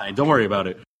 Like, it's fine. Don't worry about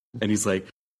it." And he's like,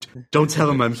 "Don't tell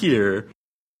him I'm here.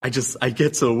 I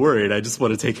get so worried. I just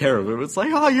want to take care of him." It's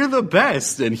like, "Oh, you're the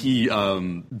best." And he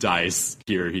dies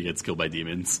here. He gets killed by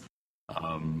demons.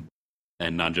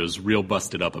 And Nanjo's real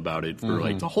busted up about it for,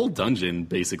 like, the whole dungeon,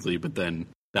 basically, but then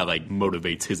that, like,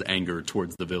 motivates his anger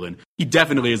towards the villain. He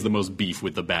definitely has the most beef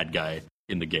with the bad guy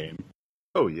in the game.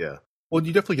 Oh, yeah. Well,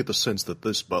 you definitely get the sense that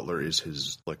this butler is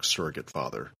his, like, surrogate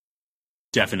father.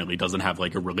 Definitely doesn't have,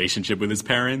 like, a relationship with his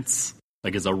parents.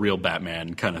 Like, it's a real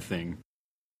Batman kind of thing.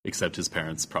 Except his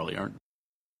parents probably aren't.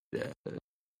 Yeah.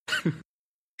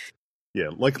 Yeah,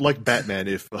 like Batman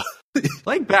if...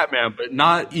 like Batman, but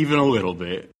not even a little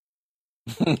bit.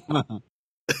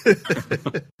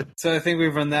 So I think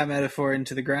we've run that metaphor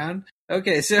into the ground.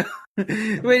 Okay, so...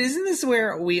 Wait, isn't this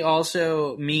where we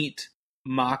also meet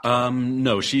Maki?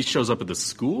 No, she shows up at the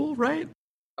school, right?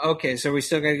 Okay, so we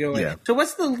still gotta go away. Yeah. So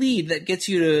what's the lead that gets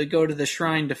you to go to the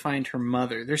shrine to find her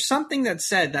mother? There's something that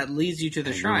said that leads you to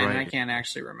the shrine, and I can't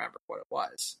actually remember what it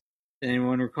was. Did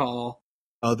anyone recall?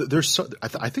 There's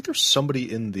I think there's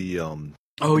somebody in the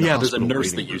there's a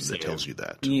nurse that tells you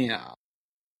that. Yeah.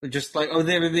 Just like,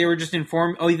 they were just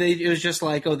informed. It was just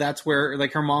like, that's where,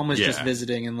 like, her mom was just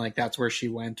visiting, and, like, that's where she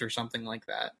went, or something like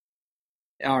that.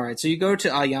 All right, so you go to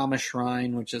Ayama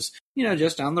Shrine, which is,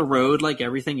 just down the road, like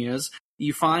everything is.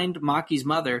 You find Maki's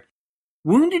mother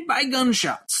wounded by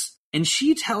gunshots, and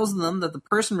she tells them that the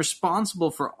person responsible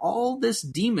for all this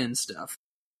demon stuff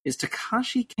is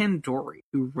Takashi Kandori,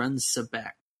 who runs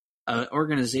Sebek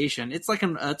organization. It's like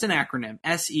it's an acronym,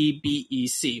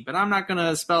 SEBEC, but I'm not going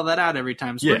to spell that out every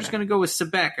time, so we're just going to go with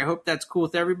Sebek. I hope that's cool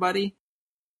with everybody.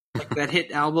 Like that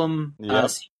hit album,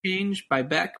 Sea Change by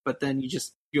Beck, but then you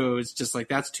just go, it's just like,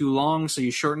 that's too long, so you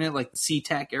shorten it like the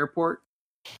SeaTac Airport.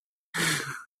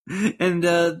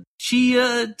 And she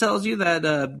tells you that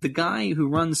the guy who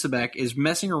runs Sebek is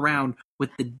messing around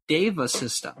with the Deva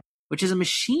system, which is a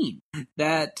machine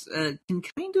that can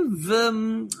kind of,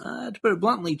 to put it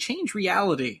bluntly, change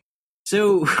reality.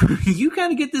 So you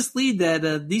kind of get this lead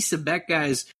that these Sebek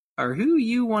guys are who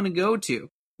you want to go to.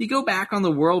 You go back on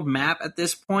the world map at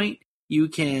this point. You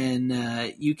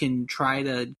can try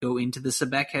to go into the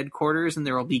Sebek headquarters, and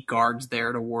there will be guards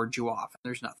there to ward you off.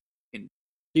 There's nothing.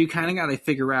 You kind of got to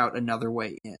figure out another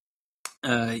way in.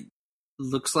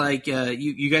 Looks like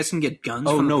you guys can get guns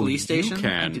from the police station. You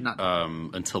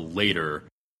can until later,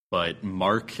 but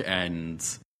Mark and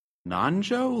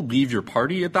Nanjo leave your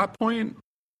party at that point,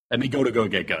 and they go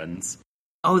get guns.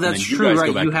 Oh, that's true,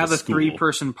 right? You have a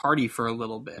 3-person party for a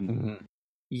little bit. Mm-hmm.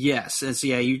 Yes,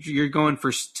 you're going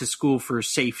to school for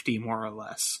safety, more or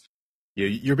less. Yeah,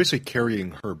 you're basically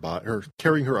carrying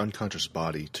her unconscious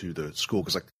body to the school,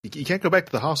 because, like, you can't go back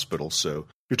to the hospital, so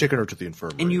you're taking her to the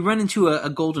infirmary. And you run into a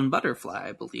golden butterfly,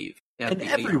 I believe. And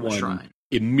everyone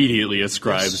immediately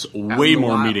ascribes way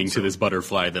more meaning to this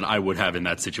butterfly than I would have in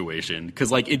that situation. Because,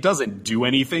 like, it doesn't do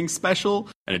anything special,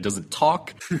 and it doesn't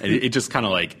talk, and it just kind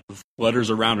of, like, flutters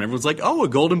around, and everyone's like, oh, a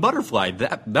golden butterfly.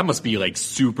 That must be, like,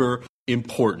 super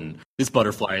important. This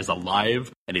butterfly is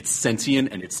alive, and it's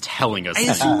sentient, and it's telling us.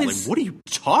 Like, what are you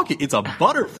talking? It's a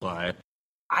butterfly.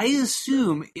 I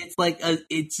assume it's like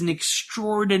it's an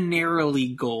extraordinarily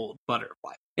gold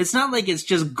butterfly. It's not like it's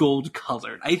just gold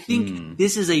colored. I think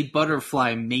this is a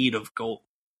butterfly made of gold,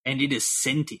 and it is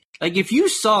sentient. Like, if you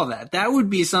saw that would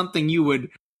be something you would,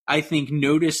 I think,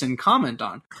 notice and comment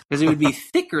on, because it would be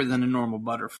thicker than a normal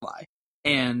butterfly.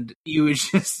 And you would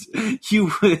see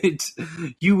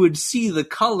the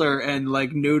color and,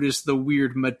 like, notice the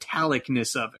weird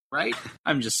metallicness of it, right?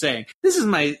 I'm just saying. This is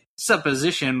my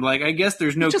supposition. Like, I guess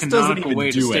there's no canonical way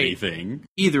to do anything.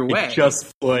 Either way, it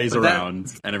just flies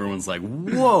around, and everyone's like,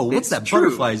 "Whoa, what's that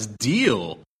butterfly's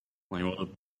deal?" Like, well,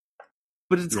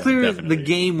 but it's clear the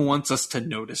game wants us to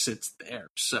notice it's there.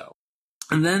 So,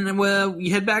 and then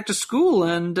you head back to school,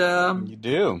 and you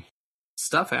do.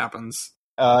 Stuff happens.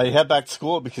 You head back to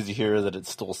school because you hear that it's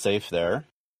still safe there.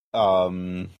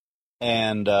 And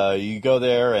you go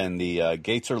there, and the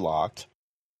gates are locked.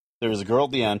 There's a girl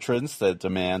at the entrance that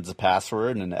demands a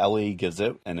password, and Ellie gives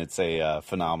it, and it's a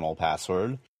phenomenal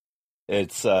password.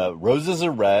 It's roses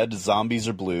are red, zombies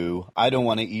are blue. I don't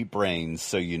want to eat brains,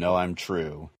 so you know I'm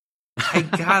true. I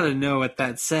gotta know what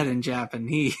that said in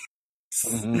Japanese.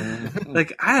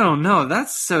 Like, I don't know.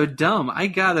 That's so dumb. I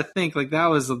gotta think like that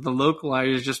was the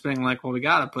localizers just being like, well, we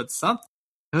gotta put something.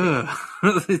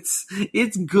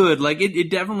 It's good. Like it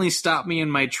definitely stopped me in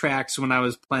my tracks when I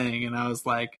was playing, and I was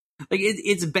like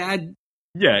it's bad.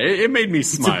 Yeah, it made me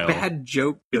smile. It's a bad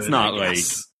joke. It's not like.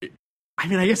 I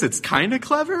mean, I guess it's kind of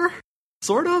clever,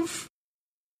 sort of.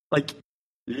 Like,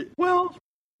 well,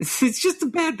 it's just a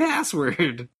bad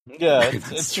password. Yeah,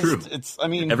 it's true. I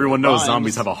mean, everyone knows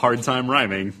zombies have a hard time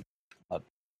rhyming.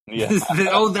 Yeah.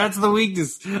 Oh, that's the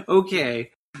weakness.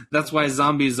 Okay. That's why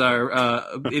zombies are.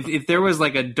 If there was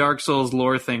like a Dark Souls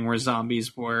lore thing where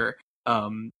zombies were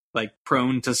like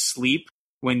prone to sleep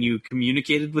when you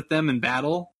communicated with them in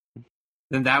battle,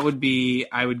 then that would be.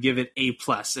 I would give it A+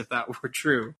 if that were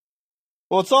true.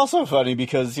 Well, it's also funny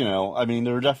because I mean,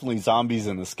 there are definitely zombies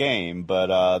in this game,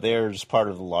 but they're just part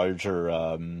of the larger,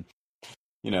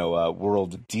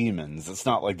 world of demons. It's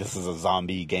not like this is a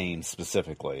zombie game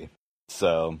specifically.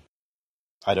 So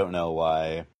I don't know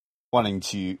why. Wanting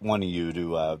you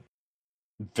to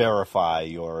verify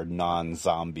your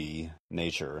non-zombie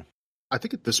nature. I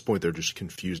think at this point they're just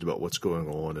confused about what's going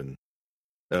on, and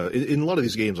in a lot of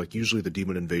these games, like usually the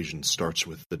demon invasion starts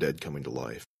with the dead coming to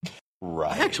life.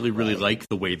 Right. I actually really like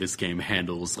the way this game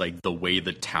handles like the way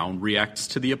the town reacts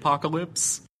to the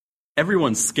apocalypse.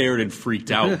 Everyone's scared and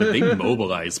freaked out, but they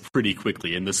mobilize pretty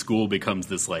quickly, and the school becomes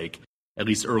this like, at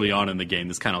least early on in the game,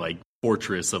 this kind of like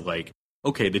fortress of like,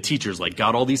 okay, the teachers like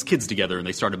got all these kids together and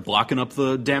they started blocking up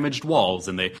the damaged walls,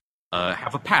 and they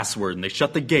have a password and they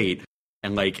shut the gate,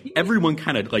 and like everyone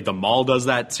kind of like the mall does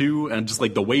that too, and just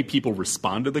like the way people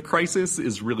respond to the crisis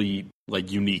is really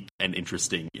like unique and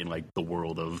interesting in like the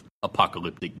world of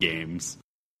apocalyptic games.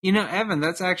 Evan,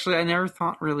 that's actually I never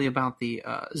thought really about the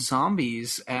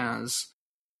zombies as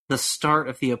the start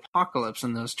of the apocalypse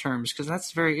in those terms, because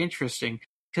that's very interesting.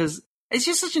 Because it's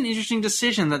just such an interesting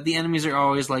decision that the enemies are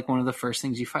always like one of the first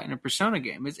things you fight in a Persona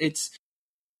game. They're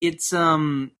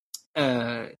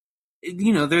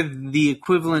the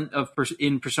equivalent of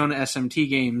in Persona SMT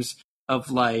games of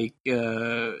like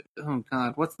oh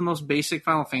god, what's the most basic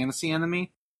Final Fantasy enemy?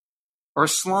 Or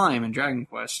Slime in Dragon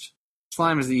Quest.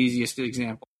 Slime is the easiest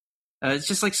example. It's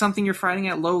just like something you're fighting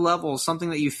at low levels, something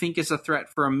that you think is a threat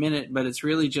for a minute, but it's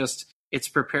really just it's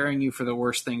preparing you for the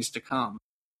worst things to come.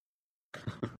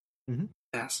 Mm-hmm.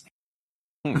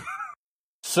 Fascinating.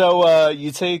 So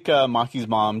you take Maki's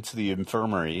mom to the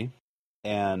infirmary,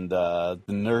 and the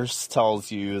nurse tells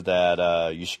you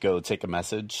that you should go take a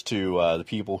message to the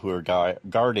people who are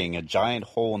guarding a giant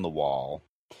hole in the wall,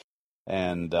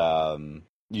 and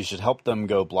you should help them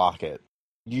go block it.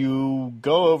 You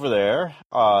go over there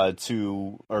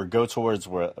go towards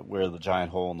where the giant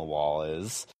hole in the wall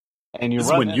is, and this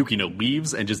is when Yukino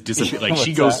leaves and just disappears. Like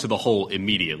she goes to the hole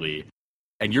immediately,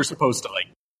 and you're supposed to like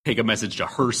take a message to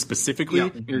her specifically,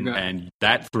 and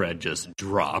that thread just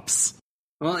drops.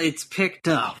 Well, it's picked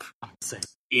up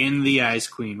in the Ice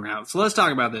Queen route. So let's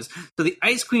talk about this. So the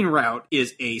Ice Queen route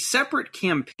is a separate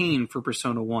campaign for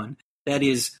Persona 1 that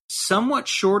is somewhat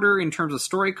shorter in terms of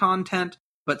story content,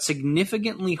 but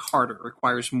significantly harder. It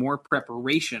requires more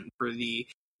preparation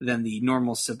than the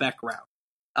normal Sebek route.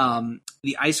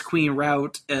 The Ice Queen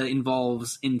route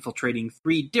involves infiltrating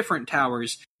 3 different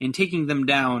towers and taking them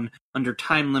down under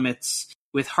time limits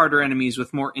with harder enemies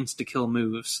with more insta-kill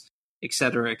moves,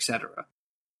 etc., etc.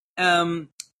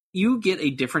 You get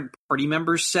a different party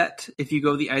member set if you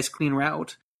go the Ice Queen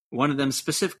route, one of them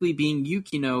specifically being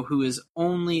Yukino, who is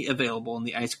only available in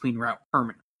the Ice Queen route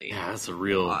permanently. Yeah, that's a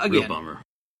real bummer.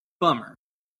 Bummer.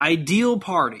 Ideal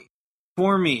party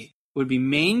for me would be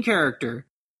main character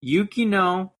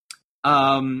Yukino.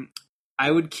 I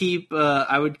would keep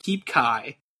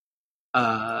Kai,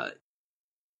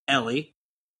 Ellie,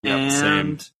 and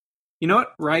same. You know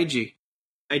what, Raiji.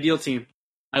 Ideal team.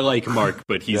 I like Mark,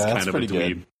 but he's kind of a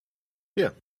dweeb. Yeah.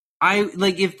 I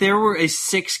like if there were a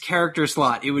 6 character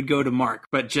slot, it would go to Mark.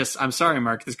 But I'm sorry,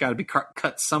 Mark. This got to be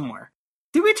cut somewhere.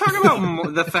 Did we talk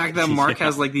about the fact that Mark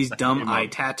has like these dumb eye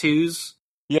tattoos?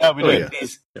 Yeah, we did.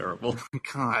 These, terrible.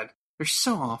 God, they're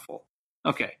so awful.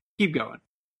 Okay, keep going.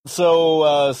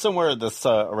 So somewhere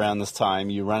around this time,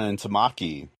 you run into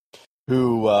Maki,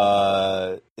 who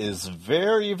is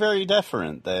very, very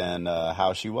different than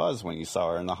how she was when you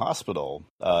saw her in the hospital.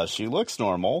 She looks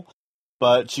normal,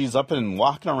 but she's up and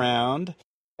walking around,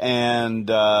 and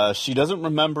she doesn't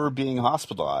remember being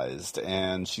hospitalized,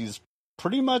 and she's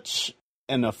pretty much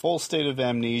in a full state of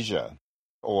amnesia,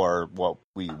 or what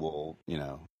we will,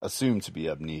 assume to be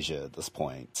amnesia at this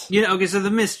point. Okay, so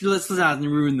the mystery, let's not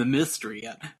ruin the mystery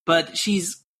yet, but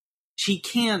she's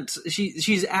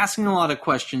asking a lot of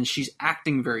questions, she's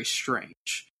acting very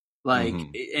strange. Like,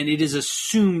 and it is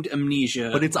assumed amnesia,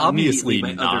 but it's obviously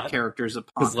by not other characters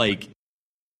upon her.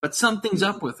 But something's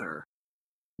up with her.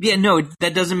 Yeah, no,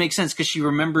 that doesn't make sense because she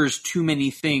remembers too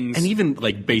many things, and even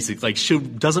she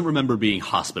doesn't remember being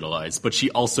hospitalized, but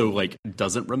she also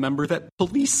doesn't remember that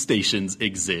police stations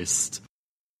exist.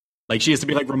 Like, she has to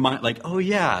be oh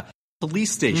yeah,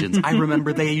 police stations. I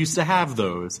remember they used to have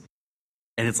those,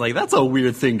 and it's that's a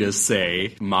weird thing to say,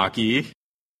 Maki.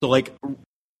 So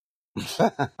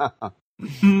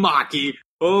Maki.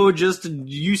 Oh, just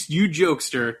you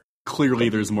jokester. Clearly,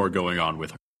 there's more going on with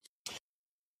her.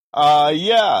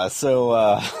 Yeah. So,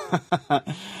 I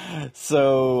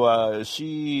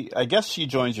guess she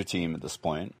joins your team at this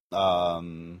point.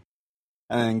 And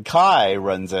Kai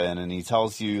runs in and he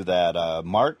tells you that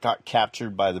Mark got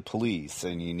captured by the police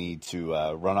and you need to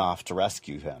run off to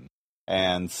rescue him.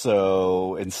 And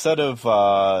so instead of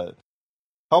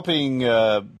helping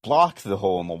block the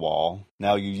hole in the wall,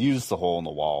 now you use the hole in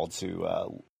the wall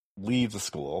to leave the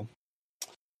school.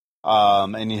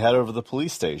 And you head over to the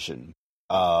police station.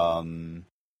 And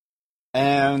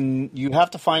you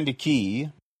have to find a key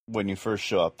when you first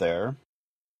show up there.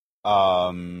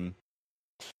 You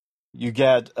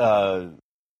get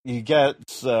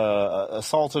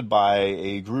assaulted by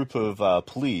a group of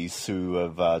police who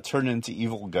have turned into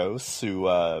evil ghosts who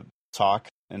talk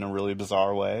in a really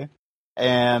bizarre way.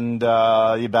 And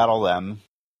you battle them.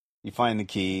 You find the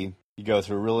key. You go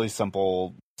through a really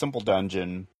simple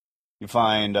dungeon. You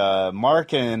find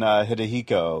Mark and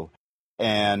Hidehiko,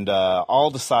 and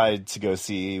all decide to go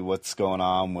see what's going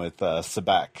on with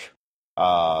Sebek.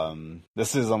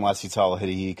 This is unless you tell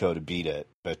Hidehiko to beat it,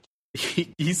 but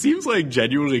he seems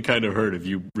genuinely kind of hurt if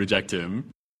you reject him.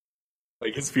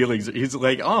 His feelings, he's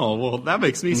oh, well, that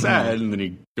makes me sad, and then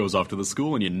he goes off to the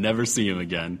school and you never see him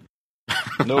again.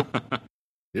 Nope.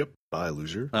 Yep, bye,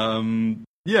 loser.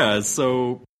 Yeah,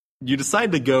 so you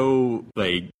decide to go,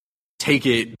 take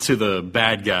it to the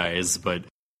bad guys, but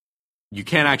you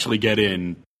can't actually get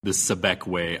in the Sebek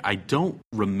way. I don't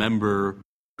remember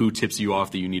who tips you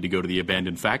off that you need to go to the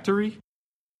abandoned factory,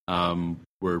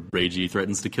 where Reiji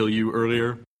threatens to kill you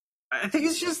earlier. I think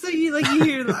it's just that you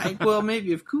hear well,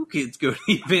 maybe if cool kids go to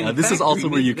the abandoned this factory, is also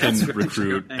where you can really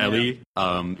recruit Ellie.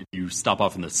 If you stop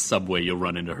off in the subway, you'll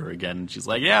run into her again. She's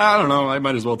yeah, I don't know, I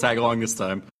might as well tag along this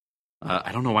time.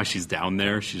 I don't know why she's down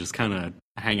there. She's just kind of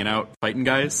hanging out, fighting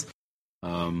guys.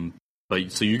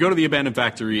 But so you go to the abandoned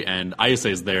factory, and Ayase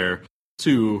is there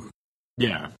too.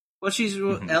 Yeah. Well, she's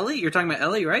Ellie. You're talking about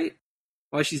Ellie, right?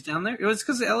 Why she's down there? It was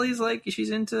because Ellie's she's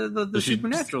into the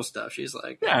supernatural stuff. She's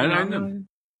yeah, I know.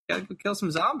 Gotta go kill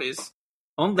some zombies.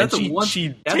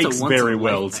 She takes very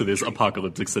well to this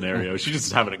apocalyptic scenario. She's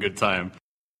just having a good time.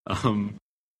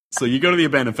 So you go to the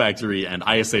abandoned factory, and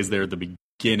Ayase's there at the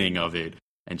beginning of it,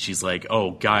 and she's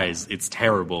 "Oh, guys, it's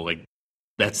terrible.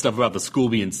 That stuff about the school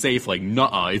being safe,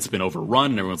 nuh-uh, it's been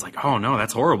overrun." And everyone's "Oh no,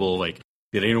 that's horrible.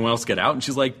 Did anyone else get out?" And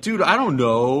she's "Dude, I don't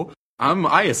know. I'm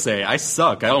Ayase. I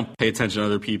suck. I don't pay attention to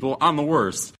other people. I'm the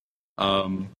worst.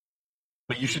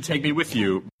 But you should take me with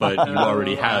you. But you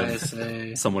already have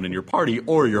someone in your party,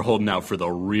 or you're holding out for the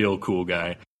real cool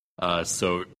guy.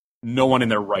 So no one in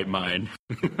their right mind."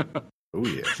 Oh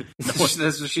yeah,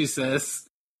 that's what she says.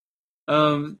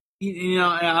 I'd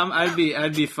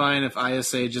be fine if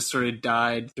Ayase just sort of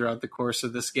died throughout the course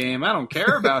of this game. I don't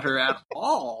care about her at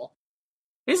all.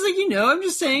 It's I'm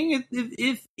just saying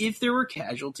if there were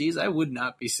casualties, I would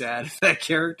not be sad if that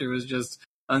character was just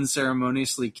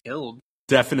unceremoniously killed.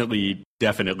 Definitely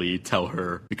tell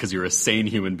her, because you're a sane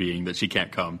human being, that she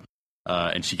can't come.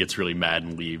 And she gets really mad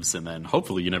and leaves, and then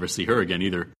hopefully you never see her again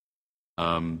either.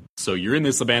 So you're in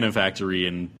this abandoned factory,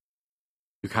 and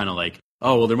you're kind of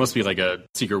oh, well, there must be a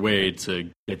secret way to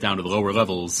get down to the lower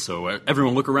levels, so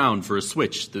everyone look around for a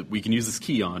switch that we can use this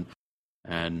key on.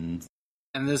 And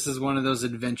this is one of those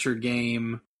adventure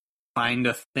game find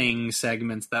a thing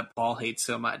segments that Paul hates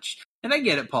so much. And I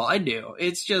get it, Paul, I do.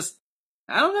 It's just,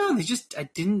 I don't know, I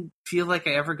didn't feel like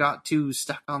I ever got too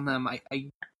stuck on them.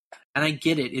 And I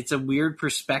get it. It's a weird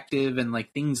perspective, and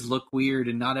things look weird,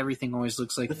 and not everything always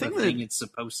looks like the thing it's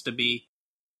supposed to be.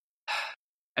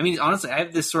 I mean, honestly, I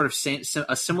have this sort of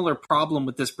a similar problem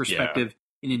with this perspective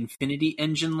in Infinity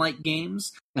Engine-like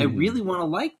games. I really want to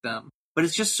like them, but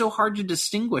it's just so hard to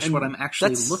distinguish what I'm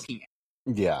actually looking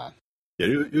at. Yeah.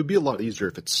 Yeah, it would be a lot easier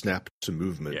if it snapped to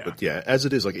movement. Yeah. But yeah, as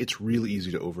it is, like it's really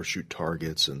easy to overshoot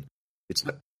targets, and it's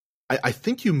not. I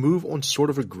think you move on sort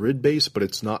of a grid base, but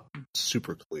it's not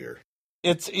super clear.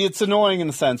 It's annoying in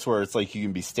the sense where it's like you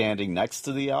can be standing next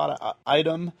to the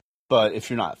item, but if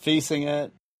you're not facing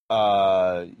it,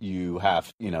 you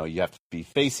have to be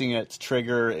facing it to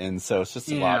trigger, and so it's just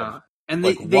a lot of and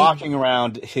they walking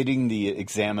around hitting the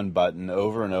examine button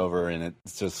over and over, and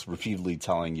it's just repeatedly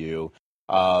telling you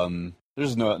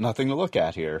there's nothing to look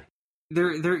at here.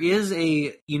 There is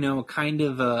a kind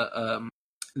of a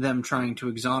them trying to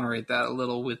exonerate that a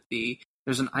little with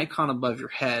there's an icon above your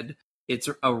head. It's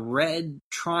a red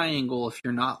triangle if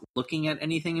you're not looking at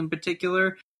anything in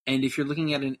particular, and if you're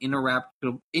looking at an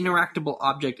interactable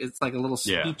object, it's like a little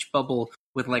speech bubble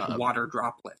with like water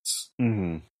droplets.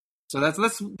 Mm-hmm. So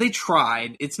that's they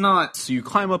tried. It's not. So you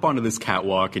climb up onto this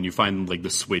catwalk and you find like the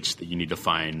switch that you need to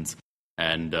find,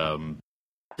 and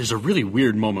there's a really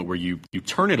weird moment where you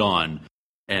turn it on.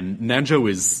 And Nanjo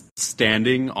is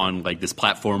standing on like this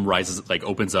platform,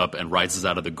 opens up and rises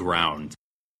out of the ground.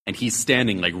 And he's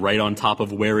standing like right on top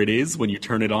of where it is when you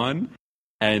turn it on.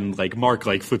 And like Mark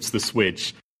like flips the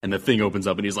switch and the thing opens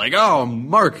up and he's like, "Oh,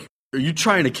 Mark, are you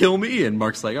trying to kill me?" And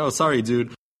Mark's like, "Oh, sorry,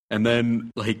 dude." And then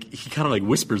like he kind of like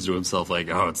whispers to himself like,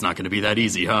 "Oh, it's not going to be that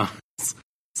easy, huh?" It's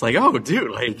like, "Oh,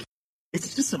 dude, like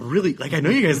it's just a really like I know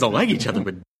you guys don't like each other,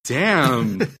 but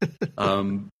damn."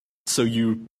 So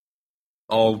you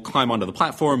all climb onto the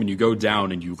platform and you go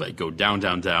down and you like go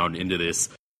down into this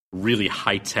really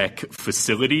high-tech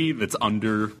facility that's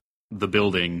under the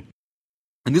building.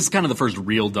 And this is kind of the first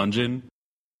real dungeon.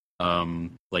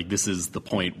 Like this is the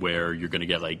point where you're going to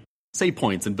get like save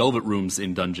points and velvet rooms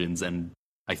in dungeons, and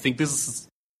I think this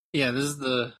is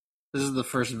the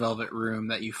first velvet room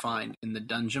that you find in the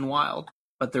Dungeon Wild.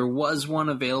 But there was one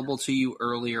available to you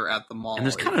earlier at the mall. And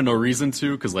there's kind of no reason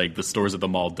to, because like the stores at the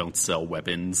mall don't sell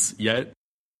weapons yet.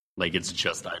 Like, it's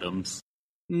just items.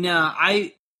 No,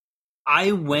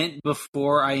 I went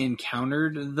before I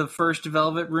encountered the first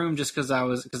Velvet Room just because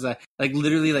I like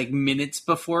literally like minutes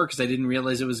before, because I didn't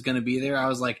realize it was going to be there. I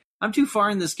was like, I'm too far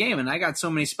in this game and I got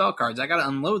so many spell cards. I got to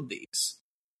unload these.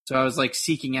 So I was like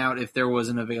seeking out if there was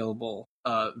an available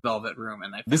Velvet Room.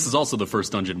 And this is also the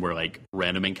first dungeon where like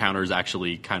random encounters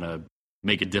actually kind of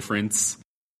make a difference.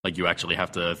 Like you actually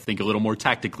have to think a little more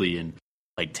tactically and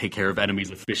like take care of enemies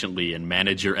efficiently and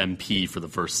manage your MP for the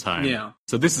first time. Yeah.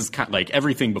 So this is kind of like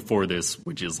everything before this,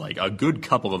 which is like a good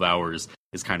couple of hours,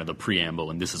 is kind of the preamble,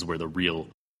 and this is where the real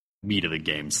meat of the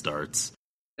game starts.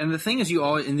 And the thing is, you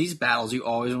always in these battles, you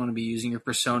always want to be using your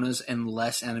personas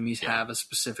unless enemies have a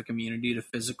specific immunity to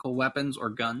physical weapons or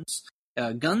guns.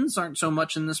 Guns aren't so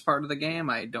much in this part of the game.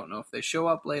 I don't know if they show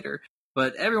up later,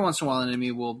 but every once in a while an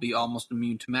enemy will be almost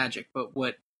immune to magic. But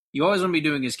what you always want to be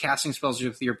doing is casting spells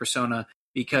with your persona,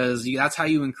 because that's how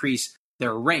you increase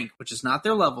their rank, which is not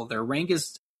their level. Their rank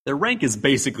is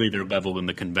basically their level in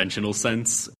the conventional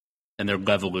sense, and their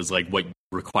level is like what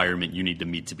requirement you need to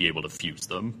meet to be able to fuse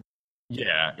them.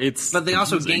 Yeah, but they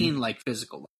also gain like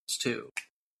physical levels too.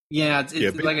 Yeah,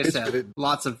 it's like I said,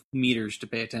 lots of meters to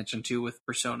pay attention to with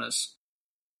personas.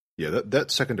 Yeah, that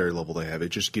secondary level they have, it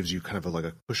just gives you kind of like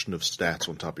a cushion of stats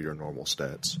on top of your normal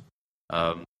stats.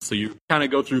 So you kind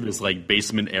of go through this like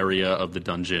basement area of the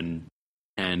dungeon.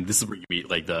 And this is where you meet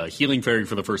like the healing fairy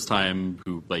for the first time,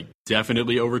 who like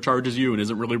definitely overcharges you and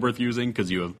isn't really worth using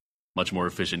because you have much more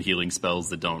efficient healing spells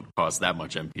that don't cost that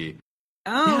much MP.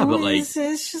 Oh, yeah, but like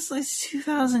it's just like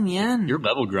 2,000 yen. You're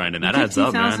level grinding, that adds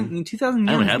up, man. 2,000 yen.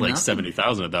 I only had like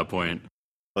 70,000 at that point.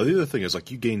 Well, the other thing is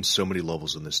like you gain so many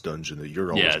levels in this dungeon that you're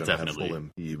always going to have full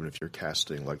MP, even if you're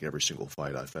casting like every single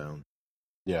fight I found.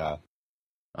 Yeah.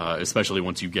 Especially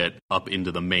once you get up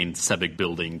into the main Sebek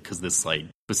building, because this like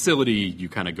facility, you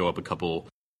kind of go up a couple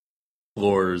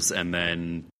floors and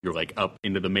then you're like up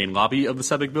into the main lobby of the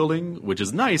Sebek building, which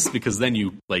is nice because then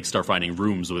you like start finding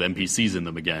rooms with NPCs in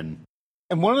them again.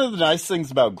 And one of the nice things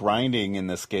about grinding in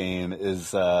this game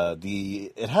is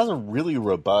it has a really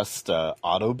robust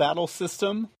auto battle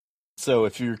system. So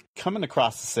if you're coming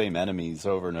across the same enemies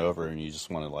over and over and you just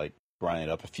want to like grind it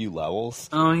up a few levels.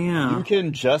 Oh yeah. You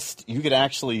could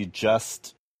actually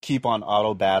just keep on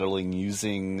auto battling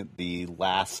using the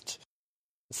last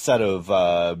set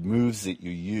of moves that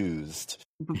you used,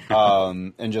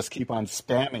 and just keep on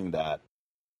spamming that.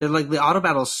 Like the auto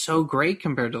battle is so great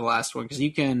compared to the last one, because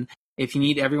you can, if you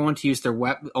need everyone to use their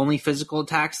only physical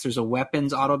attacks, there's a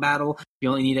weapons auto battle. If you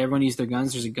only need everyone to use their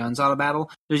guns, there's a guns auto battle.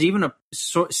 There's even a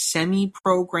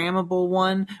semi-programmable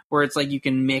one where it's like you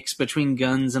can mix between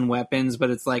guns and weapons, but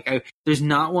it's like there's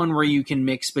not one where you can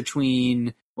mix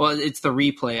between. Well, it's the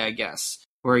replay, I guess,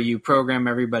 where you program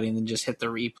everybody and then just hit the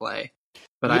replay.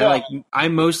 But I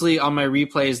mostly on my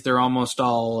replays, they're almost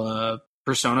all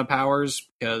persona powers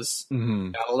because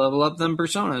gotta level up them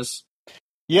personas.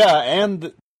 Yeah,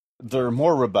 and they're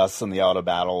more robust than the auto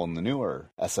battle in the newer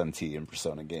SMT and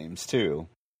Persona games too.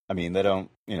 I mean, they don't,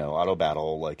 auto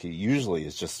battle like it usually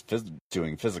is just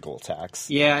doing physical attacks.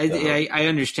 Yeah, I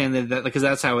understand that because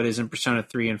that's how it is in Persona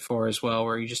 3 and 4 as well,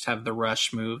 where you just have the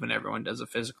rush move and everyone does a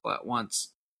physical at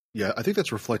once. Yeah, I think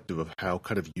that's reflective of how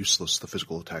kind of useless the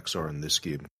physical attacks are in this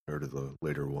game compared to the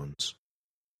later ones.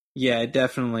 Yeah, it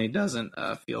definitely doesn't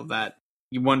feel that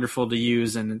wonderful to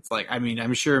use, and it's like, I mean,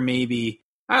 I'm sure maybe,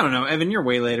 I don't know, Evan, you're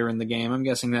way later in the game. I'm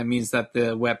guessing that means that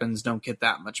the weapons don't get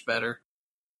that much better.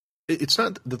 It's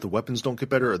not that the weapons don't get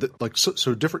better.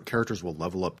 So different characters will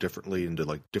level up differently into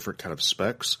like different kind of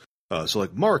specs. So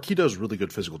like Mark, he does really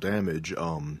good physical damage.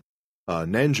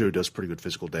 Nanjo does pretty good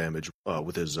physical damage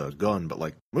with his gun, but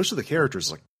like most of the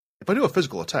characters, like if I do a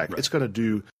physical attack, it's going to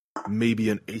do maybe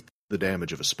an eighth the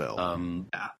damage of a spell.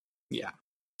 Yeah.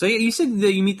 So you said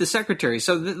that you meet the secretary.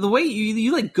 So the way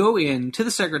you like go in to the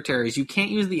secretaries, you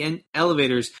can't use the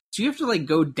elevators. So you have to like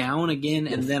go down again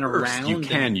and then around. You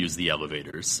can use the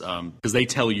elevators because they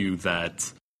tell you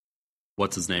that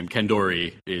what's his name,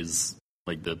 Kendori, is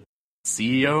like the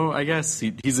CEO. I guess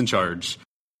he's in charge.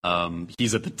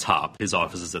 He's at the top. His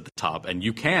office is at the top, and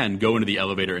you can go into the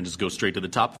elevator and just go straight to the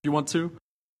top if you want to.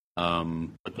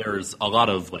 But there's a lot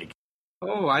of like.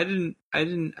 Oh, I didn't.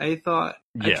 I thought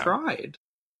I tried.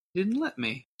 Didn't let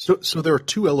me. So there are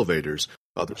two elevators.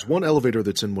 There's one elevator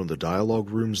that's in one of the dialogue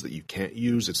rooms that you can't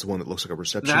use. It's the one that looks like a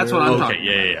reception That's area. what I'm talking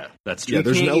about. Yeah. That's true. Yeah,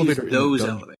 there's an elevator in those the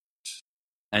elevators.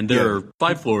 And there are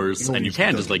 5 floors, and you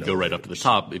can just like go right up to the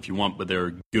top if you want, but there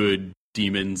are good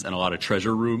demons and a lot of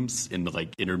treasure rooms in the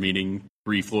like intervening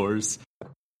 3 floors.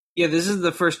 Yeah, this is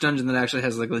the first dungeon that actually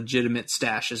has like legitimate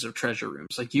stashes of treasure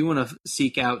rooms. Like you want to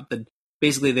seek out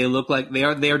basically they look like they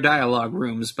are dialogue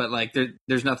rooms, but like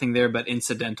there's nothing there but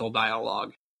incidental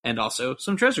dialogue and also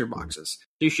some treasure boxes. So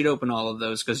you should open all of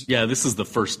those because this is the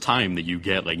first time that you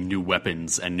get like new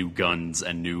weapons and new guns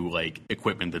and new like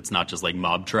equipment that's not just like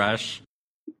mob trash.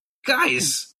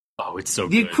 Guys, it's so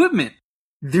the good. equipment.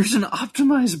 There's an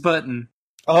optimize button.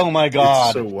 Oh my god,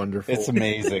 it's so wonderful! It's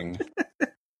amazing.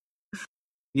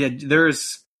 Yeah,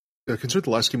 there's. Consider the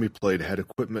last game we played had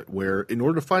equipment where, in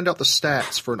order to find out the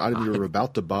stats for an item you were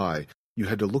about to buy, you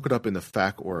had to look it up in the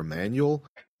FAQ or a manual.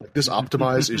 This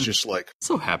optimize is just like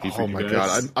so happy for you you my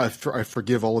guys. God, I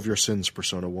forgive all of your sins,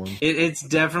 Persona 1. It's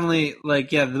definitely like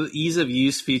the ease of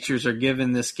use features are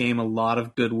giving this game a lot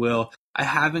of goodwill. I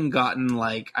haven't gotten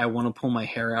like I want to pull my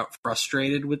hair out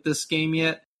frustrated with this game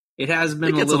yet. It has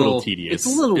been a little tedious. It's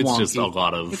a little wonky. It's just a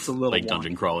lot of like wonky,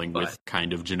 dungeon crawling with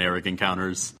kind of generic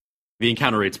encounters. The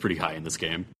encounter rate's pretty high in this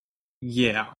game.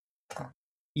 Yeah.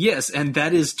 Yes, and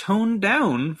that is toned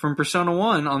down from Persona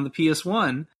 1 on the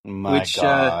PS1. My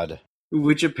God.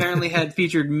 Which apparently had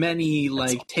featured many,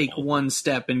 like, take one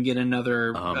step and get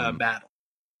another battle.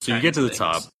 So you get to the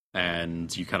top,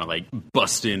 and you kind of, like,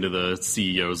 bust into the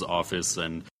CEO's office,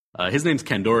 and his name's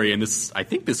Kendori, and I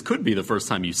think this could be the first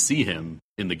time you see him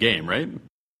in the game, right? As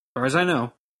far as I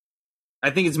know. I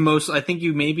think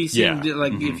you maybe see him,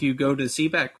 like, if you go to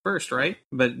CPAC first, right?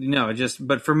 But no,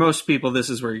 but for most people, this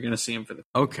is where you're going to see him for the...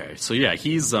 Okay, so yeah,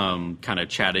 he's kind of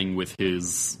chatting with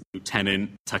his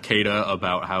lieutenant, Takeda,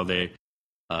 about how they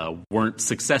weren't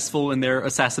successful in their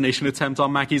assassination attempt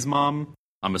on Maki's mom.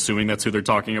 I'm assuming that's who they're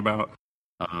talking about.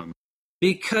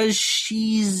 Because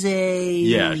she's a...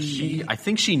 Yeah, I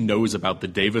think she knows about the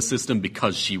Deva system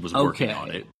because she was working on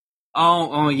it.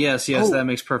 Oh, yes, that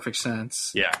makes perfect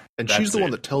sense. Yeah. And she's the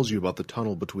one that tells you about the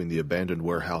tunnel between the abandoned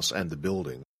warehouse and the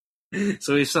building.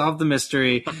 So we solved the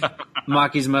mystery.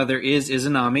 Maki's mother is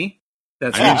Izanami.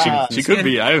 That's she could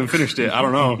be. I haven't finished it. I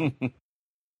don't know.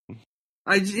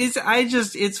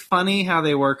 It's funny how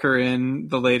they work her in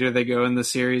the later they go in the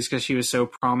series because she was so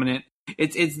prominent.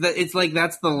 It's like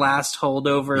that's the last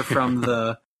holdover from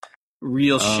the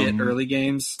real shit early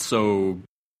games. So,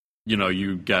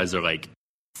 you guys are like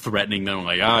threatening them,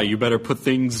 like, you better put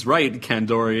things right,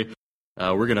 Kendori.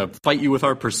 We're gonna fight you with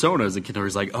our personas. And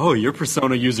Kendori's like, oh, you're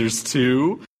Persona users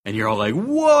too? And you're all like,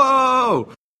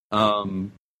 whoa!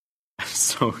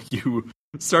 So you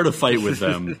start a fight with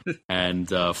them, and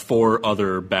 4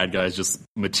 other bad guys just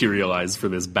materialize for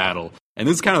this battle. And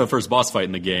this is kind of the first boss fight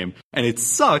in the game, and it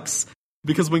sucks,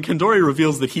 because when Kendori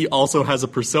reveals that he also has a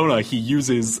persona, he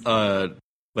uses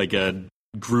like a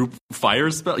group fire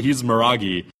spell. He uses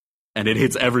Miragi, and it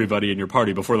hits everybody in your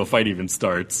party before the fight even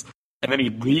starts. And then he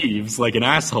leaves like an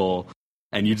asshole,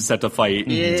 and you just have to fight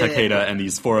Takeda and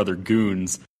these 4 other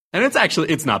goons. And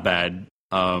it's not bad.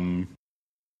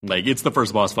 Like, it's the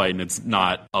first boss fight, and it's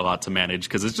not a lot to manage,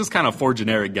 because it's just kind of 4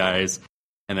 generic guys,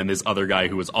 and then this other guy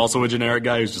who is also a generic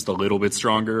guy who's just a little bit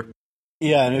stronger.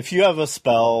 Yeah, and if you have a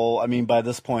spell, I mean, by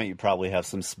this point, you probably have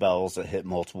some spells that hit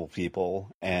multiple people,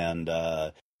 and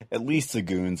at least the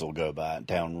goons will go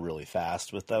down really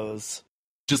fast with those.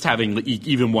 Just having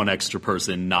even one extra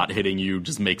person not hitting you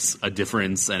just makes a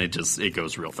difference, and it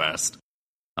goes real fast.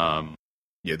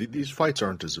 Yeah, these fights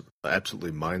aren't as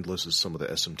absolutely mindless as some of the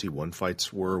SMT1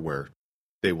 fights were, where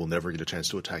they will never get a chance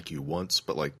to attack you once,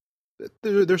 but like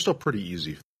they're still pretty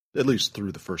easy, at least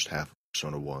through the first half of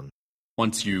Persona 1.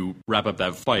 Once you wrap up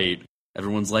that fight,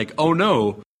 everyone's like, oh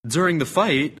no, during the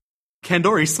fight,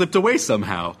 Kandori slipped away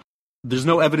somehow. There's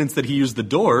no evidence that he used the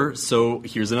door, so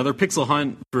here's another pixel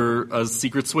hunt for a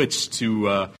secret switch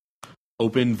to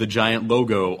open the giant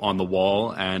logo on the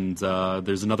wall, and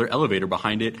there's another elevator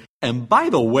behind it. And by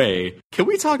the way, can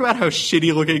we talk about how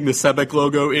shitty looking the Sebek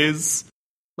logo is?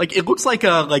 Like, it looks like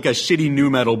a shitty nu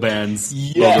metal band's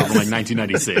logo from like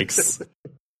 1996.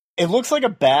 It looks like a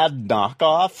bad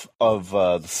knockoff of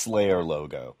the Slayer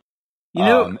logo. You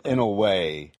know, in a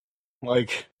way,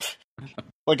 like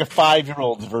a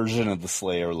 5-year-old version of the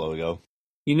Slayer logo.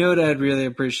 You know what I'd really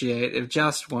appreciate? If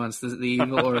just once the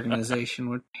evil organization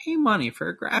would pay money for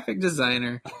a graphic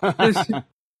designer to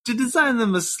design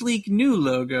them a sleek new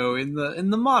logo in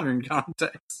the modern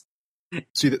context.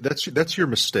 See, that's your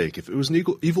mistake. If it was an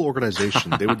evil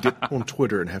organization, they would get on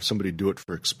Twitter and have somebody do it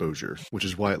for exposure, which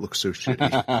is why it looks so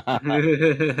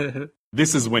shitty.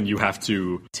 This is when you have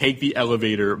to take the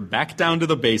elevator back down to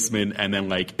the basement and then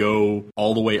like go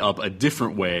all the way up a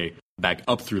different way back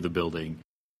up through the building.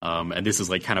 And this is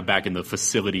like kind of back in the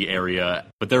facility area,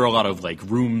 but there are a lot of like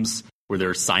rooms where there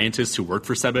are scientists who work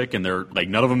for Sebek, and they're like,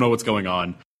 none of them know what's going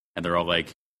on, and they're all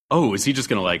like, oh, is he just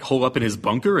gonna like hole up in his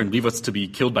bunker and leave us to be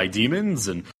killed by demons?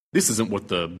 And this isn't what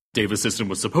the Deva system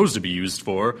was supposed to be used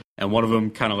for. And one of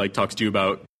them kind of like talks to you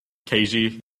about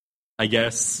Keiji, I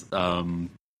guess,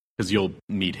 because you'll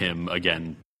meet him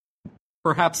again,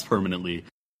 perhaps permanently,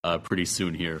 pretty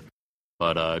soon here.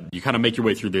 But you kind of make your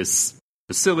way through this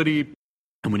facility.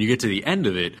 And when you get to the end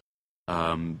of it,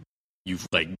 you've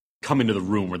like come into the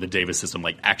room where the Deva system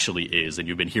like actually is, and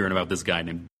you've been hearing about this guy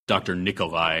named Dr.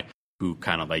 Nikolai, who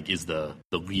kind of like is the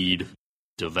lead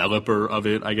developer of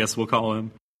it, I guess we'll call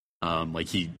him. Like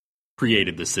he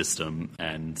created the system,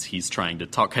 and he's trying to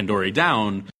talk Kandori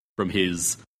down from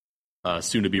his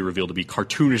soon to be revealed to be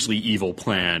cartoonishly evil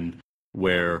plan,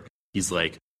 where he's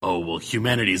like, oh well,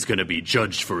 humanity's gonna be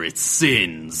judged for its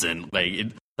sins, and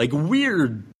like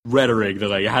weird rhetoric that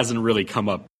like hasn't really come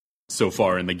up so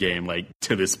far in the game, like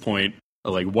to this point,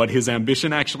 like what his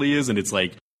ambition actually is, and it's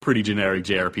like pretty generic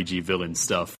JRPG villain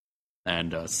stuff.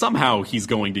 And somehow he's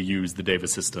going to use the Deva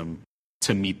system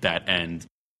to meet that end.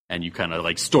 And you kind of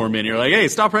like storm in, and you're like, hey,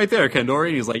 stop right there, Kandori.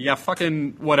 And he's like, yeah,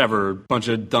 fucking whatever, bunch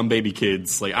of dumb baby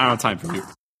kids, like I don't have time for you.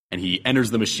 And he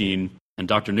enters the machine, and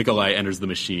Dr. Nikolai enters the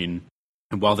machine,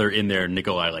 and while they're in there,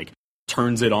 Nikolai like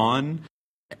turns it on,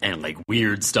 and like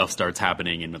weird stuff starts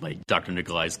happening, and like Dr.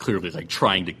 Nikolai is clearly like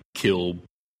trying to kill,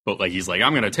 but like he's like,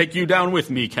 I'm gonna take you down with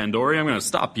me, Kandori, I'm gonna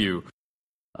stop you.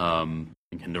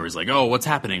 And Kandori's like, oh, what's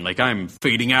happening? Like, I'm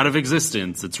fading out of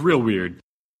existence. It's real weird.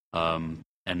 And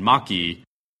Maki,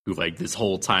 who, like, this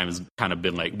whole time has kind of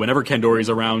been, like, whenever Kandori's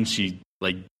around, she,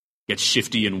 like, gets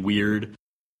shifty and weird.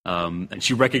 And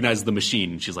she recognizes the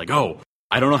machine. She's like, oh,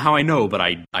 I don't know how I know, but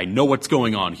I know what's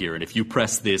going on here. And if you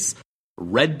press this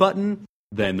red button,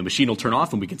 then the machine will turn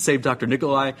off and we can save Dr.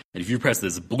 Nikolai. And if you press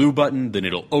this blue button, then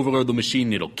it'll overload the machine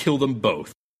and it'll kill them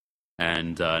both.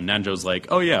 And Nanjo's like,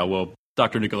 oh, yeah, well,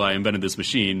 Dr. Nikolai invented this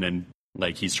machine, and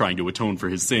like he's trying to atone for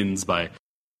his sins by,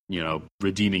 you know,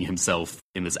 redeeming himself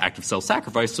in this act of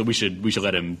self-sacrifice. So we should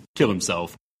let him kill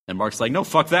himself. And Mark's like, no,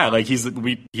 fuck that. Like he's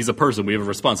a person. We have a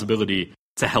responsibility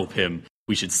to help him.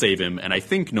 We should save him. And I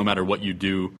think no matter what you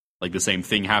do, like the same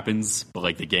thing happens. But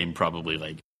like the game probably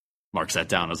like marks that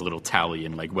down as a little tally,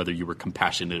 and like whether you were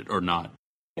compassionate or not.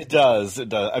 It does.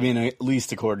 I mean, at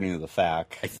least according to the FAQ.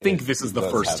 I think this is the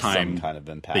first time kind of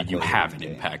that you have an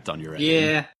impact on your enemy.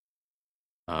 Yeah.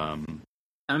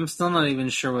 I'm still not even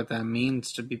sure what that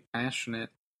means to be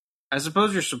passionate. I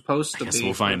suppose you're supposed to be. I guess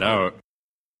we'll find out.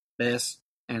 Best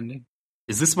ending.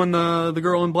 Is this when the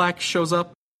girl in black shows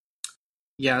up?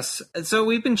 Yes. So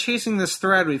we've been chasing this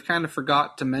thread. We've kind of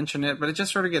forgot to mention it, but it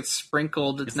just sort of gets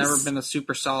sprinkled. It's never been a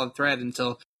super solid thread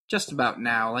until just about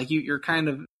now. Like you're kind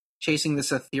of chasing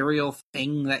this ethereal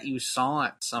thing that you saw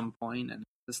at some point, and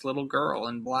this little girl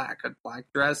in black, a black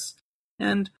dress,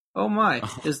 and oh my,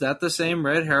 is that the same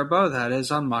red hair bow that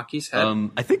is on Maki's head?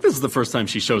 I think this is the first time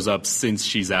she shows up since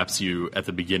she zaps you at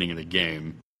the beginning of the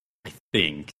game. I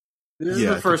think. This is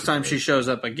the first time she shows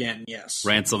up again, yes.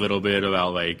 Rants a little bit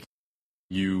about, like,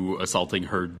 you assaulting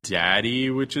her daddy,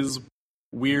 which is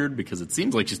weird because it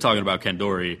seems like she's talking about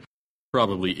Kendori.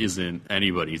 Probably isn't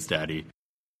anybody's daddy.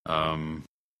 And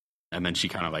then she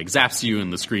kind of, like, zaps you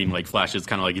and the screen, like, flashes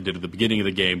kind of like it did at the beginning of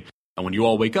the game. And when you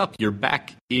all wake up, you're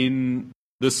back in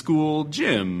the school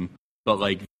gym, but,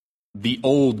 like, the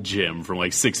old gym from,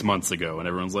 like, 6 months ago. And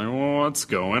everyone's like, what's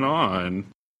going on?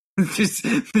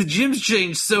 The gym's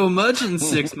changed so much in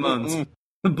 6 months.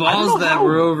 The balls that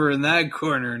were over in that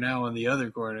corner are now in the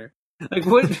other corner. Like,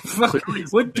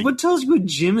 what tells you a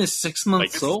gym is 6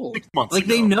 months old? 6 months like,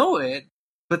 ago. they know it.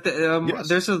 But Yes.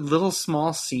 there's a little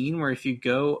small scene where if you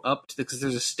go up to because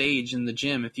there's a stage in the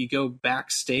gym, if you go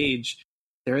backstage,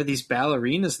 there are these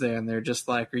ballerinas there, and they're just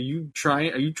like, "Are you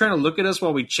trying to look at us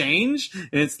while we change?"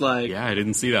 And it's like, Yeah, I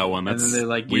didn't see that one. That's and then they're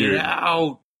like, weird. "Get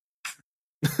out."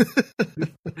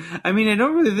 I mean, I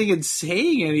don't really think it's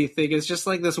saying anything. It's just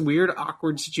like this weird,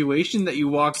 awkward situation that you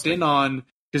walked in on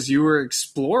because you were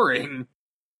exploring.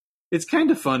 It's kind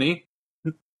of funny.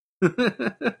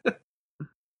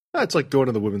 It's like going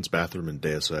to the women's bathroom in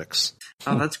Deus Ex.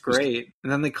 Oh, that's great.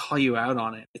 And then they call you out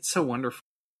on it. It's so wonderful.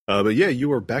 But yeah,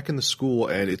 you are back in the school,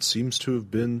 and it seems to have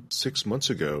been 6 months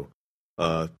ago.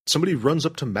 Somebody runs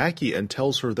up to Maki and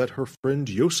tells her that her friend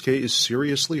Yosuke is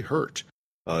seriously hurt.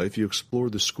 If you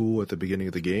explored the school at the beginning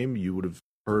of the game, you would have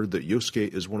heard that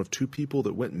Yosuke is one of 2 people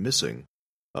that went missing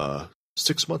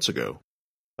 6 months ago.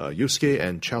 Yosuke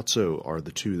and Chaozu are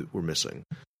the 2 that were missing.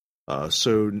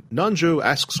 So Nanjo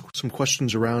asks some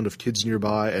questions around of kids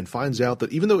nearby and finds out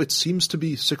that even though it seems to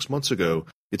be 6 months ago,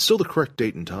 it's still the correct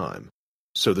date and time.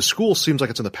 So the school seems like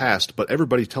it's in the past, but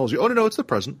everybody tells you, oh, no, it's the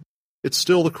present. It's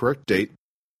still the correct date.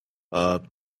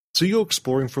 So you go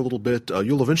exploring for a little bit.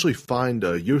 You'll eventually find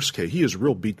Yosuke. He is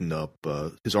real beaten up.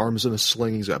 His arm is in a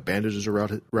sling. He's got bandages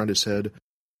around his head.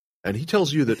 And he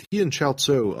tells you that he and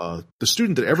Chaozu, the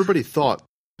student that everybody thought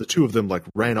the 2 of them like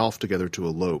ran off together to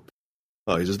elope,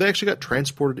 he says they actually got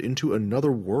transported into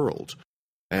another world.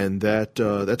 And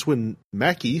that's when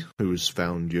Maki, who's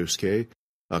found Yosuke,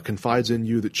 confides in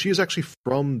you that she is actually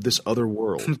from this other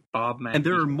world. Bob Maki. And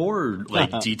there are more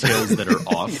like details that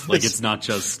are off. Like, it's not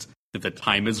just that the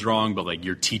time is wrong, but like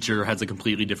your teacher has a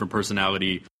completely different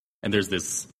personality. And there's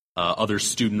this other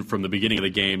student from the beginning of the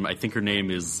game. I think her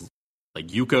name is like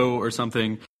Yuko or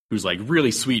something, who's like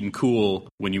really sweet and cool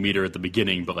when you meet her at the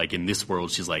beginning. But like in this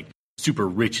world, she's like super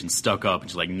rich and stuck up. And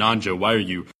she's like, Nanjo, why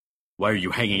are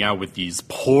you hanging out with these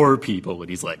poor people? And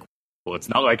he's like, well, it's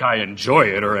not like I enjoy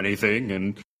it or anything.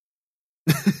 And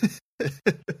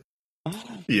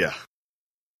yeah.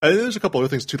 And there's a couple other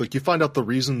things too. Like, you find out the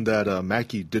reason that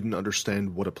Maki didn't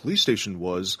understand what a police station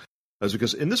was is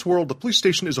because in this world, the police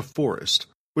station is a forest,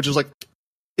 which is like,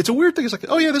 it's a weird thing. It's like,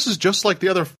 oh yeah, this is just like the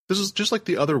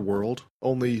other world,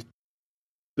 only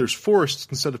there's forests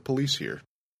instead of police here.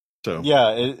 So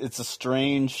yeah, it's a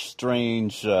strange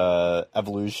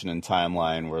evolution in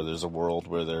timeline where there's a world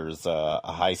where there's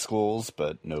high schools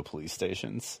but no police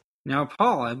stations. Now,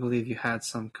 Paul, I believe you had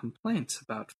some complaints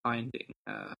about finding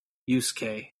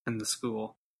Yusuke in the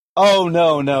school. Oh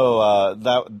no,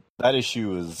 that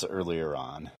issue was earlier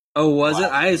on. Oh, was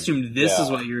it? I assumed this is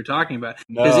what you were talking about.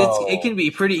 Because it can be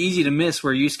pretty easy to miss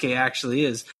where Yusuke actually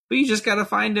is. But you just got to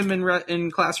find him in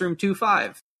classroom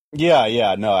 2-5.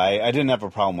 Yeah, no, I didn't have a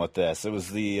problem with this. It was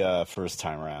the first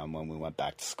time around when we went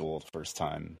back to school the first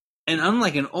time. And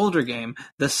unlike an older game,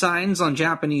 the signs on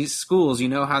Japanese schools, you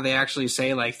know how they actually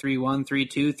say like 3-1,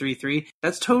 3-2, 3-3?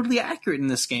 That's totally accurate in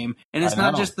this game. And it's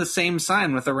not just the same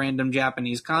sign with a random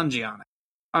Japanese kanji on it.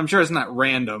 I'm sure it's not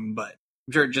random, but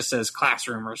I'm sure it just says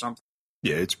classroom or something.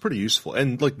 Yeah, it's pretty useful.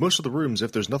 And like most of the rooms,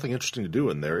 if there's nothing interesting to do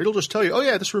in there, it'll just tell you, oh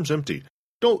yeah, this room's empty.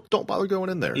 Don't bother going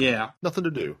in there. Yeah. Nothing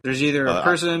to do. There's either a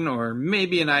person or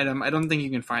maybe an item. I don't think you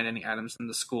can find any items in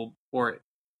the school before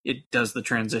it does the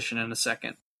transition in a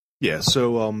second. Yeah,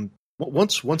 so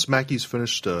once Maki's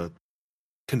finished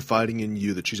confiding in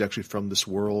you that she's actually from this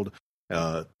world,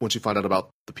 once you find out about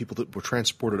the people that were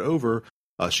transported over,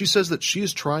 she says that she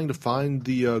is trying to find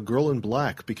the girl in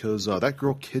black because that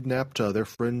girl kidnapped their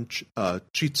friend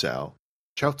Chisato.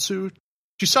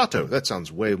 Chisato. That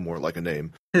sounds way more like a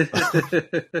name. Evan,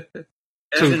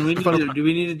 do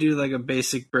we need to do like a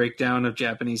basic breakdown of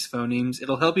Japanese phonemes?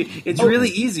 It'll help you. It's really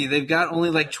easy. They've got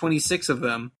only like 26 of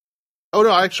them. Oh no,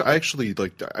 I actually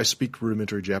I speak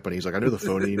rudimentary Japanese. Like, I know the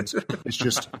phonemes. It's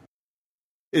just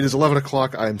it is 11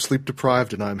 o'clock. I am sleep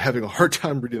deprived and I'm having a hard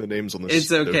time reading the names on this.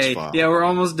 It's okay. Yeah, we're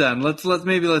almost done. Let's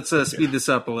speed this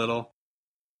up a little.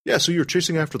 Yeah, so you're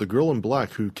chasing after the girl in black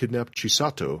who kidnapped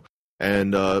Chisato,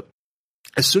 and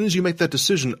as soon as you make that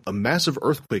decision, a massive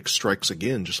earthquake strikes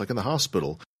again, just like in the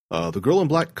hospital. The girl in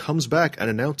black comes back and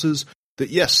announces that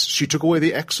yes, she took away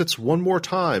the exits one more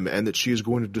time and that she is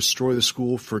going to destroy the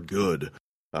school for good.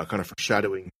 Kind of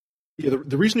foreshadowing. Yeah,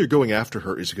 the reason you're going after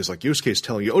her is because, like, Yosuke is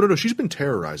telling you, oh, no, she's been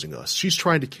terrorizing us. She's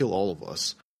trying to kill all of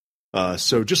us.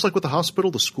 So just like with the hospital,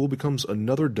 the school becomes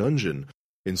another dungeon.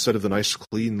 Instead of the nice,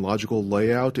 clean, logical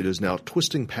layout, it is now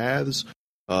twisting paths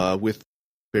with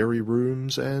fairy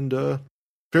rooms and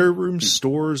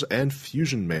stores, and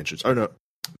fusion mansions. Oh, no,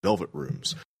 velvet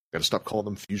rooms. Gotta stop calling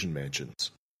them fusion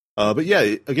mansions. But yeah,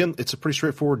 again, it's a pretty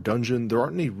straightforward dungeon. There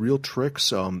aren't any real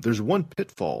tricks. There's one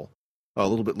pitfall a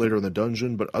little bit later in the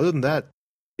dungeon, but other than that,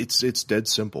 it's dead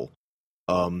simple.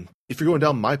 If you're going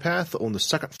down my path, on the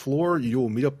second floor, you'll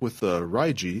meet up with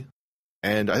Raiji,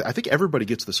 and I think everybody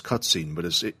gets this cutscene, but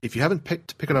if you haven't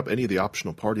picking up any of the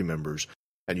optional party members,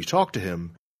 and you talk to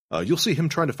him, you'll see him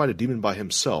trying to fight a demon by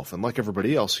himself, and like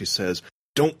everybody else, he says,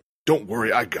 Don't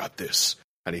worry, I got this.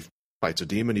 And he fights a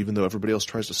demon, even though everybody else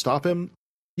tries to stop him.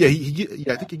 Yeah,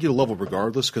 I think you get a level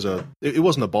regardless, because it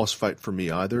wasn't a boss fight for me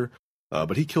either.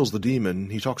 But he kills the demon.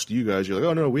 He talks to you guys. You're like,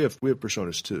 oh no, we have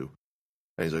personas too.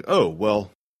 And he's like, oh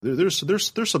well, there's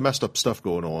some messed up stuff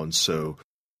going on. So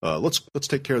let's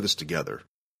take care of this together.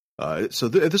 So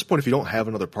at this point, if you don't have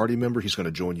another party member, he's going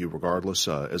to join you regardless,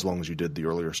 as long as you did the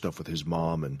earlier stuff with his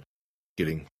mom and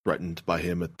getting threatened by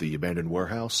him at the abandoned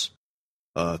warehouse.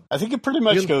 I think it pretty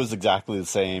much goes exactly the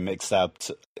same,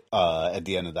 except at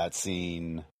the end of that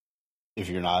scene, if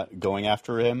you're not going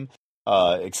after him,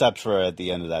 except for at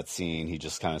the end of that scene, he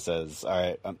just kind of says, all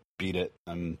right, beat it.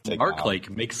 I'm taking Mark, like,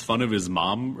 makes fun of his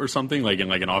mom or something, like in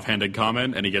like an offhanded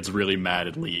comment, and he gets really mad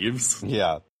and leaves.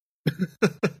 Yeah.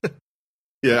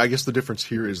 Yeah, I guess the difference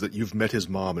here is that you've met his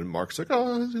mom, and Mark's like,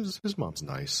 oh, his mom's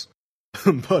nice.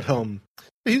 But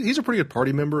he's a pretty good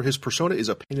party member. His persona is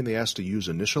a pain in the ass to use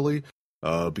initially,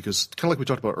 because kind of like we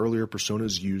talked about earlier,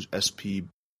 personas use SP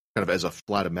kind of as a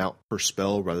flat amount per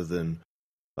spell rather than...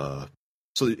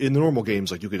 So in the normal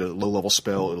games, like you get a low-level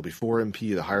spell, it'll be 4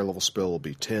 MP, the higher-level spell will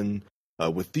be 10.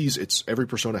 With these, it's every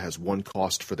persona has one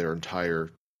cost for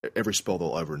every spell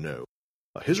they'll ever know.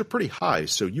 His are pretty high,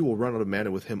 so you will run out of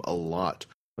mana with him a lot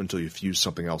until you fuse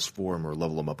something else for him or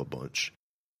level him up a bunch.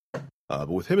 But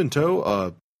with him in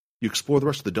tow, you explore the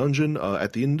rest of the dungeon.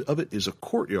 At the end of it is a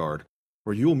courtyard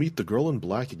where you will meet the girl in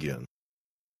black again.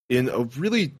 In a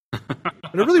really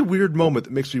weird moment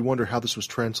that makes me wonder how this was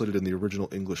translated in the original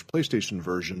English PlayStation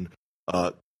version.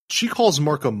 She calls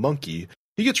Mark a monkey.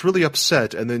 He gets really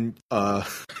upset, and then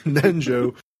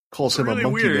Nenjo calls him really a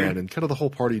monkey man, and kind of the whole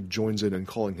party joins in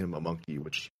calling him a monkey,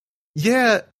 which...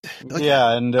 Yeah. Like,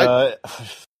 yeah, and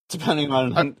depending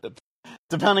on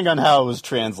how it was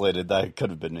translated, that could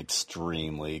have been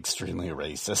extremely, extremely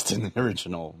racist in the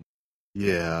original.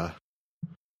 Yeah.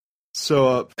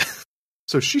 So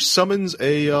she summons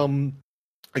again,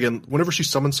 whenever she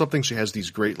summons something, she has these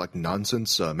great, like,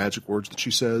 nonsense magic words that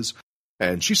she says,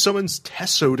 and she summons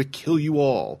Tesso to kill you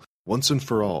all, once and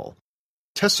for all.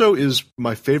 Tesso is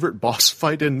my favorite boss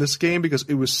fight in this game because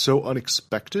it was so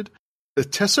unexpected.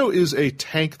 Tesso is a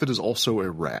tank that is also a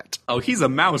rat. Oh, he's a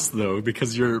mouse, though,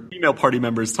 because your female party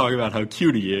members talk about how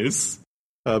cute he is.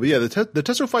 But yeah, the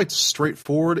Tesso fight's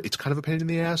straightforward. It's kind of a pain in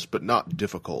the ass, but not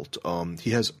difficult.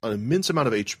 He has an immense amount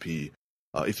of HP.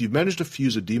 If you've managed to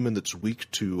fuse a demon that's weak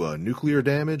to nuclear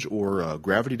damage or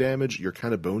gravity damage, you're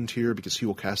kind of boned here because he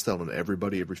will cast that on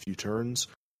everybody every few turns.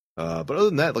 But other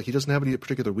than that, like, he doesn't have any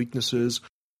particular weaknesses.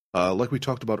 Like we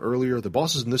talked about earlier, the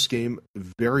bosses in this game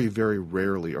very, very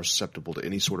rarely are susceptible to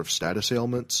any sort of status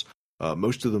ailments.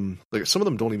 Most of them, like, some of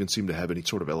them don't even seem to have any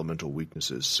sort of elemental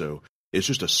weaknesses, so it's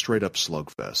just a straight up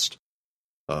slugfest.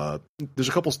 There's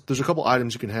a couple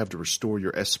items you can have to restore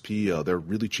your SP. They're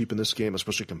really cheap in this game,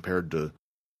 especially compared to,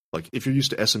 like, if you're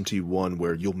used to SMT1,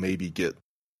 where you'll maybe get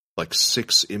like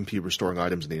 6 MP restoring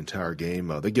items in the entire game.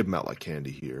 They give them out like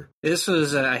candy here. This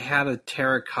was, I had a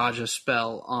Terrakaja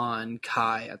spell on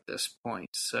Kai at this point,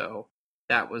 so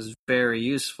that was very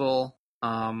useful.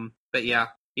 But yeah,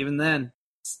 even then,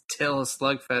 still a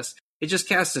slugfest. It just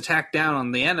casts attack down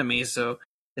on the enemy, so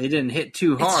they didn't hit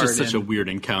too hard. It's just such a weird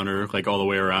encounter, like, all the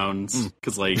way around,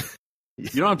 because like, you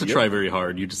don't have to try very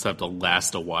hard, you just have to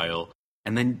last a while.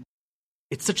 And then,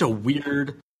 it's such a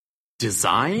weird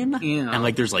design, and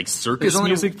like there's like circus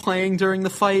music playing during the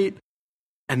fight,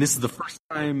 and this is the first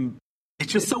time.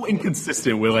 It's just so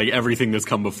inconsistent with like everything that's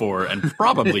come before and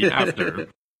probably after.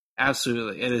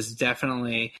 Absolutely, it is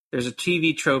definitely, there's a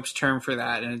TV tropes term for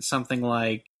that, and it's something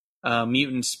like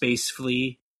mutant space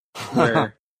flea,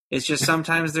 where it's just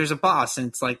sometimes there's a boss and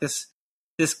it's like this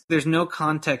there's no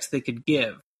context they could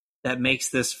give that makes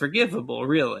this forgivable,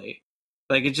 really.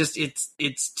 Like,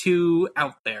 it's too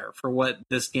out there for what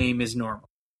this game is normal.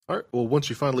 All right. Well, once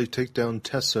you finally take down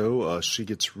Tesso, she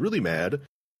gets really mad.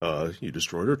 You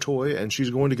destroyed her toy, and she's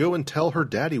going to go and tell her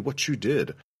daddy what you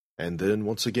did. And then,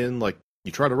 once again,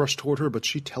 you try to rush toward her, but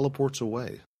she teleports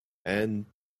away. And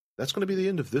that's going to be the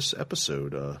end of this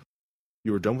episode.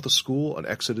 You are done with the school, an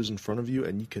exit is in front of you,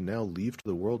 and you can now leave to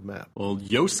the world map. Well,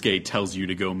 Yosuke tells you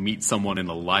to go meet someone in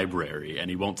the library, and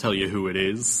he won't tell you who it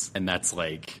is, and that's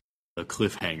like a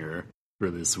cliffhanger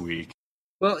for this week.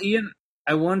 Well, Ian,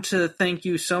 I want to thank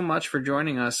you so much for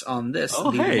joining us on this, the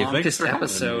longest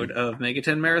episode of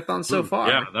Megaten Marathon so far.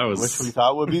 Yeah, that was... Which we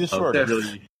thought would be the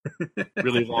shortest.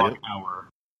 Really long hour.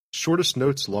 Shortest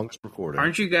notes, longest recording.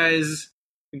 Aren't you guys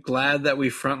glad that we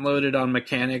front-loaded on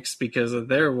mechanics, because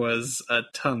there was a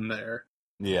ton there?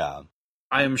 Yeah.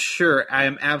 I am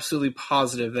absolutely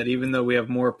positive that even though we have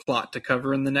more plot to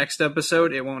cover in the next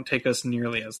episode, it won't take us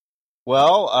nearly as long.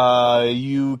 Well,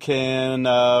 you can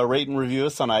rate and review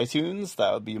us on iTunes.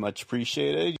 That would be much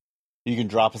appreciated. You can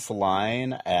drop us a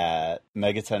line at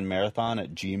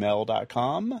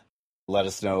megatenmarathon@gmail.com. Let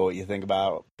us know what you think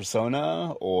about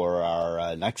Persona or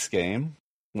our next game,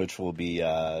 which will be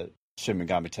Shin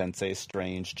Megami Tensei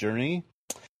Strange Journey.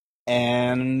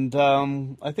 And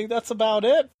I think that's about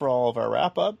it for all of our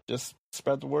wrap-up. Just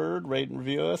spread the word, rate and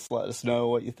review us, let us know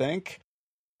what you think.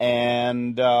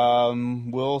 And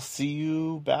we'll see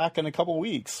you back in a couple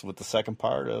weeks with the second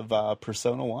part of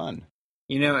Persona 1.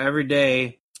 You know, every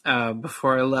day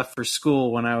before I left for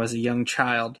school when I was a young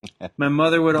child, my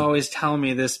mother would always tell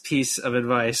me this piece of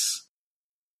advice.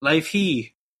 Life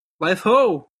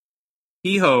ho,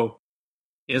 he ho,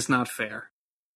 is not fair.